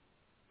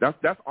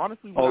 That's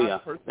honestly what I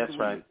personally that's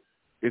right.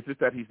 It's just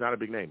that he's not a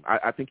big name.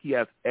 I think he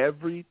has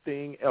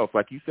everything else,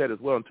 like you said as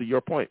well, and to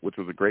your point, which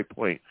was a great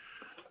point.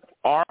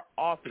 Our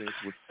offense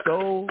was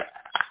so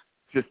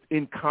just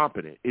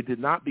incompetent. It did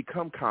not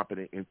become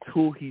competent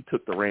until he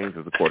took the reins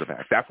as a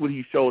quarterback. That's what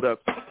he showed us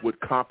what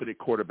competent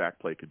quarterback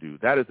play could do.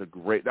 That was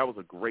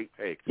a great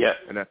take. Yes.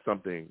 And that's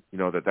something,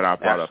 that I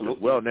brought up as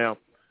well. Now,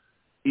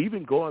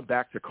 even going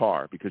back to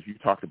Carr, because you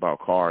talked about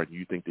Carr and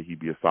you think that he'd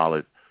be a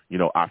solid,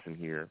 option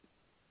here.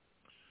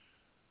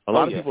 A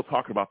lot of people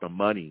talk about the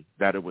money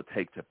that it would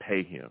take to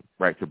pay him,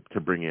 right, to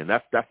bring in.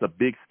 That's a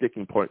big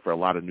sticking point for a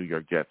lot of New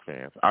York Jets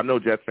fans. I know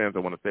Jets fans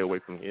that want to stay away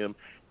from him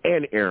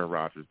and Aaron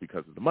Rodgers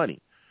because of the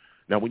money.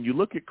 Now, when you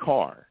look at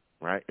Carr,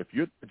 right, if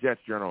you're the Jets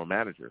general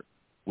manager,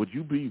 would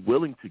you be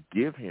willing to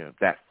give him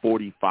that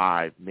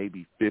 45,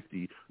 maybe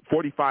 50,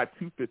 45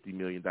 to 50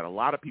 million that a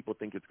lot of people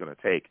think it's going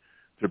to take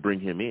to bring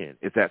him in?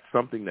 Is that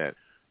something that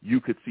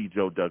you could see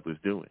Joe Douglas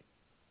doing?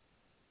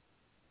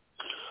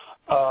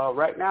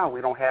 Right now, we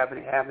don't have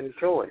any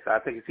choice. I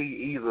think it's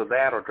either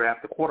that or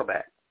draft a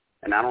quarterback.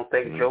 And I don't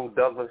think Joe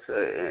Douglas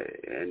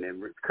and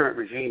the current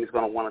regime is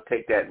going to want to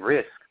take that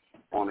risk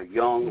on a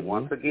young,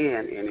 once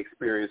again,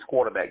 inexperienced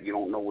quarterback. You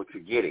don't know what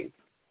you're getting.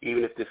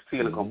 Even if this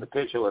ceiling of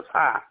potential is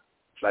high,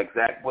 like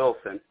Zach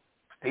Wilson,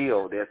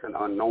 still there's an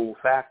unknown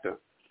factor.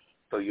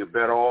 So you're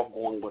better off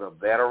going with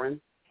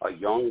a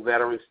young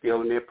veteran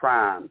still in their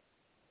prime,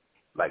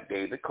 like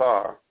David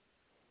Carr.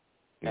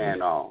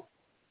 And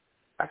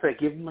I say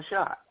give him a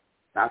shot.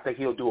 I think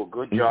he'll do a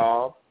good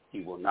job. He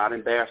will not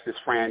embarrass this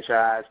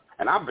franchise,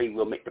 and I believe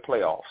we'll make the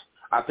playoffs.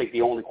 I think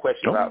the only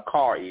question about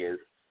Carr is,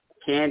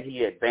 can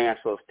he advance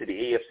us to the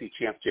AFC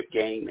Championship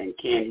game, and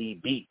can he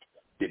beat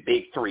the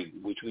big three,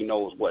 which we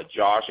know is what,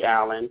 Josh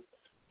Allen,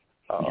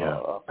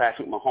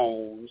 Patrick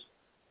Mahomes,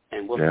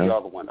 and what's the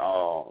other one?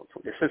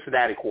 The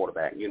Cincinnati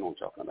quarterback. You know what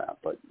I'm talking about.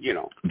 But,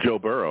 Joe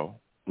Burrow.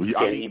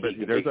 Can he beat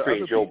the big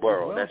three, Joe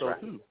Burrow? That's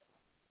right. Too.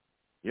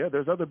 Yeah,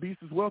 there's other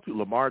beasts as well, too.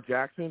 Lamar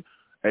Jackson.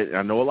 and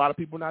I know a lot of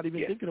people not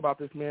even thinking about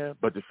this, man,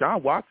 but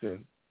Deshaun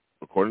Watson,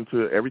 according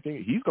to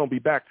everything, he's going to be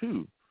back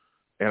too.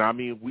 And, I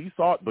mean, we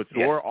saw it, but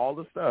all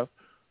the stuff,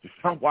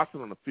 Deshaun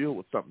Watson on the field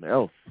was something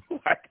else.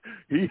 Like,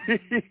 he's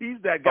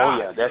that guy. Oh,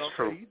 yeah, that's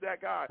true. He's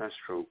that guy. That's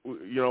true.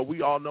 You know,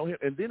 we all know him.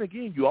 And then,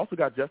 again, you also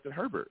got Justin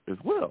Herbert as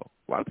well.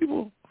 A lot of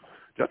people,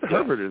 Justin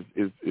Herbert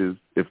is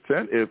if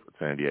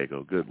San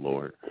Diego, good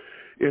Lord,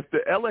 if the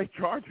L.A.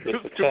 Chargers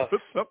can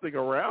put something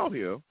around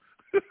him,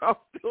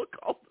 I'll still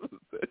call them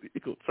the San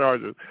Diego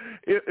Chargers.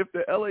 If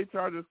the L.A.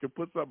 Chargers can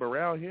put something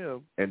around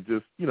him and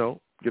just, you know,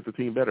 get the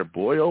team better,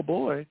 boy, oh,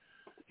 boy,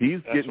 he's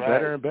getting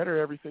better and better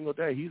every single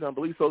day. He's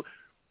unbelievable. So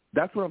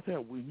that's what I'm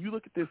saying. When you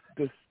look at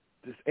this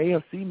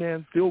AFC,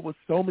 man, filled with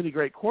so many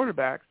great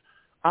quarterbacks,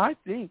 I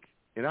think,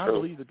 and I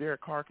believe that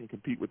Derek Carr can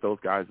compete with those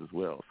guys as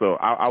well. So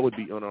I would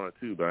be in on it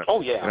too. But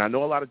and I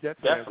know a lot of Jets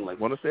fans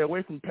want to stay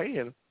away from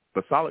paying,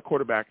 but solid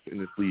quarterbacks in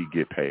this league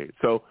get paid.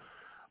 So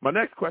my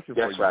next question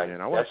for you,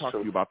 man, I want to talk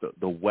to you about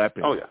the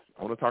weapons. Oh, yeah.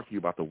 I want to talk to you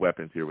about the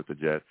weapons here with the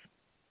Jets.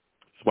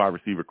 This wide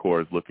receiver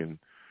core is looking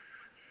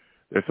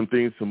 – there's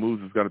some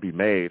moves that's going to be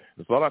made.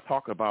 There's a lot of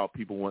talk about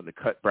people wanting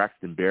to cut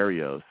Braxton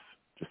Berrios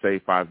to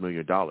save $5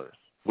 million.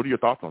 What are your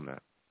thoughts on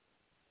that?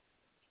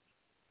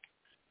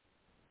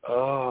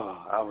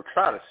 I would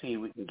try to see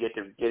if we can get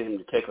him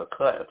to take a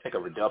cut, or take a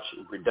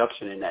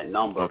reduction in that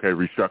number. Okay,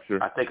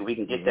 restructure. I think if we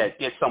can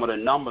get some of the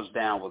numbers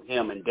down with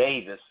him and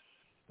Davis,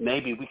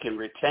 maybe we can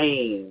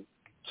retain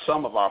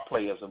some of our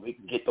players and we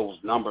can get those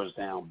numbers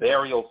down.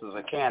 Berrios is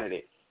a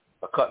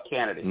cut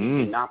candidate. He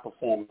did not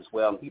perform as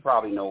well. He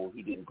probably knows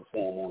he didn't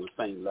perform on the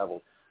same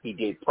level he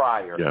did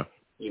prior,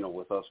 you know,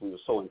 with us. We were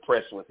so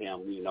impressed with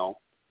him, you know.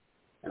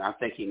 And I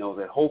think he knows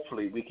that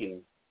hopefully we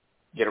can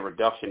get a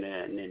reduction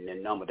in the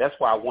number. That's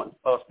why I want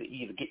us to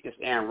either get this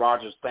Aaron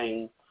Rodgers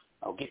thing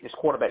or get this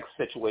quarterback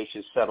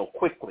situation settled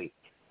quickly.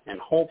 And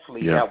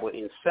hopefully that will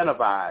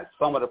incentivize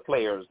some of the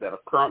players that are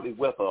currently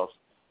with us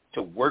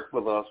to work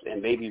with us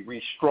and maybe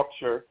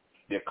restructure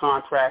their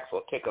contracts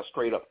or take a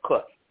straight-up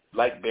cut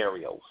like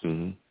Berrios.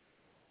 Mm-hmm.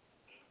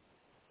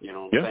 You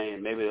know what I'm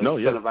saying? Maybe it'll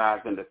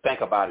incentivize them to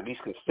think about it, at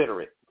least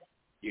consider it,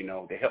 you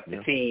know, to help the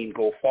team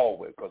go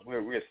forward because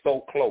we're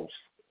so close.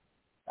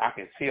 I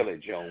can feel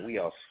it, Joe. We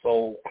are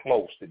so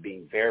close to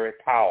being very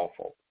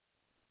powerful.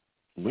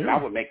 And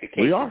I would make the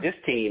case that this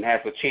team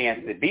has a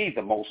chance to be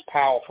the most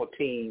powerful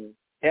team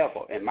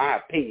ever, in my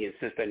opinion,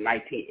 since the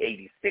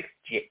 1986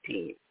 Jet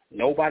team.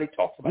 Nobody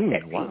talks about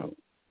that team,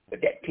 but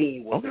that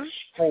team was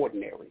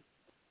extraordinary.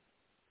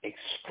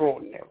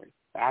 Extraordinary.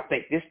 I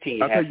think this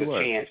team has a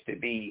chance to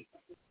be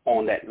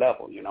on that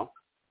level, you know?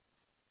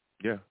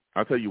 Yeah.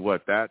 I'll tell you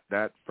what, that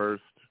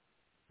first,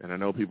 and I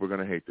know people are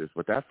going to hate this,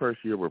 but that first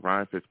year with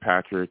Ryan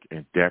Fitzpatrick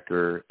and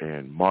Decker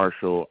and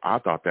Marshall, I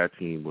thought that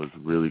team was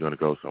really going to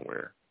go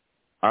somewhere.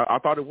 I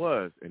thought it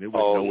was, and it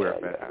was nowhere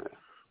fast.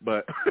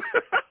 But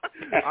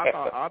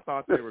I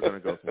thought they were going to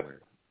go somewhere.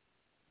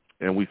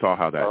 And we saw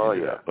how that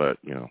ended up. But,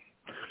 you know.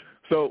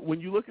 So when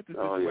you look at the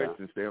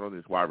situation, staying on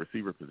this wide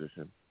receiver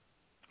position,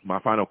 my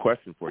final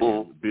question for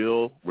you,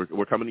 Bill,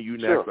 we're coming to you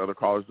next. Other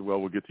callers as well.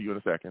 We'll get to you in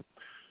a second.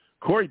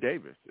 Corey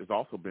Davis has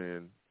also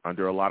been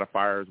under a lot of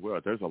fire as well.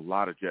 There's a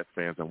lot of Jets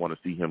fans that want to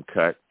see him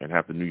cut and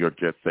have the New York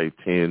Jets save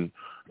 $10.5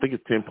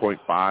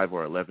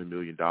 or $11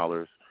 million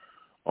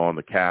on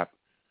the cap.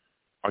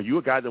 Are you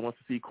a guy that wants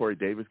to see Corey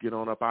Davis get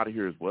on up out of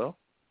here as well?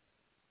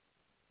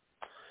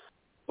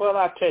 Well,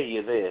 I'll tell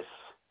you this.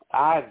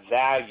 I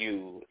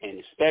value,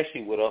 and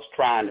especially with us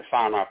trying to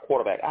find our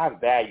quarterback, I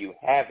value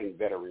having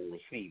veteran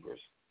receivers.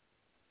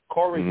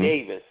 Corey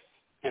Davis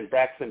and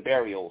Braxton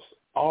Berrios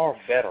are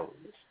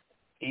veterans,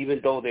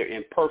 even though they're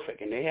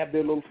imperfect and they have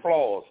their little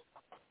flaws.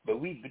 But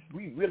we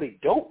really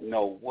don't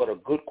know what a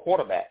good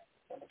quarterback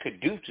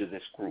could do to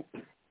this group.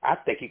 I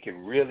think it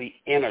can really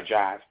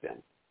energize them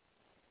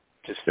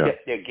to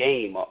step their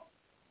game up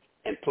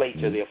and play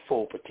to their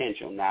full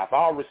potential. Now, if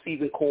our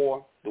receiving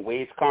core, the way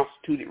it's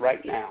constituted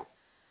right now,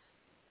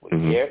 with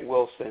Garrett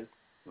Wilson,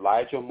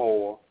 Elijah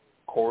Moore,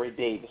 Corey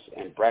Davis,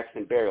 and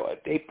Braxton Berrios,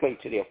 if they play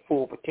to their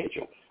full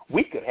potential,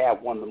 we could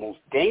have one of the most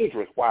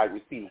dangerous wide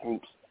receiver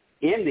groups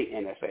in the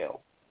NFL.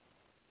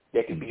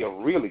 That could be a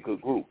really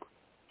good group,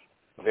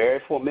 very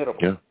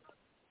formidable,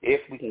 if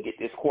we can get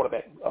this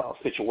quarterback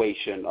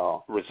situation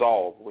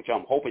resolved, which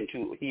I'm hoping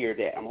to hear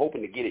that. I'm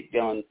hoping to get it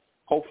done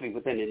hopefully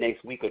within the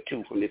next week or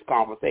two from this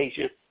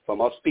conversation.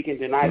 From us speaking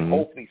tonight,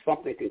 hopefully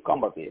something can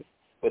come of this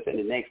within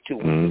the next 2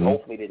 weeks. And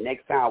hopefully the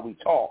next time we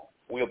talk,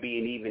 we'll be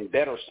in even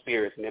better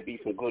spirits and there'll be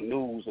some good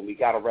news and we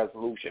got a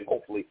resolution.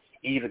 Hopefully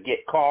either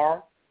get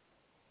Carr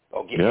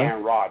or get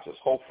Aaron Rodgers.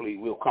 Hopefully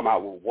we'll come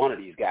out with one of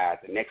these guys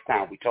the next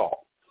time we talk.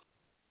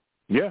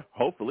 Yeah,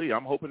 hopefully.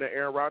 I'm hoping that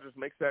Aaron Rodgers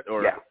makes that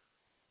or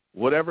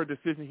whatever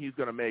decision he's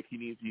going to make, he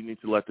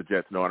needs to let the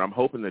Jets know. And I'm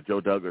hoping that Joe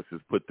Douglas has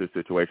put this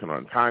situation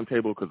on a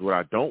timetable because what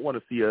I don't want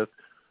to see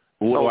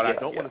want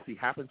to see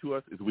happen to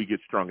us is we get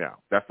strung out.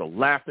 That's the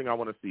last thing I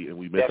want to see. And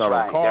we miss out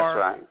on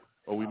Carr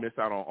or we miss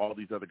out on all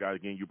these other guys.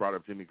 Again, you brought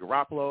up Jimmy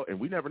Garoppolo, and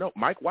we never know.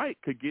 Mike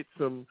White could get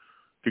some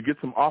to get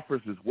some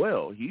offers as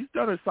well. He's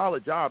done a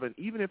solid job, and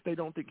even if they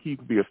don't think he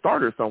could be a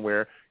starter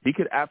somewhere, he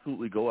could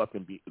absolutely go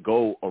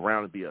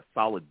around and be a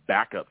solid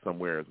backup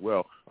somewhere as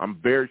well. I'm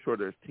very sure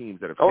there's teams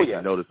that have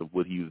taken notice of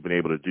what he's been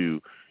able to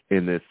do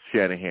in this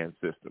Shanahan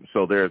system.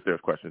 So there's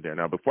questions there.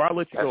 Now, before I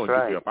let you go and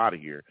get you up out of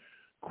here,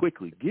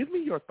 quickly, give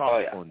me your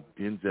thoughts on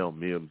Denzel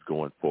Mims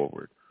going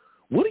forward.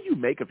 What do you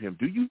make of him?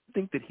 Do you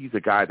think that he's a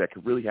guy that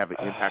could really have an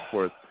impact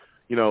for us,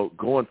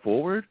 going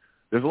forward?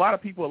 There's a lot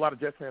of people, a lot of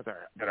Jets fans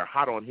that are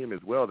hot on him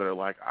as well that are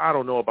like, I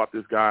don't know about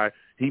this guy.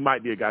 He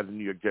might be a guy the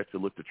New York Jets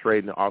should look to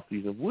trade in the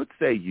offseason. What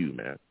say you,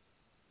 man?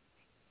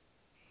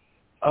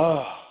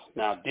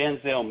 Now,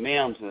 Denzel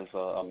Mims is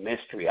a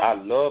mystery. I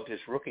loved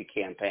his rookie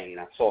campaign.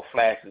 I saw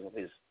flashes of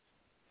his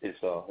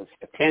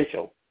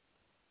potential.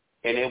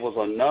 And it was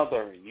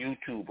another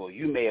YouTuber.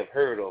 You may have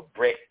heard of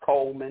Brett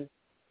Coleman.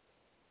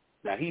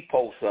 Now, he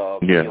posts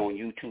video on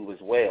YouTube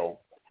as well.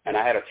 And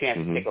I had a chance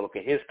to take a look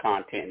at his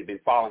content and been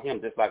following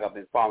him just like I've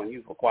been following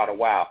you for quite a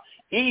while.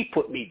 He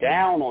put me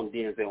down on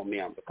Denzel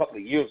Mims a couple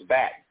of years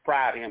back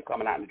prior to him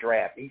coming out in the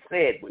draft. He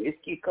said when this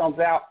kid comes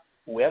out,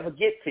 whoever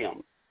gets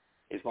him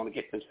is going to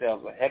get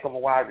themselves a heck of a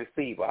wide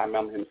receiver. I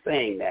remember him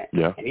saying that.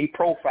 Yeah. And he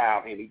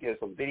profiled him. He did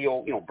some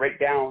video,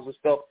 breakdowns and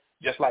stuff,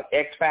 just like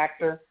X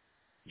Factor.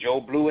 Joe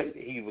Blewett,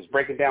 he was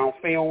breaking down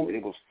film.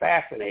 It was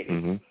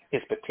fascinating,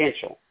 his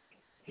potential.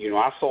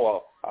 I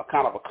saw a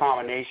kind of a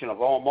combination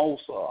of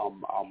almost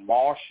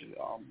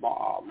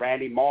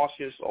Randy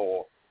Marsh's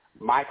or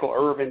Michael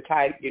Irvin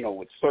type,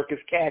 with circus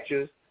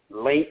catches,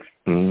 length,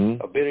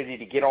 ability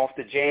to get off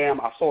the jam.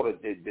 I saw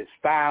the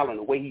style and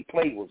the way he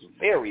played was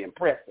very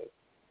impressive.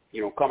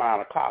 Coming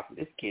out of college,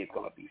 this kid's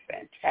going to be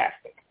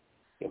fantastic.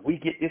 If we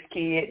get this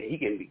kid, he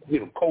can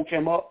coach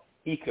him up,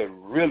 he could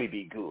really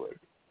be good.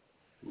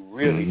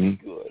 Really be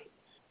good.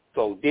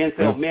 So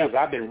Denzel Mims,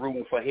 I've been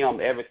rooting for him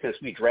ever since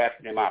we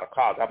drafted him out of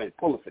college. I've been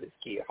pulling for this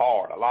kid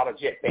hard. A lot of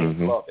Jet fans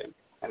love him,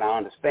 and I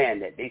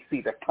understand that. They see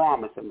the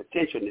promise and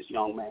potential in this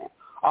young man.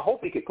 I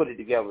hope he can put it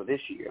together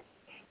this year.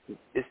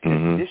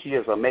 This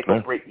year's a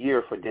make-or-break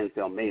year for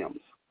Denzel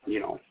Mims,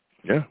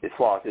 as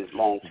far as his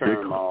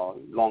long-term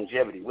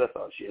longevity with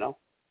us,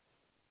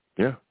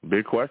 Yeah,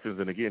 big questions.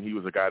 And, again, he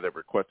was a guy that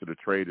requested a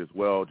trade as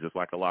well, just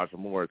like Elijah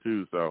Moore,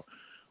 too. So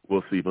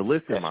we'll see. But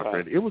listen, my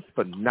friend, it was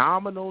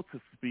phenomenal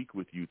to speak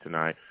with you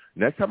tonight.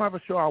 Next time I have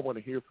a show, I want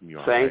to hear from you.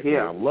 Same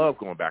here. I love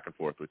going back and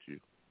forth with you.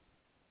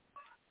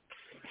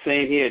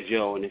 Same here,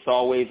 Joe, and it's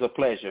always a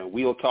pleasure.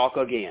 We'll talk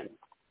again.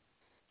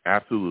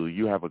 Absolutely.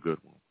 You have a good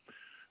one.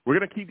 We're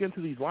going to keep getting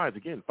to these lines.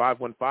 Again,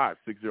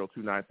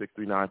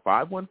 515-602-9639.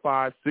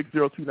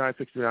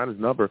 515-602-9639 is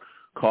the number.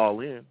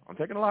 Call in. I'm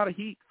taking a lot of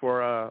heat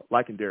for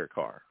liking Derek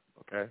Carr,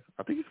 okay?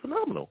 I think he's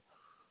phenomenal.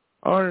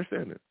 I don't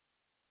understand it.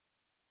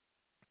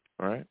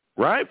 All right.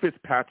 Ryan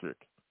Fitzpatrick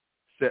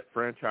set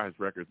franchise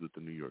records with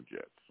the New York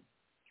Jets.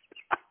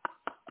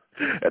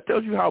 That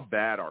tells you how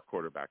bad our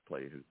quarterback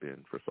play has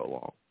been for so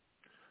long.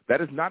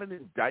 That is not an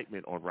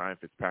indictment on Ryan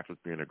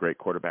Fitzpatrick being a great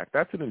quarterback.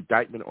 That's an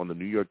indictment on the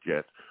New York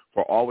Jets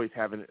for always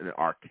having an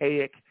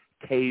archaic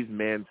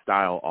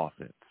caveman-style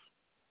offense.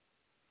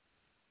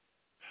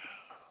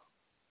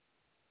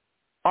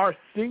 Our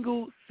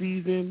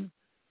single-season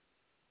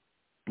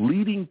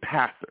leading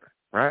passer,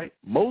 right,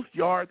 most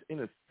yards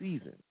in a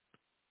season,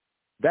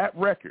 that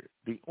record,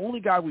 the only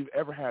guy we've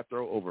ever had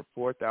throw over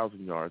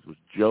 4,000 yards was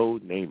Joe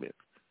Namath.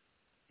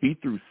 He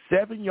threw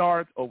 7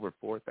 yards over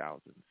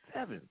 4,000.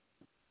 7.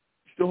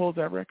 Still holds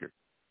that record.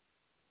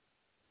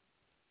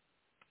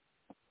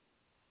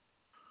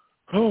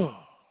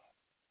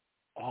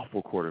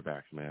 Awful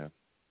quarterbacks, man.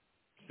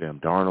 Sam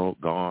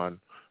Darnold, gone.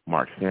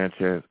 Mark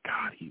Sanchez,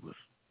 God,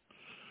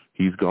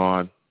 he's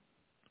gone.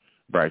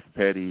 Bryce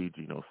Petty,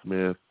 Geno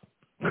Smith,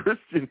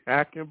 Christian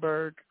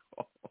Hackenberg.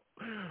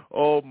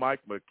 Oh,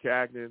 Mike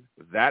McCagnon,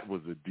 that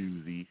was a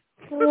doozy.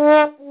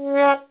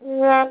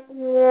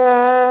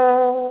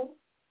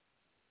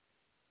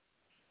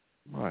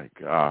 My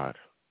God.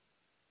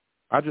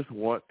 I just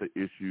want the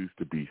issues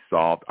to be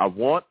solved. I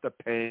want the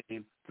pain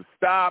to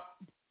stop.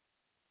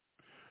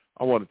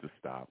 I want it to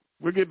stop.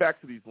 We'll get back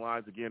to these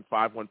lines again,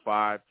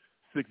 515-602-9639,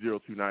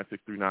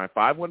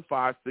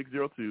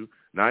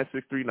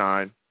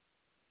 515-602-9639.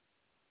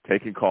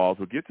 Taking calls.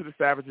 We'll get to the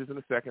Savages in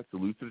a second.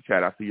 Salute to the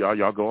chat. I see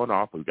y'all going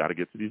off. We've got to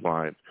get to these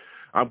lines.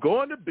 I'm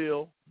going to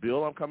Bill.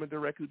 Bill, I'm coming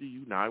directly to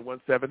you.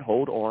 917,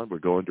 hold on. We're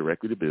going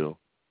directly to Bill.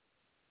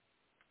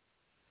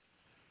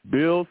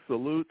 Bill,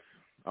 salutes.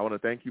 I want to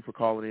thank you for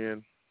calling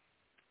in.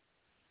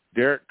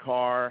 Derek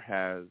Carr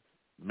has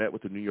met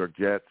with the New York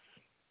Jets.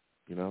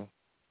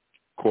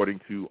 According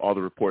to all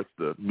the reports,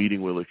 the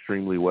meeting went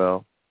extremely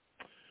well.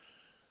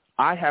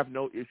 I have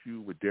no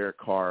issue with Derek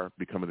Carr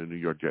becoming the New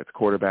York Jets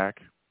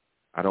quarterback.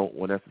 I don't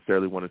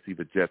necessarily want to see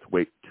the Jets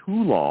wait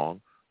too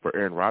long for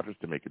Aaron Rodgers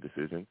to make a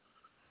decision.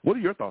 What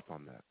are your thoughts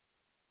on that?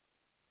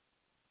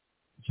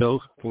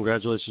 Joe,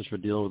 congratulations for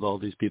dealing with all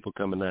these people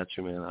coming at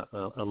you, man.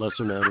 A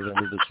lesson now that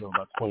ended the show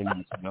about 20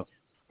 minutes ago.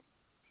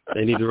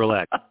 They need to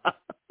relax.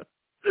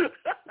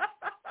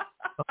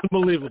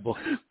 Unbelievable.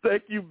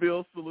 Thank you,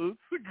 Bill. Salutes.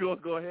 Go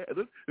ahead.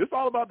 It's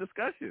all about about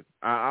discussion.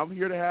 I'm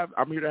here to have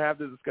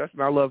the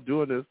discussion. I love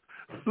doing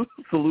this.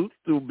 Salutes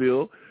to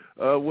Bill.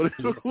 What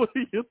are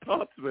your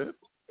thoughts, man?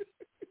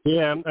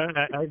 Yeah,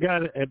 I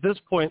got it. At this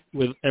point,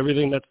 with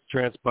everything that's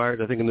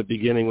transpired, I think in the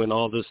beginning when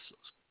all this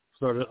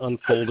started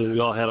unfolding, we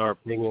all had our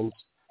opinions.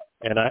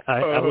 And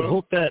I would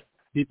hope that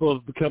people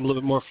have become a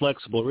little bit more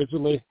flexible.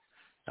 Originally,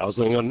 I was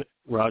leaning on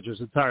Rodgers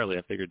entirely.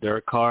 I figured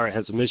Derek Carr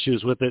has some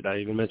issues with it. I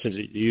even mentioned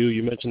it to you.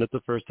 You mentioned it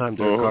the first time.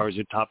 Derek Carr is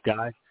your top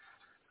guy.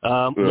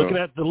 Looking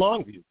at the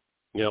long view,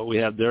 we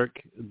have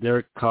Derek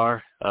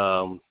Carr.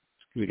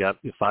 We got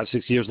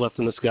 5-6 years left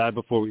in this guy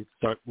before we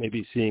start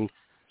maybe seeing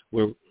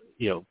where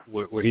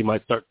he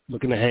might start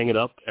looking to hang it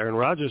up. Aaron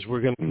Rodgers,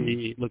 we're going to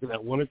be looking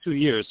at 1 or 2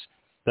 years.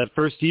 That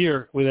first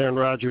year with Aaron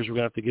Rodgers, we're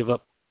going to have to give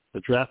up the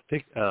draft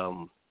pick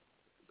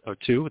or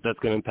two. That's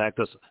going to impact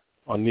us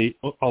on the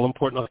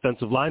all-important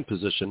offensive line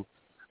position,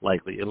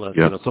 likely, unless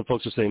some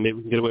folks are saying maybe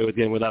we can get away with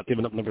getting without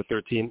giving up number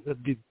 13.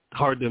 It'd be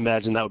hard to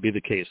imagine that would be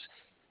the case.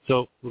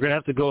 So we're going to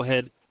have to go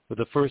ahead with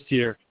the first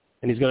year,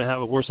 and he's going to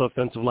have a worse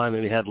offensive line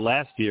than he had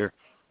last year,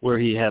 where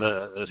he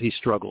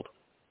struggled.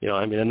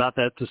 And not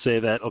that to say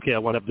that, okay, I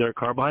want to have Derek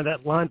Carr behind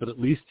that line, but at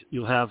least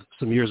you'll have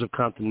some years of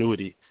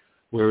continuity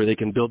where they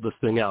can build this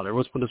thing out.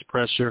 Everyone's putting this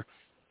pressure.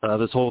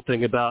 This whole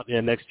thing about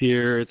next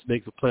year it's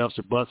make the playoffs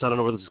or bust. I don't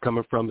know where this is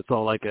coming from. It's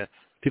all like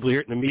people hear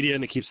it in the media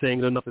and they keep saying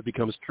it enough it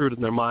becomes true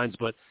in their minds.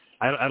 But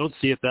I don't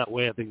see it that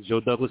way. I think Joe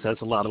Douglas has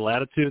a lot of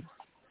latitude.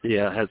 He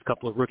has a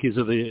couple of rookies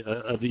of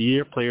the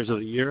year, players of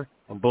the year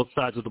on both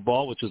sides of the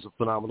ball, which is a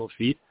phenomenal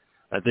feat.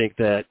 I think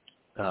that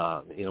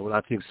we're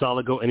not seeing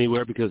Saleh go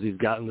anywhere because he's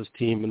gotten this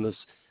team and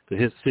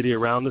his city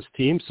around this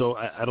team. So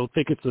I don't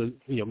think it's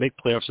make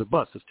playoffs or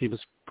bust. This team has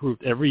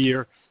proved every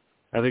year.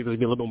 I think there's going to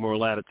be a little bit more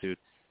latitude.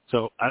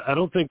 So I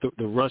don't think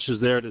the rush is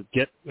there to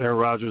get Aaron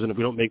Rodgers, and if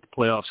we don't make the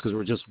playoffs because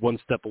we're just one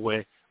step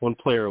away, one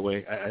player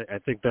away, I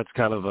think that's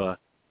kind of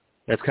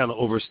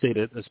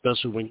overstated,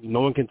 especially when no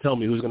one can tell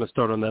me who's going to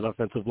start on that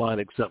offensive line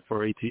except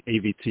for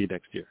AVT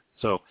next year.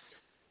 So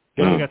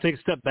we got to take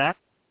a step back,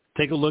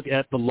 take a look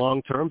at the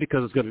long term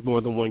because it's going to be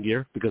more than 1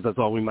 year because that's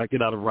all we might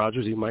get out of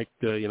Rodgers. He might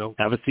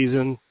have a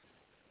season,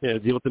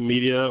 deal with the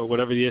media or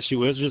whatever the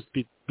issue is, just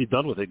be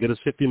done with it. Get his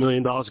 $50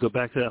 million, go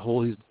back to that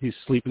hole he's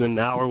sleeping in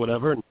now or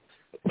whatever, and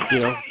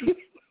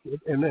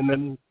and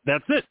then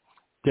that's it.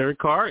 Derek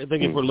Carr, I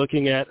think if we're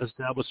looking at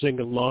establishing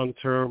a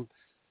long-term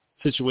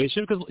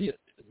situation, because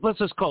let's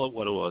just call it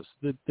what it was.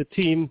 The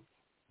team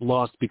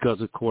lost because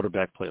of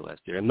quarterback play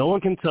last year, and no one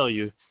can tell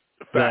you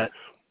that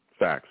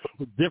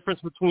the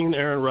difference between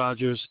Aaron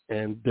Rodgers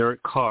and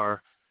Derek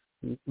Carr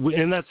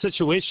in that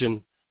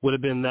situation would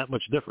have been that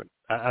much different.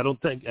 I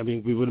don't think. I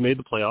mean, we would have made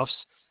the playoffs.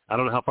 I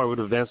don't know how far we would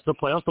have advanced to the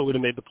playoffs, but we would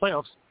have made the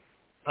playoffs.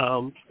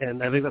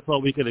 And I think that's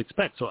all we could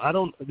expect. So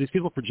these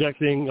people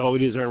projecting,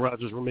 it is Aaron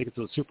Rodgers, we'll make it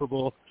to the Super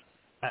Bowl.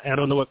 I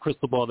don't know what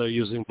crystal ball they're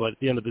using, but at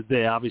the end of the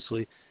day,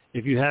 obviously,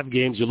 if you have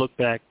games, you look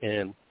back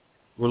and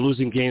we're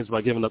losing games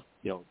by giving up,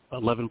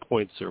 11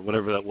 points or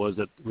whatever that was,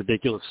 that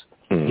ridiculous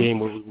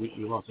game where we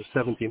lost to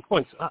 17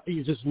 points.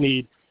 You just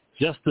need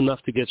just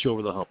enough to get you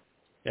over the hump.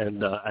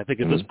 And I think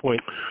at this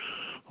point,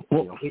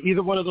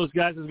 either one of those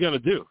guys is going to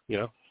do,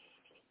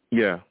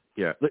 Yeah.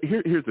 Yeah,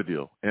 here's the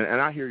deal,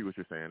 and I hear you what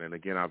you're saying. And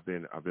again, I've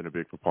been a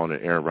big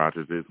proponent. Aaron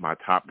Rodgers is my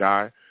top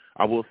guy.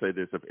 I will say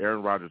this: if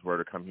Aaron Rodgers were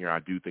to come here, I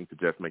do think the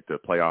Jets make the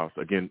playoffs.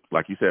 Again,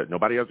 like you said,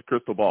 nobody has a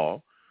crystal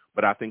ball,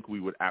 but I think we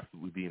would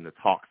absolutely be in the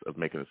talks of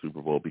making a Super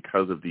Bowl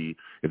because of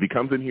if he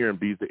comes in here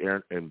and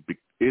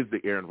is the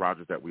Aaron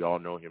Rodgers that we all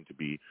know him to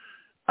be.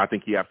 I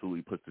think he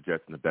absolutely puts the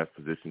Jets in the best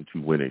position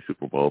to win a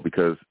Super Bowl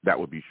because that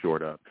would be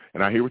short up.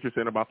 And I hear what you're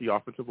saying about the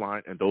offensive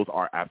line, and those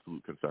are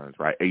absolute concerns,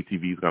 right?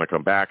 ATV is going to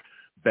come back.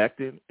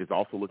 Becton is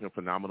also looking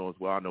phenomenal as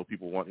well. I know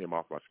people want him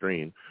off my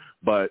screen,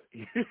 but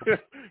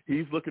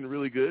he's looking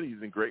really good.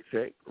 He's in great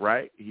shape,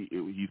 right?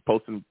 He's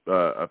posting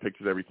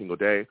pictures every single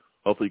day.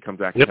 Hopefully he comes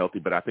back healthy,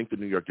 but I think the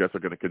New York Jets are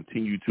going to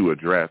continue to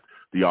address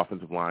the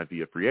offensive line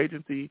via free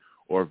agency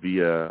or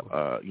via,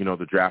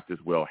 the draft as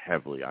well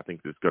heavily. I think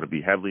it's going to be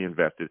heavily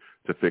invested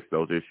to fix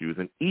those issues.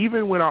 And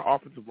even when our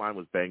offensive line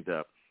was banged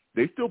up,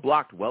 they still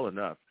blocked well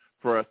enough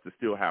for us to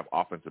still have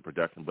offensive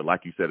production. But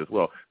like you said as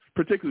well,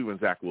 particularly when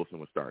Zach Wilson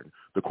was starting,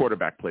 the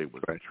quarterback play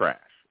was trash,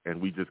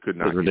 and we just could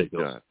not get it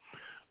done.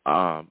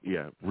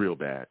 Real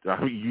bad.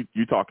 I mean,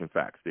 you talking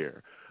facts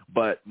there.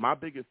 But my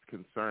biggest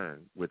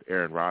concern with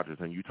Aaron Rodgers,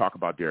 and you talk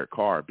about Derek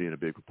Carr being a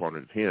big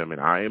proponent of him,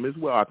 and I am as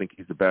well. I think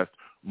he's the best,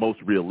 most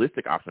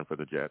realistic option for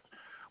the Jets.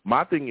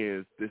 My thing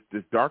is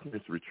this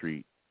darkness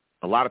retreat.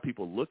 A lot of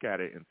people look at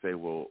it and say,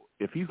 well,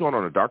 if he's going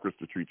on a darkness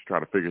retreat to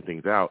try to figure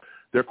things out,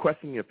 they're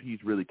questioning if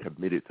he's really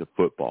committed to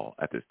football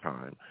at this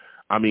time.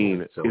 I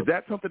mean, is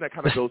that something that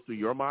kind of goes through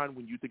your mind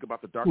when you think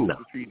about the darkness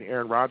retreat and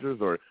Aaron Rodgers,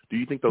 or do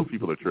you think those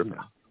people are tripping?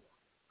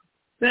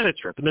 They're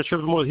tripping. They're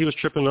tripping more. He was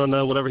tripping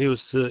on whatever he was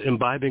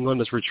imbibing on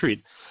this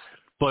retreat.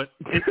 But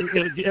at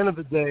the end of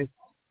the day,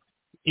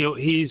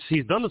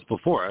 he's done this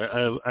before.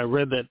 I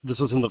read that this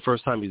wasn't the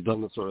first time he's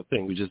done this sort of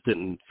thing. We just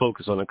didn't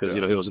focus on it because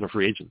he wasn't a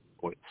free agent at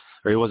the point,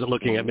 or he wasn't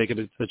looking at making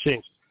a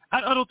change.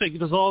 I don't think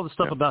there's all the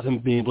stuff about him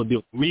being able to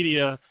deal with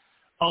media,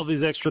 all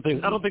these extra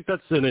things. I don't think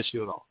that's an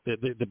issue at all.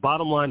 The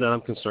bottom line that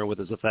I'm concerned with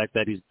is the fact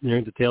that he's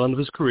nearing the tail end of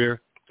his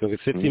career. He's going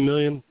to get $50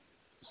 million,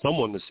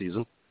 someone this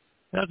season.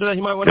 After that,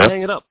 he might want to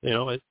hang it up. You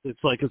know,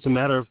 it's a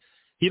matter of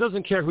he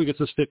doesn't care who he gets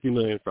his $50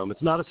 million from.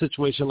 It's not a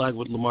situation like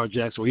with Lamar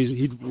Jackson where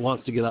he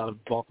wants to get out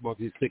of Baltimore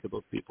because he's sick of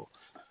those people.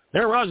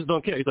 Aaron Rodgers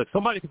don't care. He's like,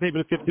 somebody can pay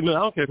me the $50 million.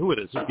 I don't care who it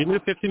is. Just give me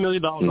the $50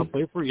 million. I'll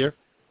play for a year.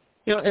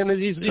 You know, and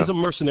he's a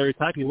mercenary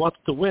type. He wants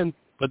to win.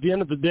 But at the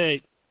end of the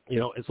day, you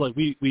know, it's like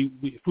we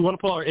if we want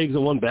to put our eggs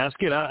in one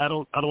basket, I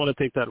don't want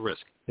to take that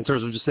risk in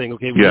terms of just saying,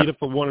 okay, we need it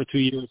for 1 or 2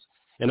 years,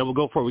 and then we'll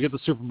go for it. We get the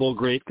Super Bowl,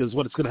 great, because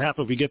what's going to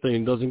happen if we get there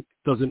and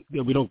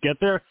we don't get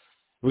there,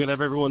 we're going to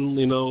have everyone,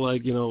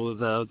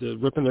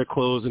 ripping their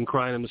clothes and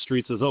crying in the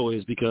streets as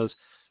always because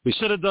we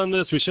should have done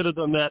this, we should have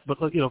done that. But,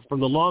 you know, from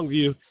the long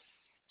view,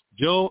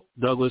 Joe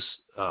Douglas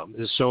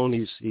has shown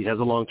he has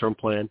a long-term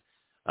plan.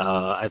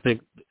 I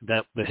think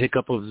that the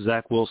hiccup of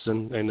Zach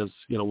Wilson, and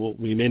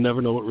we may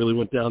never know what really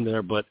went down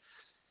there, but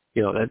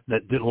you know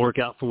that didn't work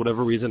out for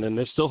whatever reason, and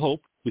there's still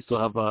hope. We still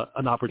have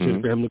an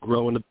opportunity for him to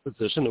grow in the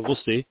position, and we'll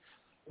see.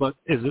 But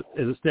as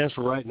it stands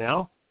for right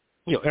now,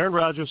 you know, Aaron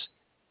Rodgers,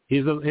 he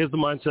has the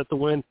mindset to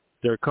win.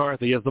 Derek Carr, I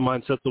think he has the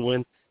mindset to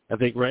win. I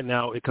think right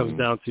now it comes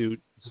down to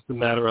just a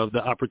matter of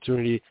the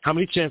opportunity. How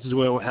many chances do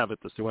we have at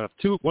this? Do we have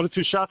 1 or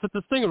 2 shots at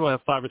this thing, or do we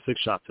have 5 or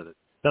 6 shots at it?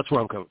 That's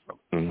where I'm coming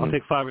from. I'll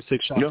take 5 or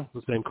 6 shots at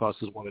the same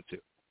cost as 1 or 2.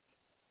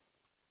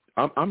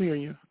 I'm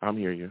hearing you.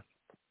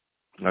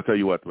 I tell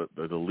you what,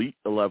 the elite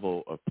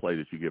level of play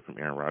that you get from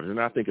Aaron Rodgers,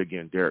 and I think,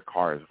 again, Derek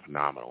Carr is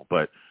phenomenal,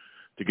 but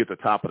to get the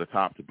top of the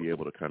top to be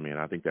able to come in,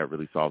 I think that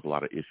really solves a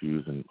lot of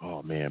issues. And,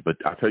 oh, man, but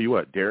I tell you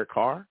what, Derek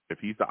Carr, if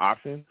he's the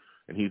option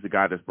and he's the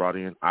guy that's brought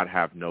in, I'd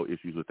have no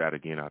issues with that.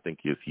 Again, I think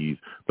he's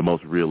the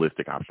most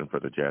realistic option for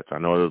the Jets. I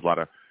know there's a lot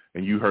of,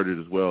 and you heard it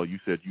as well. You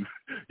said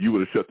you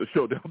would have shut the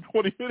show down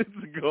 20 minutes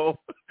ago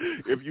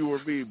if you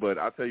were me. But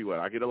I'll tell you what,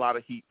 I get a lot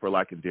of heat for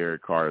liking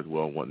Derek Carr as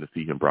well, wanting to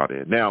see him brought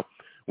in. Now,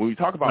 when we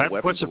talk about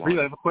weapons,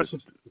 I have a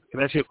question. Can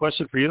I ask you a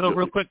question for you, though,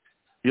 real quick?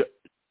 Yeah,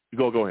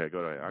 go ahead.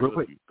 Real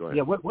quick. Go ahead.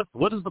 Yeah,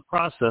 what is the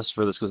process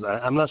for this? Because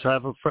I'm not sure. I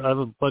have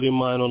a buddy of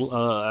mine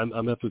on.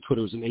 I'm up with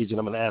Twitter who's an agent.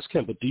 I'm going to ask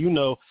him. But do you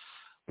know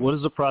what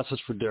is the process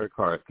for Derek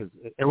Carr? Because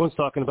everyone's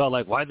talking about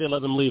like why they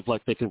let him leave,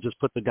 like they can just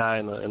put the guy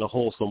in a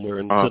hole somewhere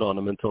and sit on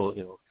him until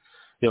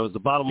the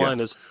bottom line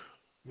is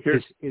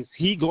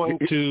he going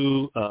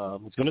to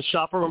he's going to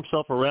shopper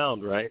himself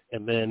around, right?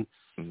 And then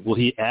will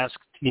he ask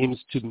teams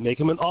to make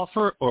him an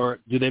offer, or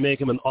do they make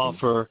him an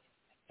offer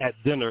at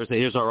dinner? Say,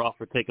 here's our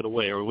offer, take it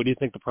away, or what do you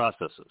think the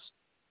process is?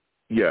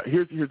 Yeah,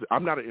 here's.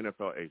 I'm not an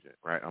NFL agent,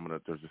 right? I'm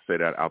gonna just say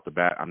that out the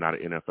bat. I'm not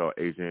an NFL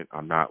agent.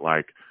 I'm not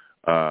like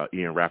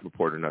Ian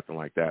Rappaport or nothing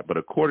like that. But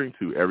according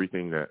to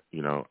everything that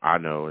I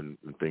know and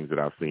things that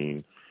I've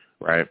seen,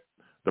 right,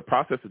 the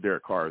process that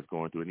Derek Carr is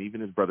going through, and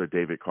even his brother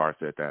David Carr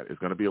said that it's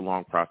going to be a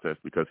long process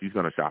because he's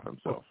going to shop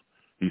himself.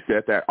 He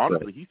said that.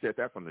 Honestly, he said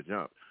that from the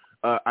jump.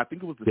 I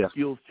think it was the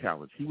skills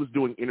challenge. He was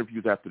doing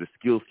interviews after the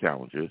skills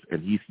challenges,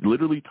 and he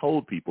literally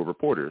told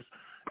reporters,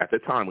 at the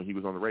time when he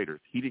was on the Raiders,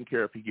 he didn't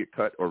care if he get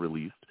cut or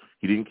released.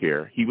 He didn't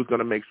care. He was going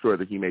to make sure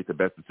that he made the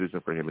best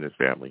decision for him and his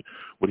family.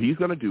 What he's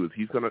going to do is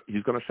he's going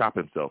to shop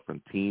himself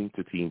from team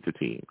to team to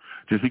team.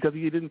 Just because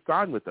he didn't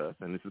sign with us,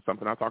 and this is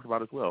something I talked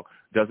about as well,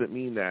 doesn't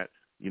mean that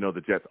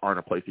the Jets aren't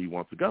a place that he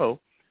wants to go.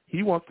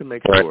 He wants to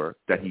make sure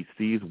that he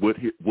sees what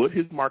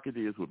his market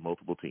is with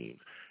multiple teams.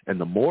 And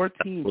the more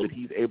teams that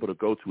he's able to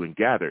go to and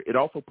gather, it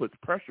also puts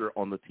pressure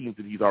on the teams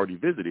that he's already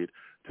visited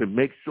to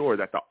make sure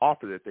that the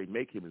offer that they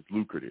make him is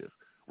lucrative,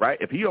 right?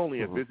 If he only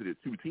had visited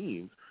 2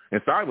 teams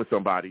and signed with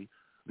somebody,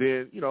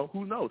 then,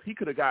 who knows? He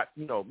could have got,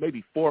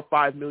 maybe $4 or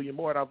 $5 million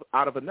more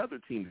out of another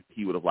team that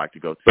he would have liked to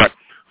go to.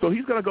 So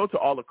he's going to go to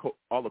all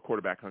the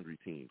quarterback-hungry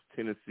teams,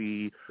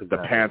 Tennessee, the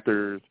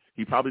Panthers.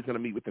 He probably is going to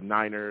meet with the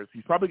Niners.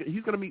 He's going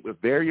to meet with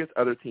various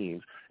other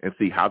teams and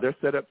see how they're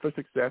set up for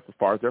success as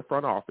far as their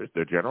front office,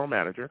 their general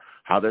manager,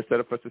 how they're set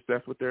up for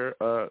success with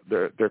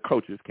their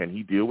coaches. Can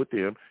he deal with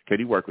them? Can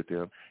he work with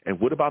them? And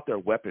what about their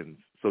weapons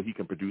so he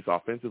can produce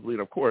offensively?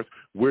 And, of course,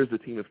 where's the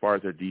team as far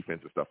as their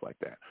defense and stuff like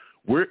that?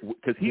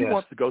 Because he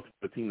wants to go to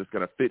the team that's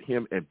going to fit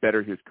him and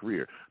better his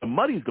career. The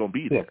money's going to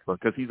be there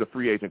because he's a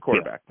free agent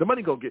quarterback. The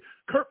money going to get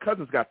 – Kirk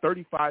Cousins got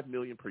 $35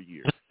 million per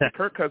year.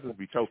 Kirk Cousins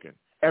be choking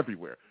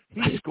everywhere.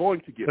 He's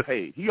going to get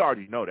paid. He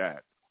already know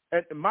that.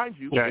 And mind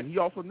you, and he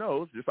also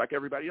knows, just like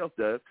everybody else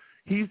does,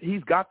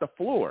 he's got the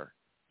floor.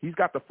 He's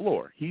got the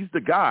floor. He's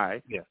the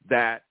guy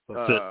that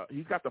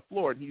he's got the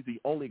floor, and he's the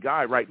only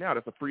guy right now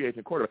that's a free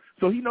agent quarterback.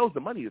 So he knows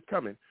the money is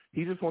coming.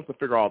 He just wants to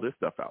figure all this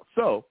stuff out.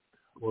 So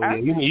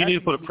you need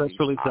to put a press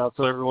release out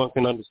so everyone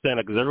can understand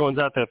it, because everyone's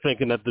out there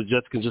thinking that the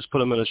Jets can just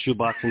put him in a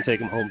shoebox and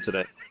take him home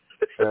today.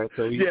 All right,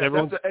 so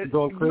everyone's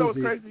going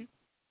crazy.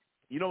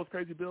 You know what's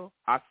crazy, Bill?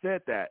 I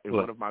said that in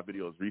one of my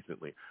videos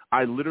recently.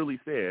 I literally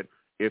said,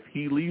 if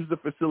he leaves the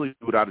facility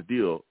without a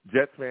deal,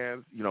 Jets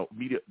fans,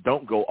 media,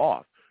 don't go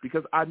off.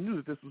 Because I knew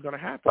that this was going to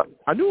happen.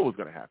 I knew it was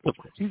going to happen.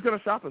 He's going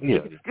to shop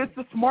himself. It's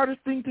the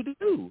smartest thing to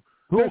do.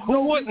 There's Who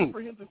no wouldn't? reason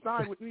for him to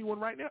sign with anyone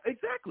right now.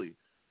 Exactly.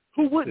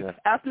 Who wouldn't? Yeah.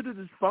 After the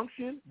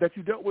dysfunction that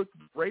you dealt with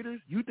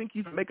Raiders, you think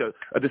you can make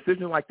a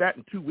decision like that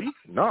in 2 weeks?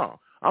 No.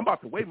 I'm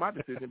about to weigh my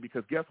decision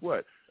because guess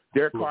what?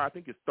 Derek Carr, I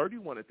think, is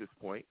 31 at this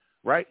point,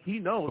 right? He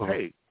knows,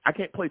 hey, I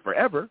can't play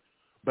forever,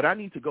 but I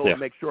need to go and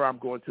make sure I'm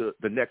going to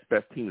the next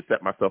best team to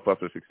set myself up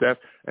for success,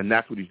 and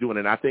that's what he's doing.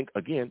 And I think,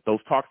 again, those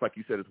talks, like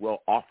you said as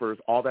well, offers,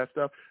 all that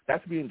stuff,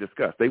 that's being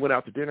discussed. They went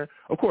out to dinner.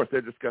 Of course,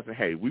 they're discussing,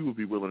 hey, we would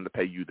be willing to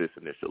pay you this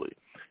initially.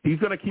 He's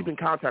going to keep in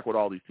contact with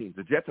all these teams.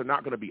 The Jets are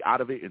not going to be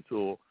out of it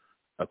until,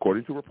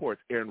 according to reports,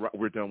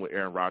 we're done with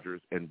Aaron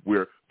Rodgers, and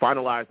we're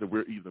finalized that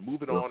we're either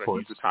moving on or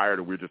he's retired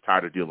or we're just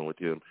tired of dealing with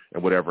him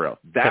and whatever else.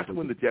 That's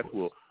when the Jets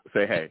will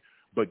say, hey,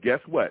 but guess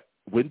what?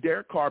 When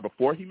Derek Carr,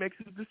 before he makes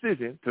his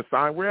decision to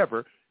sign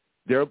wherever,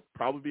 there'll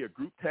probably be a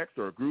group text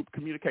or a group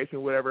communication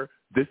or whatever.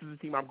 This is the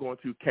team I'm going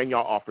to. Can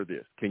y'all offer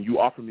this? Can you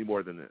offer me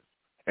more than this?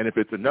 And if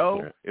it's a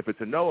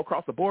no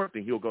across the board,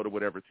 then he'll go to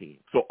whatever team.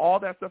 So all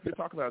that stuff you're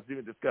talking about is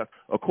being discussed.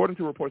 According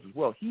to reports as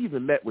well, he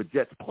even met with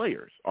Jets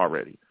players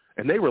already.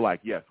 And they were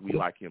like, yes, we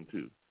like him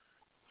too.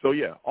 So,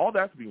 yeah, all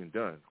that's being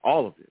done,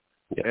 all of it.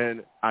 Yeah.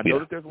 And I know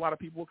that there's a lot of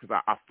people,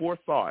 because I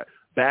foresaw it,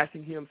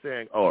 bashing him,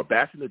 saying,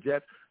 bashing the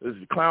Jets, this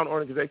is a clown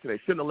organization. They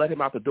shouldn't have let him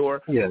out the door.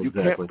 Yeah, you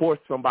can't force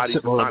somebody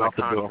to sign a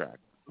contract.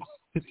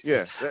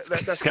 Yeah,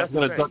 that's the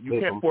thing.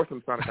 You can't force them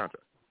to sign a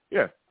contract.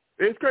 Yeah,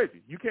 it's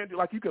crazy. You can't do,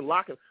 like, you can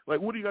lock him.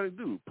 Like, what are you going to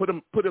do? Put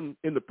him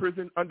in the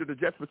prison under the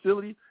Jets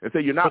facility and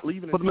say you're not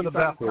leaving until you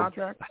sign a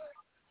contract?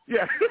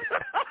 Yeah.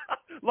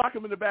 Lock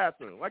him in the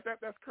bathroom. Like,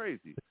 that's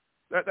crazy.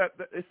 That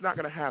it's not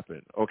going to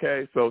happen,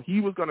 okay? So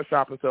he was going to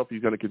shop himself.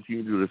 He's going to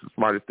continue to do this, the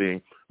smartest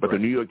thing. But the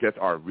New York Jets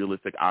are a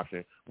realistic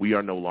option. We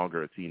are no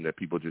longer a team that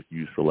people just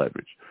use for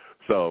leverage.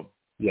 So,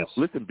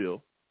 listen,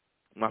 Bill,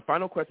 my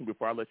final question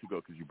before I let you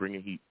go, because you're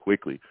bringing heat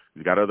quickly.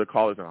 You got other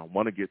callers, and I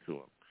want to get to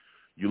them.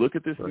 You look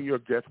at this New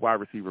York Jets wide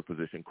receiver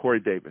position, Corey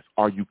Davis.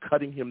 Are you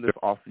cutting him this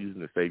offseason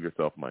to save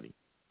yourself money?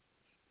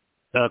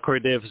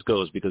 Corey Davis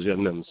goes because you have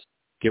Mims.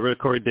 Get rid of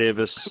Corey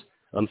Davis.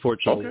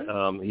 Unfortunately,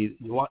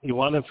 you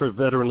want him for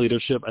veteran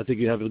leadership. I think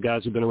you have the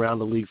guys who've been around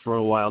the league for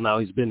a while now.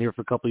 He's been here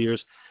for a couple of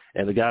years,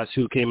 and the guys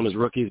who came in as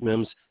rookies,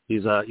 Mims,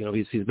 he's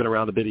been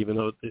around a bit, even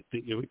though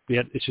we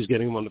had issues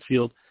getting him on the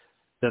field.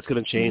 That's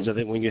going to change. I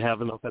think when you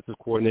have an offensive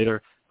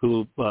coordinator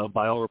who,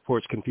 by all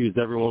reports, confused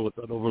everyone with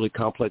an overly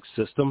complex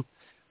system,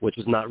 which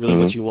is not really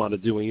what you want to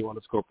do when you want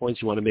to score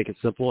points. You want to make it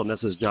simple, and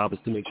that's his job, is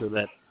to make sure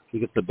that he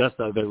gets the best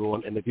out of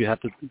everyone. And if you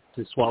have to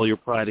swallow your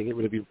pride and get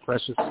rid of your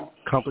precious,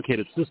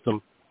 complicated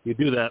system, you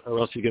do that, or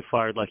else you get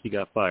fired like you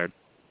got fired.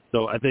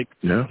 So I think,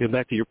 getting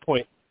back to your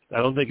point, I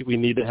don't think we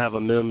need to have a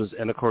Mims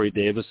and a Corey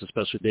Davis,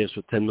 especially Davis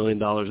with $10 million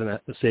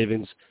in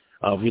savings.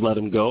 We let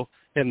him go.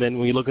 And then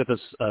when you look at this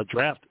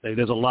draft,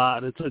 there's a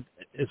lot. As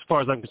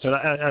far as I'm concerned,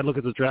 I look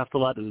at the draft a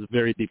lot. It's a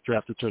very deep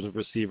draft in terms of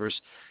receivers.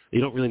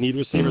 You don't really need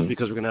receivers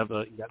because we're going to have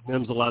you got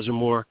Mims, Elijah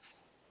Moore.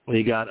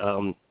 You got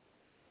our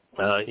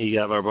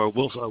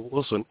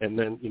Wilson, and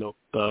then, as you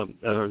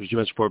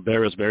mentioned before,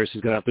 Barrios is going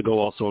to have to go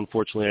also,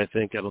 unfortunately, I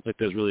think. I don't think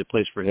there's really a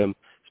place for him.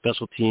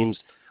 Special teams,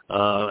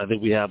 I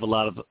think we have a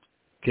lot of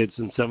kids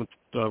in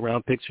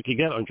seventh-round picks you can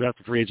get,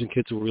 undrafted free agent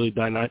kids who are really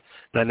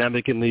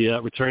dynamic in the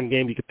return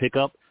game you could pick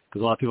up,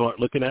 because a lot of people aren't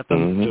looking at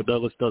them. Joe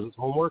Douglas does his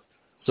homework.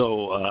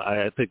 So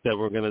I think that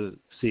we're going to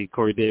see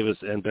Corey Davis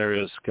and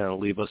Barrios kind of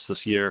leave us this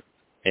year,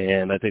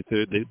 and I think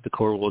the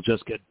core will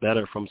just get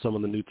better from some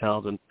of the new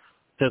talent, and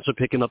potentially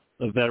picking up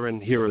a veteran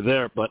here or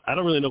there. But I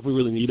don't really know if we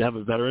really need to have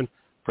a veteran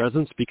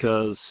presence,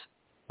 because,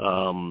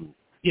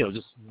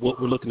 just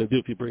what we're looking to do.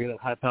 If you bring in a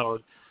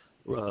high-powered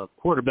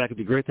quarterback, it'd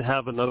be great to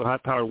have another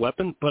high-powered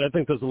weapon. But I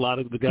think there's a lot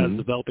of the guys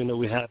developing that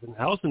we have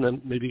in-house, and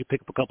then maybe you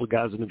pick up a couple of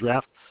guys in the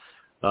draft.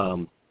 A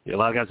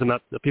lot of guys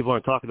that people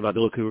aren't talking about. They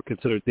look who are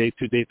considered day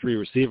 2, day 3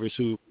 receivers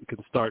who can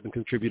start and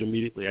contribute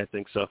immediately, I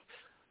think. So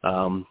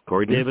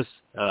Corey Davis,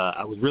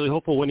 I was really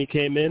hopeful when he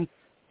came in.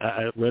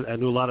 I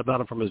knew a lot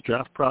about him from his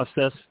draft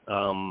process.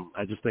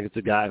 I just think it's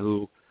a guy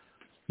who,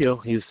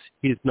 he's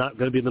not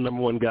going to be the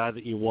number one guy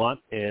that you want,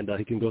 and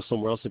he can go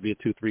somewhere else and be a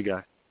 2-3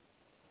 guy.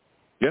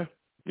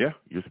 Yeah,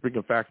 you're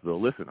speaking facts,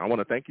 Bill. Listen, I want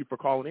to thank you for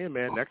calling in,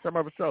 man. Next time I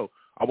have a show,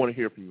 I want to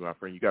hear from you, my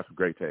friend. You got some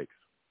great takes.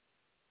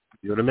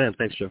 You're the man.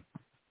 Thanks, Joe.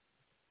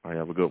 All right,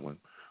 have a good one.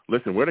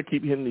 Listen, we're going to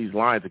keep hitting these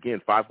lines.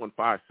 Again,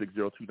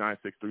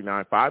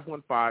 515-602-9639.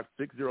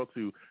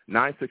 515-602-9639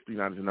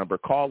 is the number.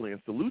 Call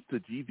in. Salute to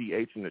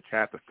GVH in the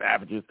chat, the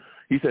Savages.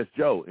 He says,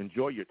 Joe,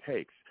 enjoy your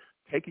takes.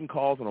 Taking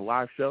calls on a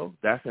live show,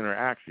 that's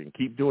interaction.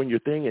 Keep doing your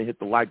thing and hit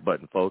the like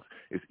button, folks.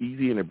 It's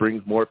easy, and it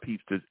brings more peace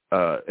to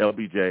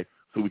LBJ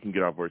so we can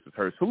get our voices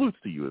heard. Salutes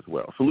to you as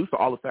well. Salutes to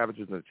all the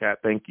Savages in the chat.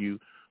 Thank you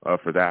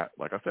for that.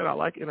 Like I said, I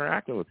like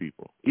interacting with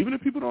people. Even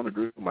if people don't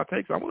agree with my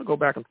takes, I want to go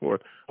back and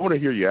forth. I want to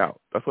hear you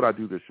out. That's what I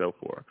do this show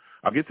for.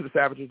 I'll get to the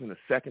Savages in a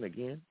second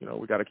again.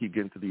 We got to keep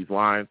getting to these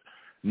lines.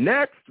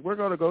 Next, we're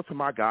going to go to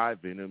my guy,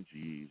 Venom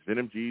G's.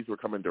 Venom G's, we're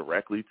coming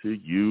directly to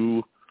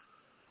you.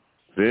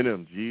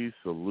 Venom G's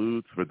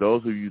salutes. For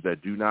those of you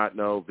that do not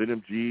know,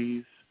 Venom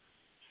G's,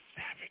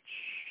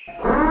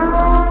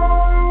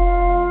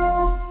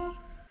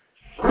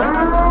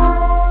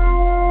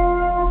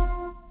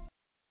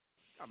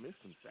 I missed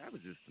some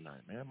Savages tonight,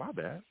 man. My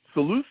bad.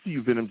 Salutes to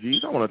you, Venom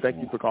G's. I want to thank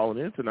you for calling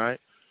in tonight.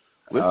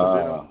 Listen,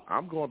 Venom,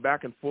 I'm going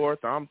back and forth.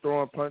 I'm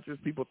throwing punches.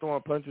 People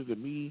throwing punches at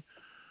me.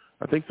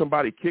 I think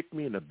somebody kicked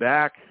me in the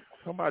back.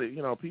 Somebody,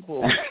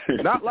 people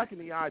not liking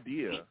the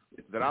idea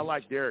that I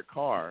like Derek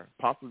Carr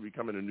possibly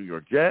becoming a New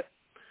York Jet.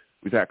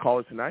 We've had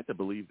callers tonight that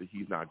believe that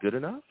he's not good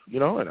enough,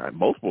 and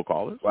multiple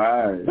callers.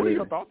 Wow. What are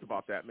your thoughts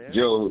about that, man?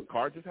 Joe,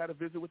 Carr just had a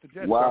visit with the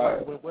Jets. wow.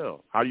 So it went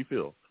well. How do you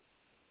feel?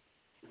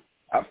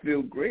 I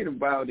feel great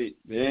about it,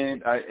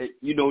 man.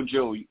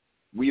 Joe,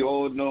 we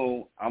all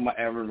know I'm an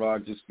Aaron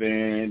Rodgers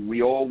fan.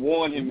 We all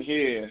want him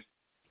here.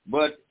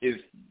 But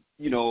it's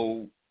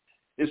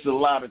a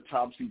lot of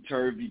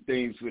topsy-turvy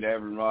things with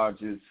Aaron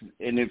Rodgers.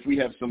 And if we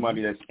have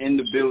somebody that's in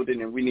the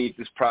building and we need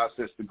this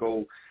process to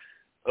go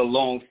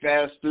along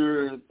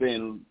faster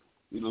than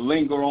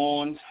linger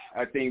on,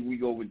 I think we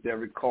go with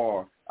Derek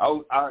Carr.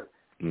 I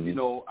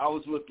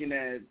was looking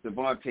at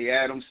Devontae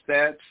Adams'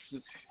 stats,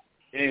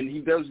 and he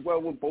does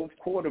well with both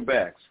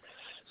quarterbacks.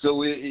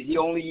 So he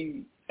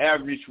only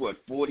averaged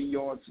 40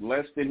 yards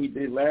less than he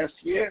did last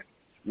year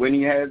when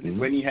he had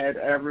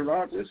Aaron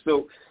Rodgers.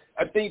 So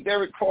I think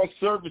Derek Carr's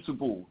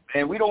serviceable,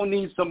 and we don't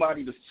need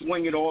somebody to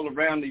swing it all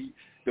around the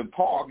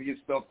park and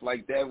stuff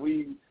like that.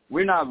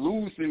 We're not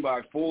losing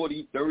by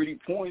 40, 30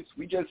 points.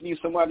 We just need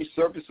somebody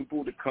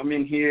serviceable to come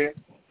in here,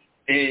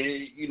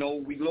 and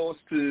we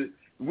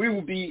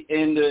will be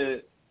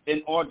in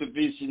our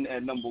division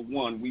at number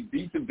 1. We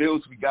beat the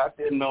Bills. We got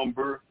their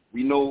number.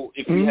 We know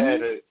if we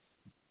had a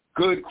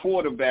good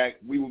quarterback,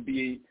 we would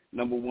be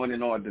number 1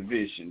 in our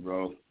division,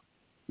 bro.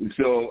 And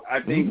so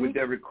I think with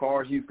Derek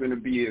Carr, he's going to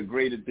be a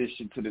great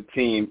addition to the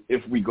team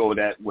if we go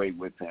that way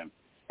with him.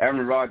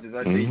 Aaron Rodgers,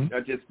 I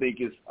just think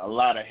it's a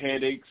lot of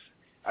headaches.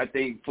 I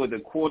think for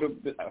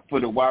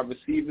the wide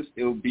receivers,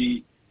 it'll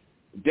be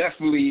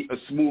definitely a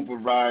smoother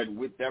ride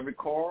with Derek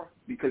Carr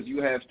because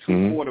you have 2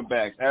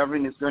 quarterbacks.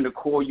 Aaron is going to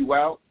call you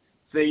out,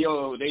 say,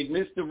 yo, they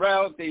missed the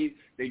route, they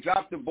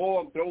dropped the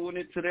ball, I'm throwing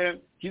it to them.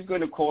 He's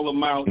going to call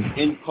them out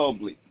in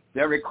public.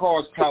 Derek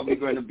Carr's probably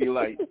going to be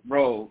like,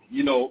 bro,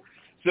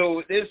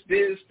 So there's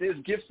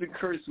gifts and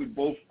curses with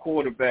both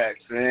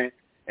quarterbacks, man.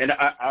 And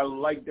I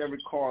like Derek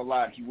Carr a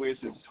lot. He wears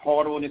his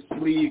heart on his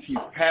sleeve. He's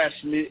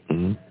passionate.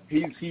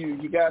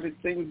 He got his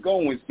thing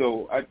going.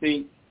 So I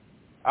think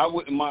I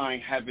wouldn't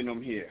mind having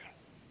him here.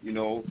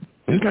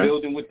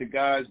 Building with the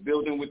guys,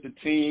 building with the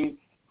team.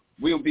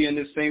 We'll be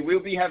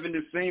having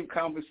the same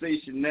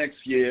conversation next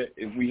year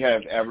if we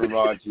have Aaron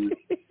Rodgers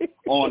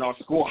on our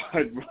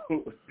squad,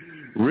 bro.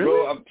 Really?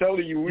 Bro, I'm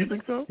telling you, you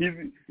think so?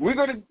 We're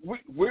gonna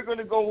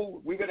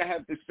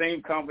have the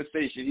same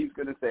conversation. He's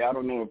gonna say, I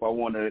don't know if I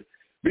want to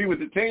be with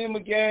the team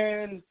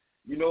again.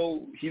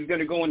 He's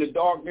gonna go into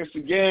darkness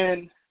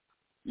again.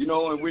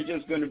 And we're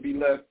just gonna be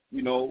left,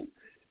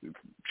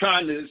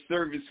 trying to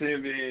service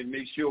him and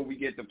make sure we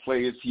get the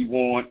players he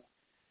want,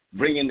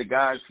 bring in the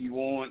guys he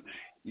want.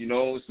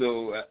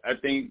 So I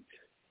think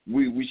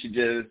we should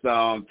just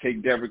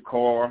take Derek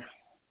Carr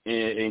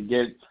and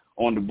get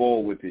on the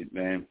ball with it,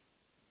 man.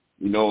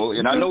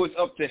 And I know it's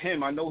up to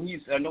him. I know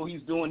he's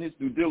doing his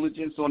due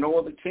diligence on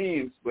all the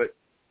teams, but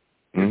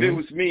if it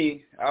was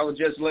me, I would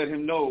just let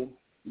him know,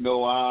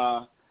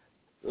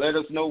 let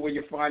us know where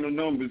your final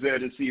numbers are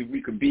to see if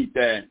we could beat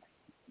that,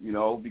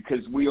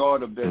 because we are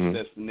the best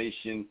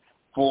destination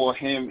for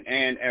him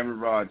and Aaron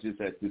Rodgers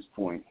at this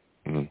point.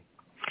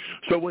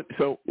 So we're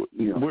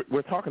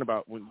talking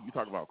about, when you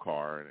talk about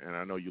Carr, and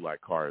I know you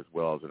like Carr as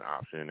well as an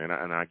option, and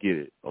I get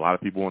it. A lot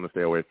of people want to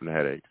stay away from the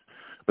headaches.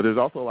 But there's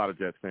also a lot of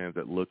Jets fans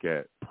that look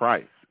at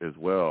price as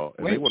well,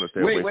 and they want to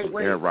stay away from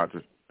Aaron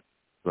Rodgers.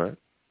 Right?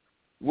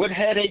 What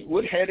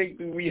headache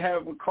do we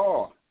have with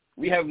Carr?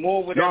 We have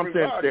more with Aaron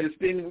Rodgers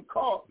than with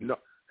Carr. No,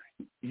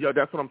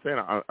 that's what I'm saying.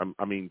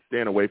 I mean,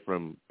 staying away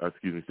from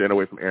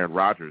Aaron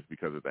Rodgers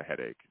because of the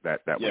headache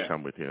that would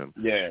come with him.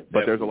 Yeah.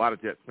 But there's a lot of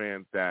Jets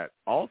fans that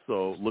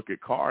also look at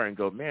Carr and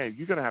go, man,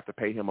 you're going to have to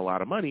pay him a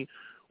lot of money.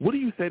 What do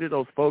you say to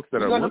those folks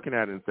that are looking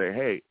at it and say,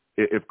 hey,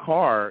 if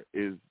Carr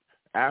is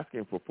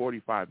asking for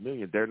 $45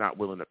 million, they're not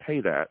willing to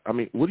pay that? I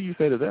mean, what do you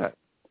say to that?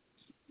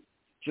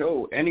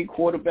 Joe, any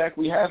quarterback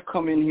we have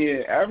come in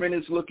here, Aaron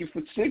is looking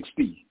for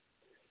 60,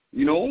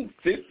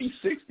 50,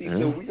 60.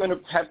 So we're going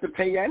to have to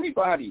pay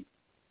anybody.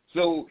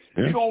 So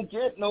you don't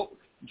get no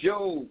 –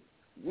 Joe,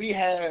 we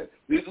have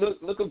 –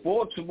 look at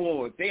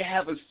Baltimore. They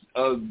have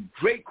a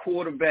great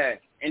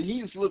quarterback, and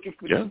he's looking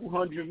for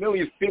 $200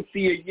 million, $50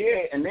 a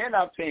year, and they're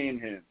not paying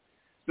him.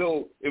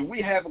 So if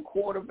we have a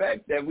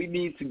quarterback that we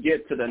need to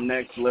get to the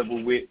next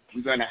level with,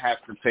 we're going to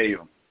have to pay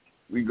him.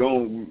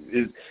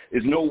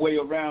 There's no way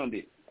around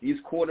it.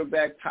 These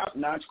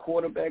top-notch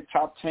quarterback,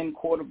 top 10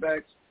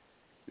 quarterbacks,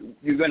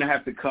 you're going to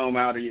have to come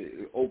out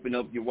and open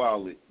up your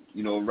wallet,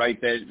 write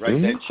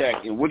that check.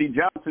 And Woody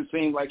Johnson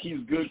seems like he's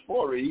good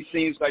for it. He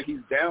seems like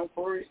he's down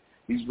for it.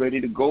 He's ready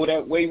to go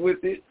that way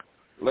with it.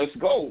 Let's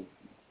go.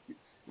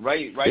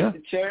 Write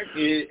the check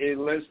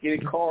and let's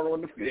get Carr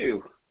on the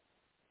field.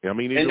 I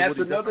mean, and that's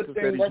another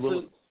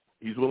thing.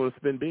 He's willing to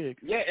spend big.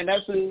 Yeah, and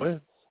that's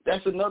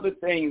that's another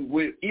thing.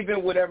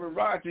 Even with Aaron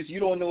Rodgers, you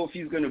don't know if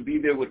he's going to be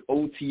there with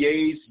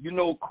OTAs. You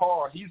know,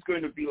 Carr, he's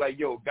going to be like,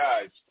 yo,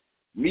 guys,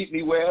 meet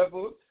me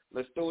wherever.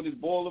 Let's throw this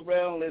ball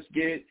around. Let's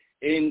get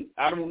in.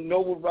 I don't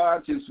know with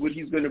Rodgers what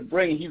he's going to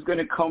bring. He's going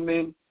to come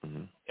in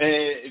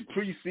and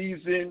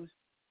preseason,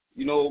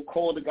 you know,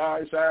 call the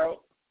guys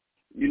out.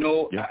 You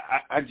know, yeah.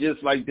 I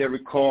just like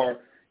Derek Carr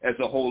as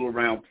a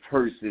whole-around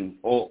person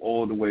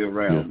all the way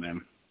around,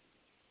 man.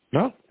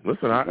 No,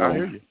 listen, I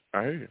hear you.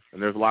 I hear you.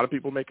 And there's a lot of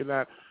people making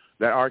that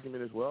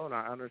argument as well, and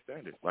I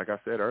understand it. Like I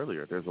said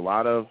earlier, there's a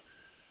lot of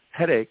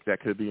headache that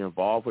could be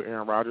involved with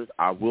Aaron Rodgers.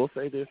 I will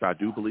say this. I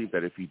do believe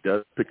that if he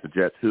does pick the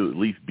Jets, he'll at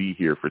least be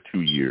here for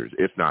 2 years,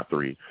 if not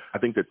 3. I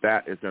think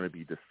that is going to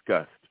be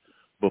discussed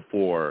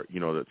before, you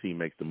know, the team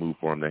makes the move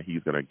for him, that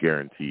he's going to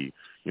guarantee,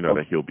 you know,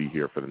 that he'll be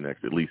here for the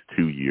next at least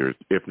 2 years,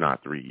 if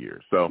not 3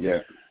 years. So,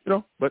 you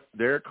know, but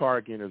Derek Carr,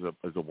 again, is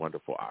a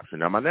wonderful option.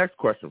 Now, my next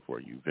question for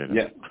you, Vin.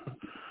 Yeah.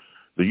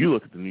 So you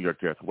look at the New York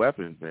Jets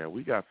weapons, man.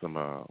 We got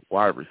some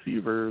wide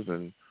receivers,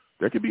 and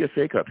there could be a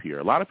shakeup here.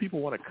 A lot of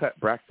people want to cut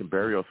Braxton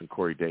Berrios and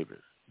Corey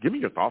Davis. Give me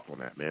your thoughts on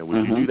that, man.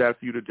 Would you do that if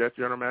you were the Jets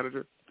general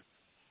manager?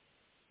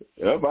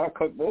 Yeah, but I'll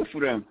cut both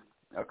of them.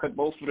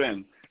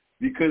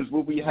 Because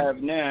what we have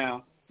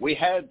now, we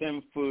had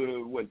them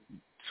for,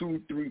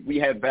 2, 3. We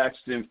had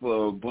Braxton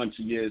for a bunch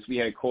of years. We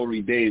had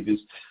Corey Davis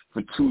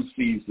for 2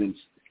 seasons.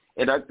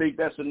 And I think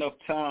that's enough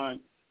time.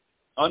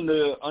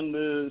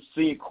 Under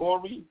seeing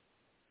Corey,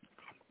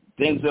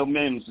 Denzel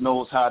Mims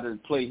knows how to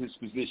play his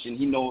position.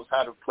 He knows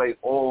how to play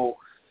all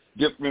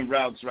different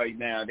routes right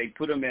now. They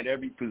put him at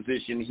every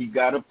position. He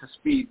got up to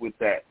speed with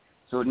that.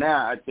 So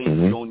now I think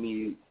we don't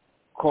need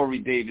Corey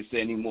Davis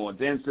anymore.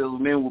 Denzel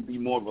Mims will be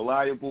more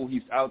reliable.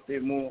 He's out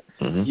there more.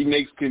 He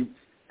makes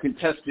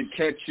contested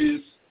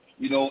catches,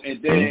 you know,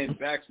 and then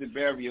Braxton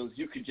Berrios,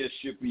 you could just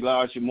ship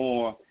Elijah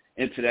Moore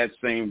into that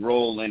same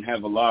role and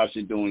have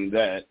Elijah doing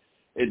that.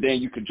 And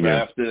then you could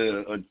draft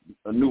a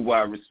new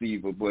wide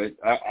receiver, but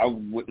I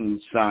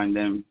wouldn't sign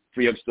them.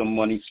 Free up some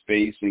money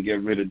space and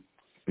get rid of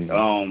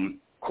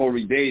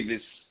Corey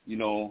Davis, you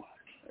know,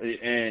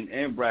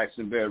 and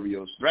Braxton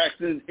Berrios.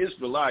 Braxton is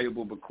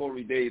reliable, but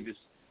Corey Davis,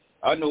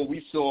 I know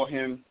we saw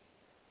him.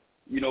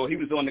 You know, he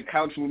was on the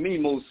couch with me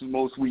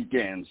most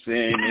weekends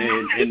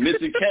and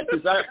missing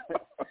catches.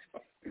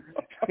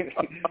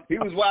 He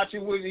was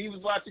watching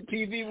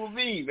TV with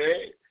me,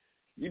 man.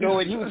 You know,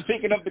 and he was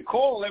picking up the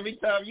call every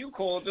time you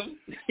called him.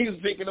 He was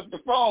picking up the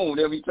phone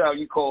every time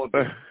you called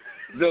him.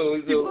 So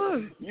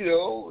you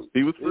know,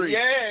 he was free.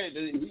 Yeah,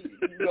 he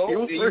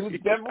was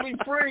definitely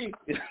free.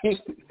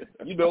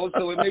 You know,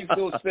 so it makes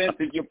no sense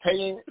if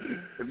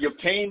you're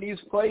paying these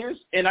players.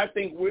 And I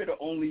think we're the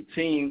only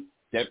team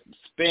that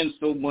spends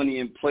so money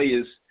in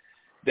players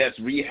that's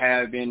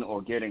rehabbing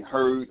or getting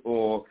hurt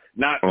or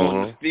not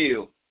on the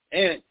field.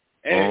 And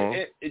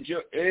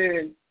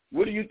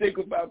what do you think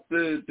about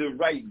the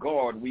right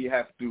guard? We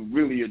have to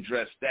really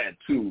address that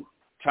too.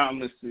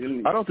 Thomas.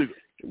 I don't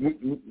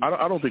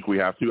think we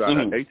have to.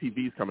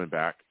 ATV's coming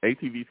back.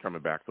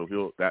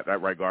 So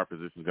that right guard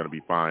position is going to be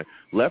fine.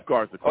 Left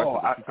guard's the question.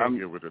 I'm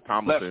here with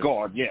Tomlinson. Left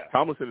guard, yeah.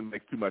 Tomlinson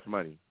makes too much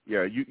money.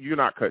 Yeah, you're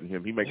not cutting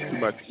him. He makes too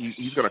much.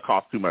 He's going to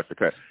cost too much to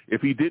cut.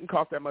 If he didn't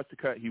cost that much to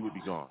cut, he would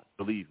be gone.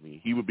 Believe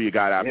me, he would be a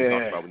guy that I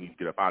talk about when you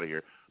get up out of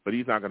here. But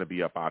he's not going to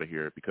be up out of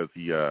here because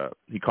he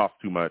costs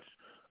too much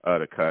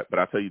to cut. But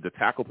I tell you, the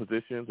tackle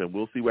positions, and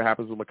we'll see what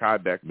happens with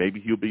Mekhi Beck.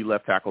 Maybe he'll be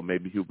left tackle.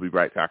 Maybe he'll be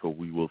right tackle.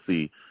 We will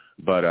see.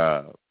 But,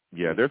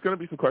 yeah, there's going to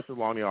be some questions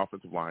along the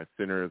offensive line.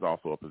 Center is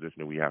also a position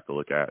that we have to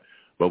look at,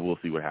 but we'll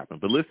see what happens.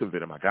 But listen,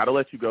 Vidim, I got to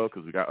let you go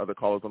because we got other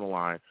callers on the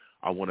line.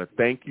 I want to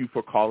thank you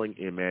for calling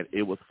in, man.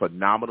 It was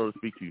phenomenal to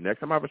speak to you.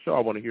 Next time I have a show, I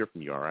want to hear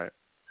from you, all right?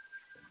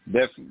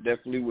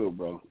 Definitely will,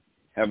 bro.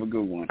 Have a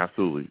good one.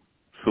 Absolutely.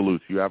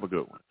 Salute. You have a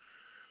good one.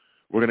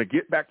 We're going to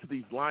get back to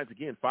these lines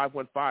again.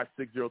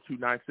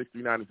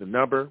 515-602-9639 is the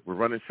number. We're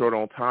running short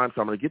on time,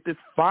 so I'm going to get this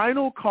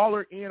final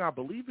caller in. I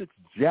believe it's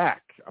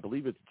Jack.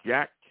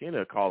 Jack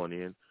Kenna calling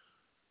in.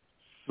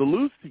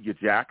 Salutes to you,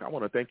 Jack. I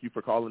want to thank you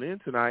for calling in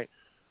tonight.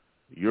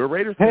 You're a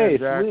Raiders fan,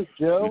 Jack. Salute,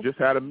 Joe. We just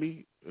had a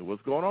meet.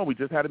 What's going on? We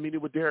just had a meeting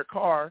with Derek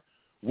Carr.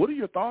 What are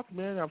your thoughts,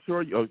 man? I'm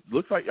sure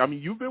looks like,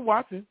 you've been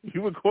watching.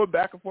 You've been going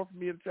back and forth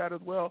with me in the chat as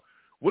well.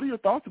 What are your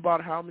thoughts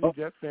about how many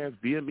Jets fans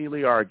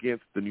vehemently are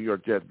against the New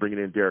York Jets bringing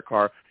in Derek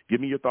Carr?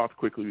 Give me your thoughts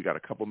quickly. We got a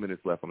couple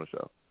minutes left on the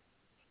show.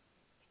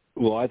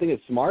 Well, I think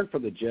it's smart for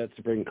the Jets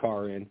to bring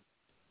Carr in.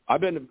 I've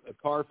been a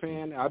Carr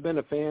fan. I've been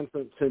a fan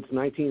since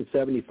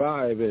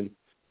 1975, and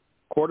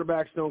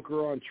quarterbacks don't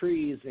grow on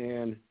trees.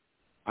 And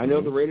I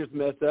know the Raiders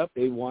messed up.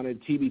 They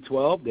wanted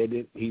TB12. They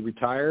did. He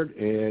retired,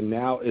 and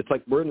now it's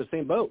like we're in the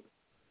same boat.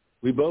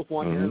 We both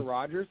want Aaron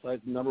Rodgers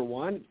like number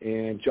one,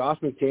 and Josh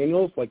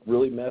McDaniels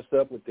really messed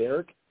up with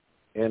Derek.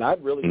 And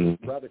I'd really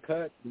rather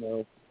cut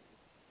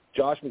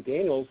Josh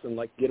McDaniels and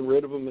get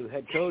rid of him as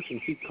head coach and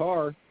keep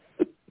Carr.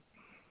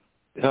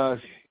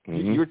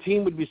 Your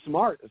team would be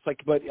smart. It's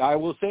but I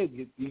will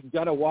say you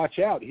got to watch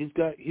out. He's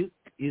got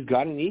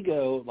an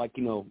ego.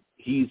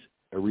 He's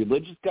a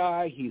religious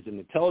guy. He's an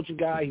intelligent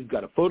guy. He's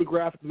got a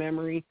photographic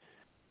memory.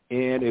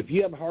 And if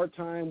you have a hard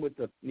time with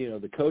the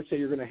coach that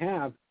you're going to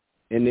have,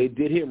 and they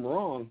did him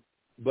wrong,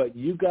 but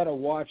you got to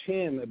watch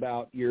him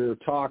about your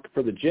talk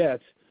for the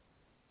Jets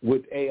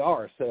with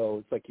AR. So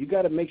it's like you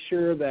got to make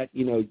sure that,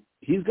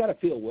 he's got to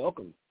feel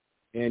welcome.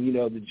 And,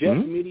 the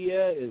Jets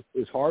media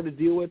is hard to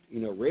deal with.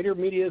 Raider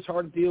media is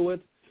hard to deal with.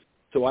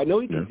 So I know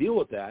he can deal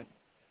with that.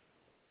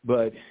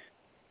 But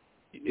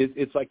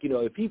it's like,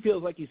 if he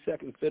feels like he's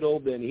second fiddle,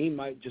 then he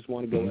might just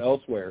want to go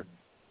elsewhere.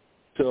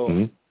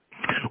 So,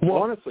 well,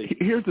 honestly,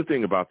 here's the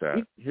thing about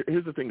that.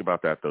 Here's the thing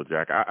about that, though,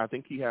 Jack. I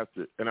think he has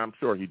to, and I'm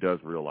sure he does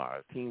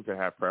realize teams that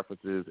have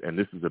preferences, and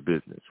this is a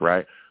business,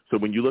 right? So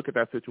when you look at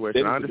that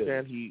situation, I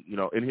understand he,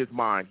 in his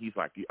mind, he's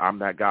like, I'm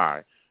that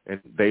guy. And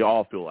they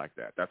all feel like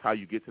that. That's how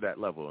you get to that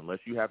level. Unless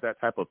you have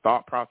that type of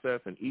thought process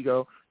and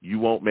ego, you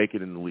won't make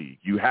it in the league.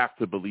 You have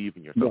to believe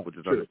in yourself, which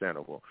is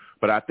understandable.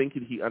 But I think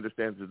he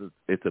understands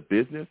it's a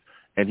business,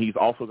 and he's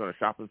also going to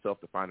shop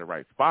himself to find the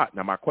right spot.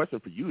 Now, my question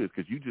for you is,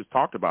 because you just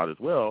talked about as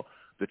well,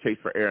 the chase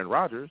for Aaron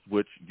Rodgers,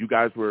 which you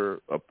guys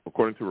were,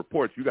 according to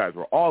reports, you guys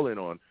were all in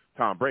on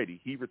Tom Brady.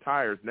 He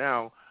retires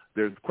now.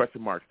 There's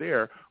question marks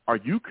there. Are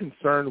you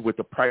concerned with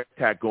the price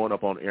tag going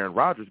up on Aaron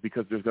Rodgers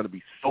because there's going to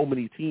be so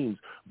many teams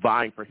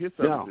vying for his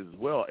services as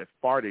well as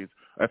far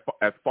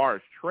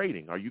as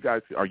trading? Are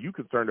you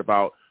concerned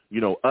about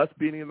us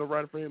being in the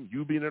run for him,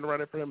 you being in the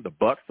running for him, the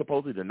Bucks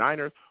supposedly, the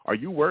Niners? Are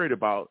you worried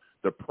about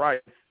the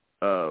price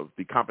of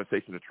the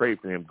compensation to trade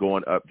for him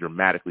going up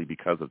dramatically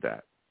because of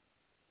that?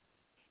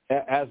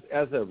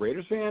 As a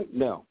Raiders fan,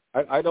 no.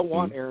 I don't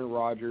want Aaron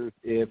Rodgers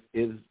if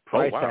his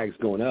price tag's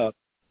going up.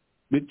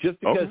 But just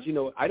because,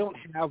 I don't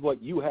have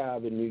what you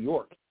have in New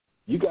York.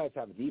 You guys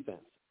have a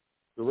defense.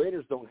 The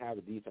Raiders don't have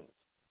a defense.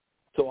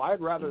 So I'd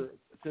rather,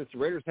 since the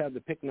Raiders have the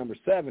pick number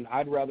 7,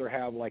 I'd rather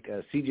have like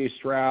a C.J.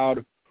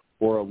 Stroud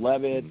or a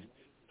Levitt,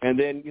 and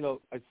then,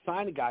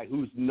 sign a guy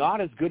who's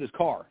not as good as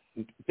Carr,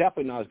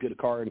 definitely not as good as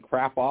Carr, and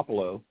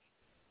Kraftopoulos,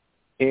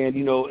 and,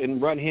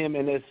 and run him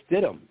and a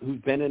Stidham,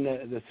 who's been in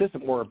the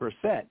system, or a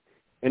Brissett,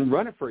 and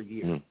run it for a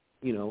year,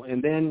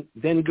 and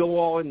then go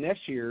all in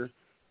next year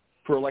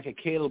for like a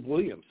Caleb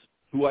Williams,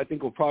 who I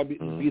think will probably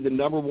be the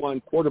number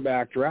 1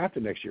 quarterback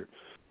drafted next year.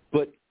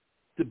 But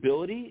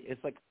stability,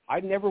 it's like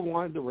I never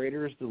wanted the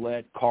Raiders to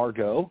let Carr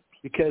go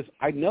because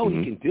I know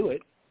he can do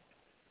it.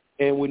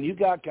 And when you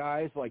got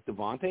guys like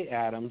Devontae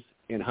Adams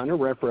and Hunter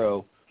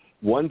Renfrow,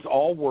 one's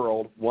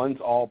all-world, one's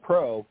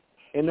all-pro,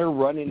 and they're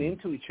running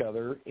into each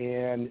other,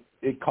 and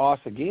it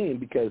costs a game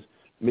because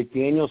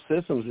McDaniel's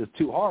systems is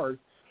too hard,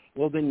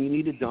 well, then you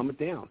need to dumb it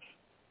down.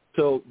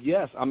 So,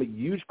 yes, I'm a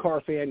huge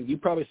Carr fan. You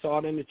probably saw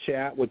it in the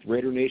chat with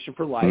Raider Nation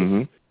for Life.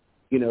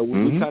 We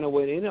kind of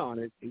went in on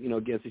it,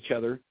 against each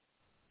other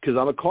because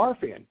I'm a Carr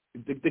fan.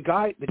 The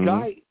guy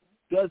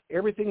does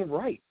everything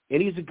right,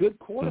 and he's a good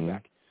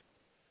quarterback.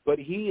 But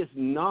he is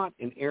not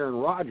an Aaron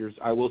Rodgers,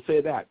 I will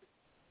say that.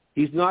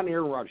 He's not an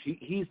Aaron Rodgers.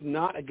 He's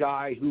not a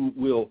guy who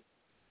will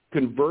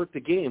convert the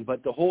game.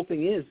 But the whole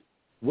thing is,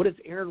 what has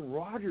Aaron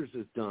Rodgers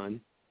has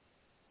done?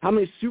 How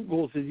many Super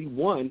Bowls has he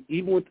won,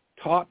 even with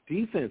top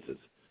defenses?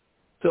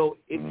 So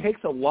it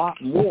takes a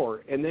lot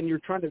more, and then you're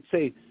trying to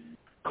say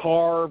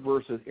Carr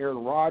versus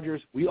Aaron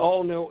Rodgers. We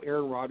all know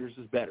Aaron Rodgers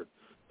is better.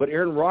 But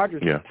Aaron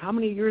Rodgers, how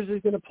many years is he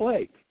going to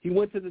play? He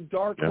went to the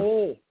dark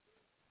hole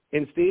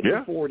and stayed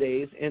for 4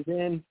 days, and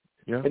then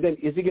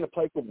is he going to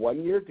play for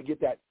 1 year to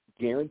get that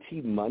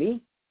guaranteed money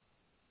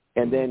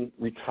and then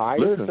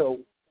retire? So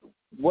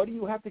what do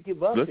you have to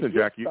give up to get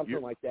Jack,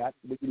 something like that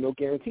with no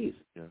guarantees?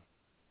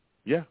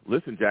 Yeah,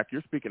 listen, Jack,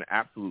 you're speaking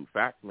absolute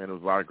facts, man. There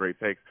was a lot of great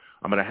takes.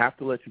 I'm going to have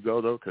to let you go,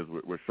 though, because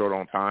we're short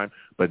on time.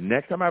 But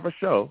next time I have a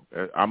show,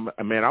 I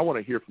want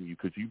to hear from you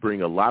because you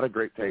bring a lot of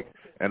great takes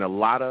and a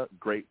lot of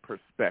great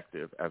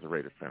perspective as a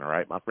Raiders fan, all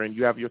right? My friend,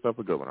 you have yourself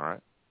a good one, all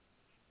right?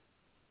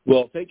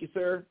 Well, thank you,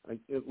 sir.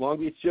 Long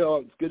Beach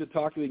Joe, it's good to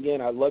talk to you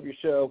again. I love your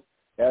show.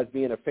 As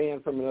being a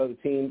fan from another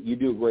team, you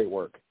do great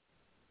work.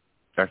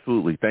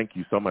 Absolutely. Thank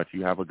you so much.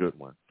 You have a good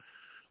one.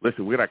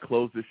 Listen, we're going to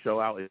close this show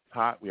out. It's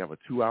hot. We have a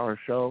 2-hour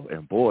show,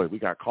 and, boy, we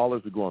got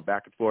callers. We're going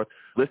back and forth.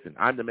 Listen,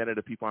 I'm the man of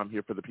the people. I'm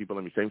here for the people.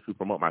 Let me shamelessly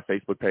promote my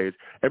Facebook page.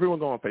 Everyone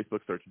go on Facebook,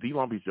 search The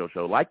Long Beach Joe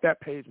Show. Like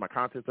that page. My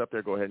content's up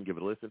there. Go ahead and give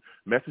it a listen.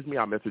 Message me.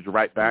 I'll message you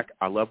right back.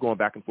 I love going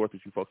back and forth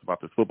with you folks about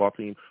this football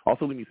team.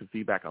 Also, leave me some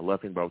feedback. I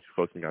love hearing about what you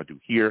folks think I do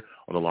here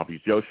on The Long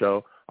Beach Joe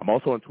Show. I'm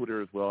also on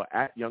Twitter as well,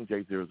 at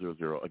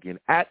YoungJ000. Again,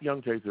 at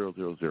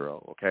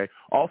YoungJ000, okay?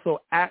 Also,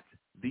 at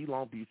The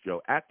Long Beach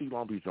Joe, at The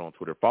Long Beach Joe on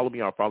Twitter. Follow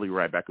me. I'll follow you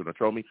right back. You're going to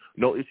troll me.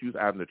 No issues.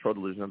 I have the troll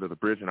collision under the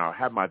bridge, and I'll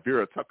have my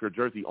Vera Tucker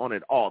jersey on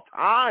at all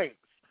times.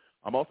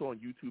 I'm also on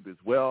YouTube as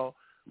well.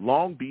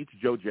 Long Beach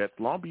Joe Jets.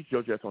 Long Beach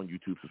Joe Jets on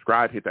YouTube.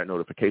 Subscribe. Hit that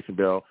notification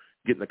bell.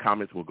 Get in the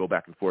comments. We'll go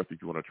back and forth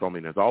if you want to troll me.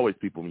 And as always,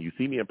 people, when you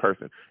see me in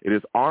person, it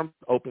is arms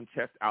open,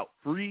 chest out,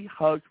 free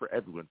hugs for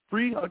everyone.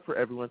 Free hug for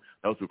everyone.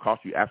 Those will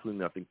cost you absolutely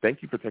nothing.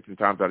 Thank you for taking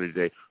time out of your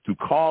day to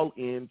call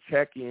in,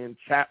 check in,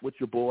 chat with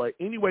your boy,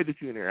 any way that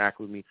you interact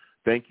with me.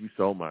 Thank you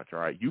so much. All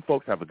right. You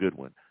folks have a good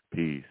one.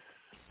 Peace.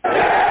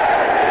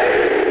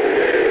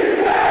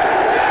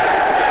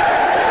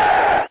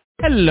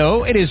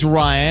 Hello, it is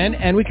Ryan,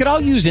 and we could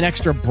all use an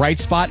extra bright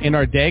spot in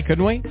our day,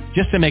 couldn't we?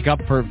 Just to make up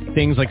for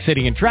things like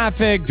sitting in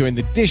traffic, doing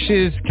the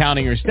dishes,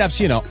 counting your steps,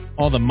 you know,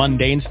 all the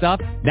mundane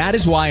stuff. That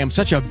is why I'm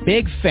such a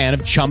big fan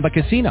of Chumba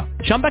Casino.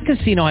 Chumba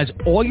Casino has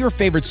all your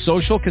favorite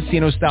social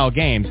casino-style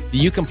games that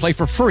you can play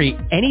for free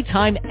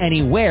anytime,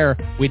 anywhere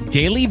with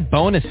daily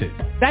bonuses.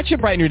 That should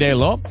brighten your day a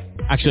little.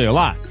 Actually, a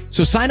lot.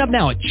 So sign up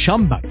now at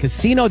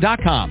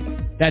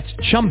ChumbaCasino.com. That's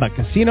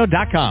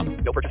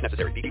ChumbaCasino.com. No purchase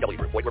necessary. VGW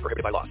Group. Void where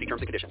prohibited by law. See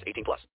terms and conditions. 18+.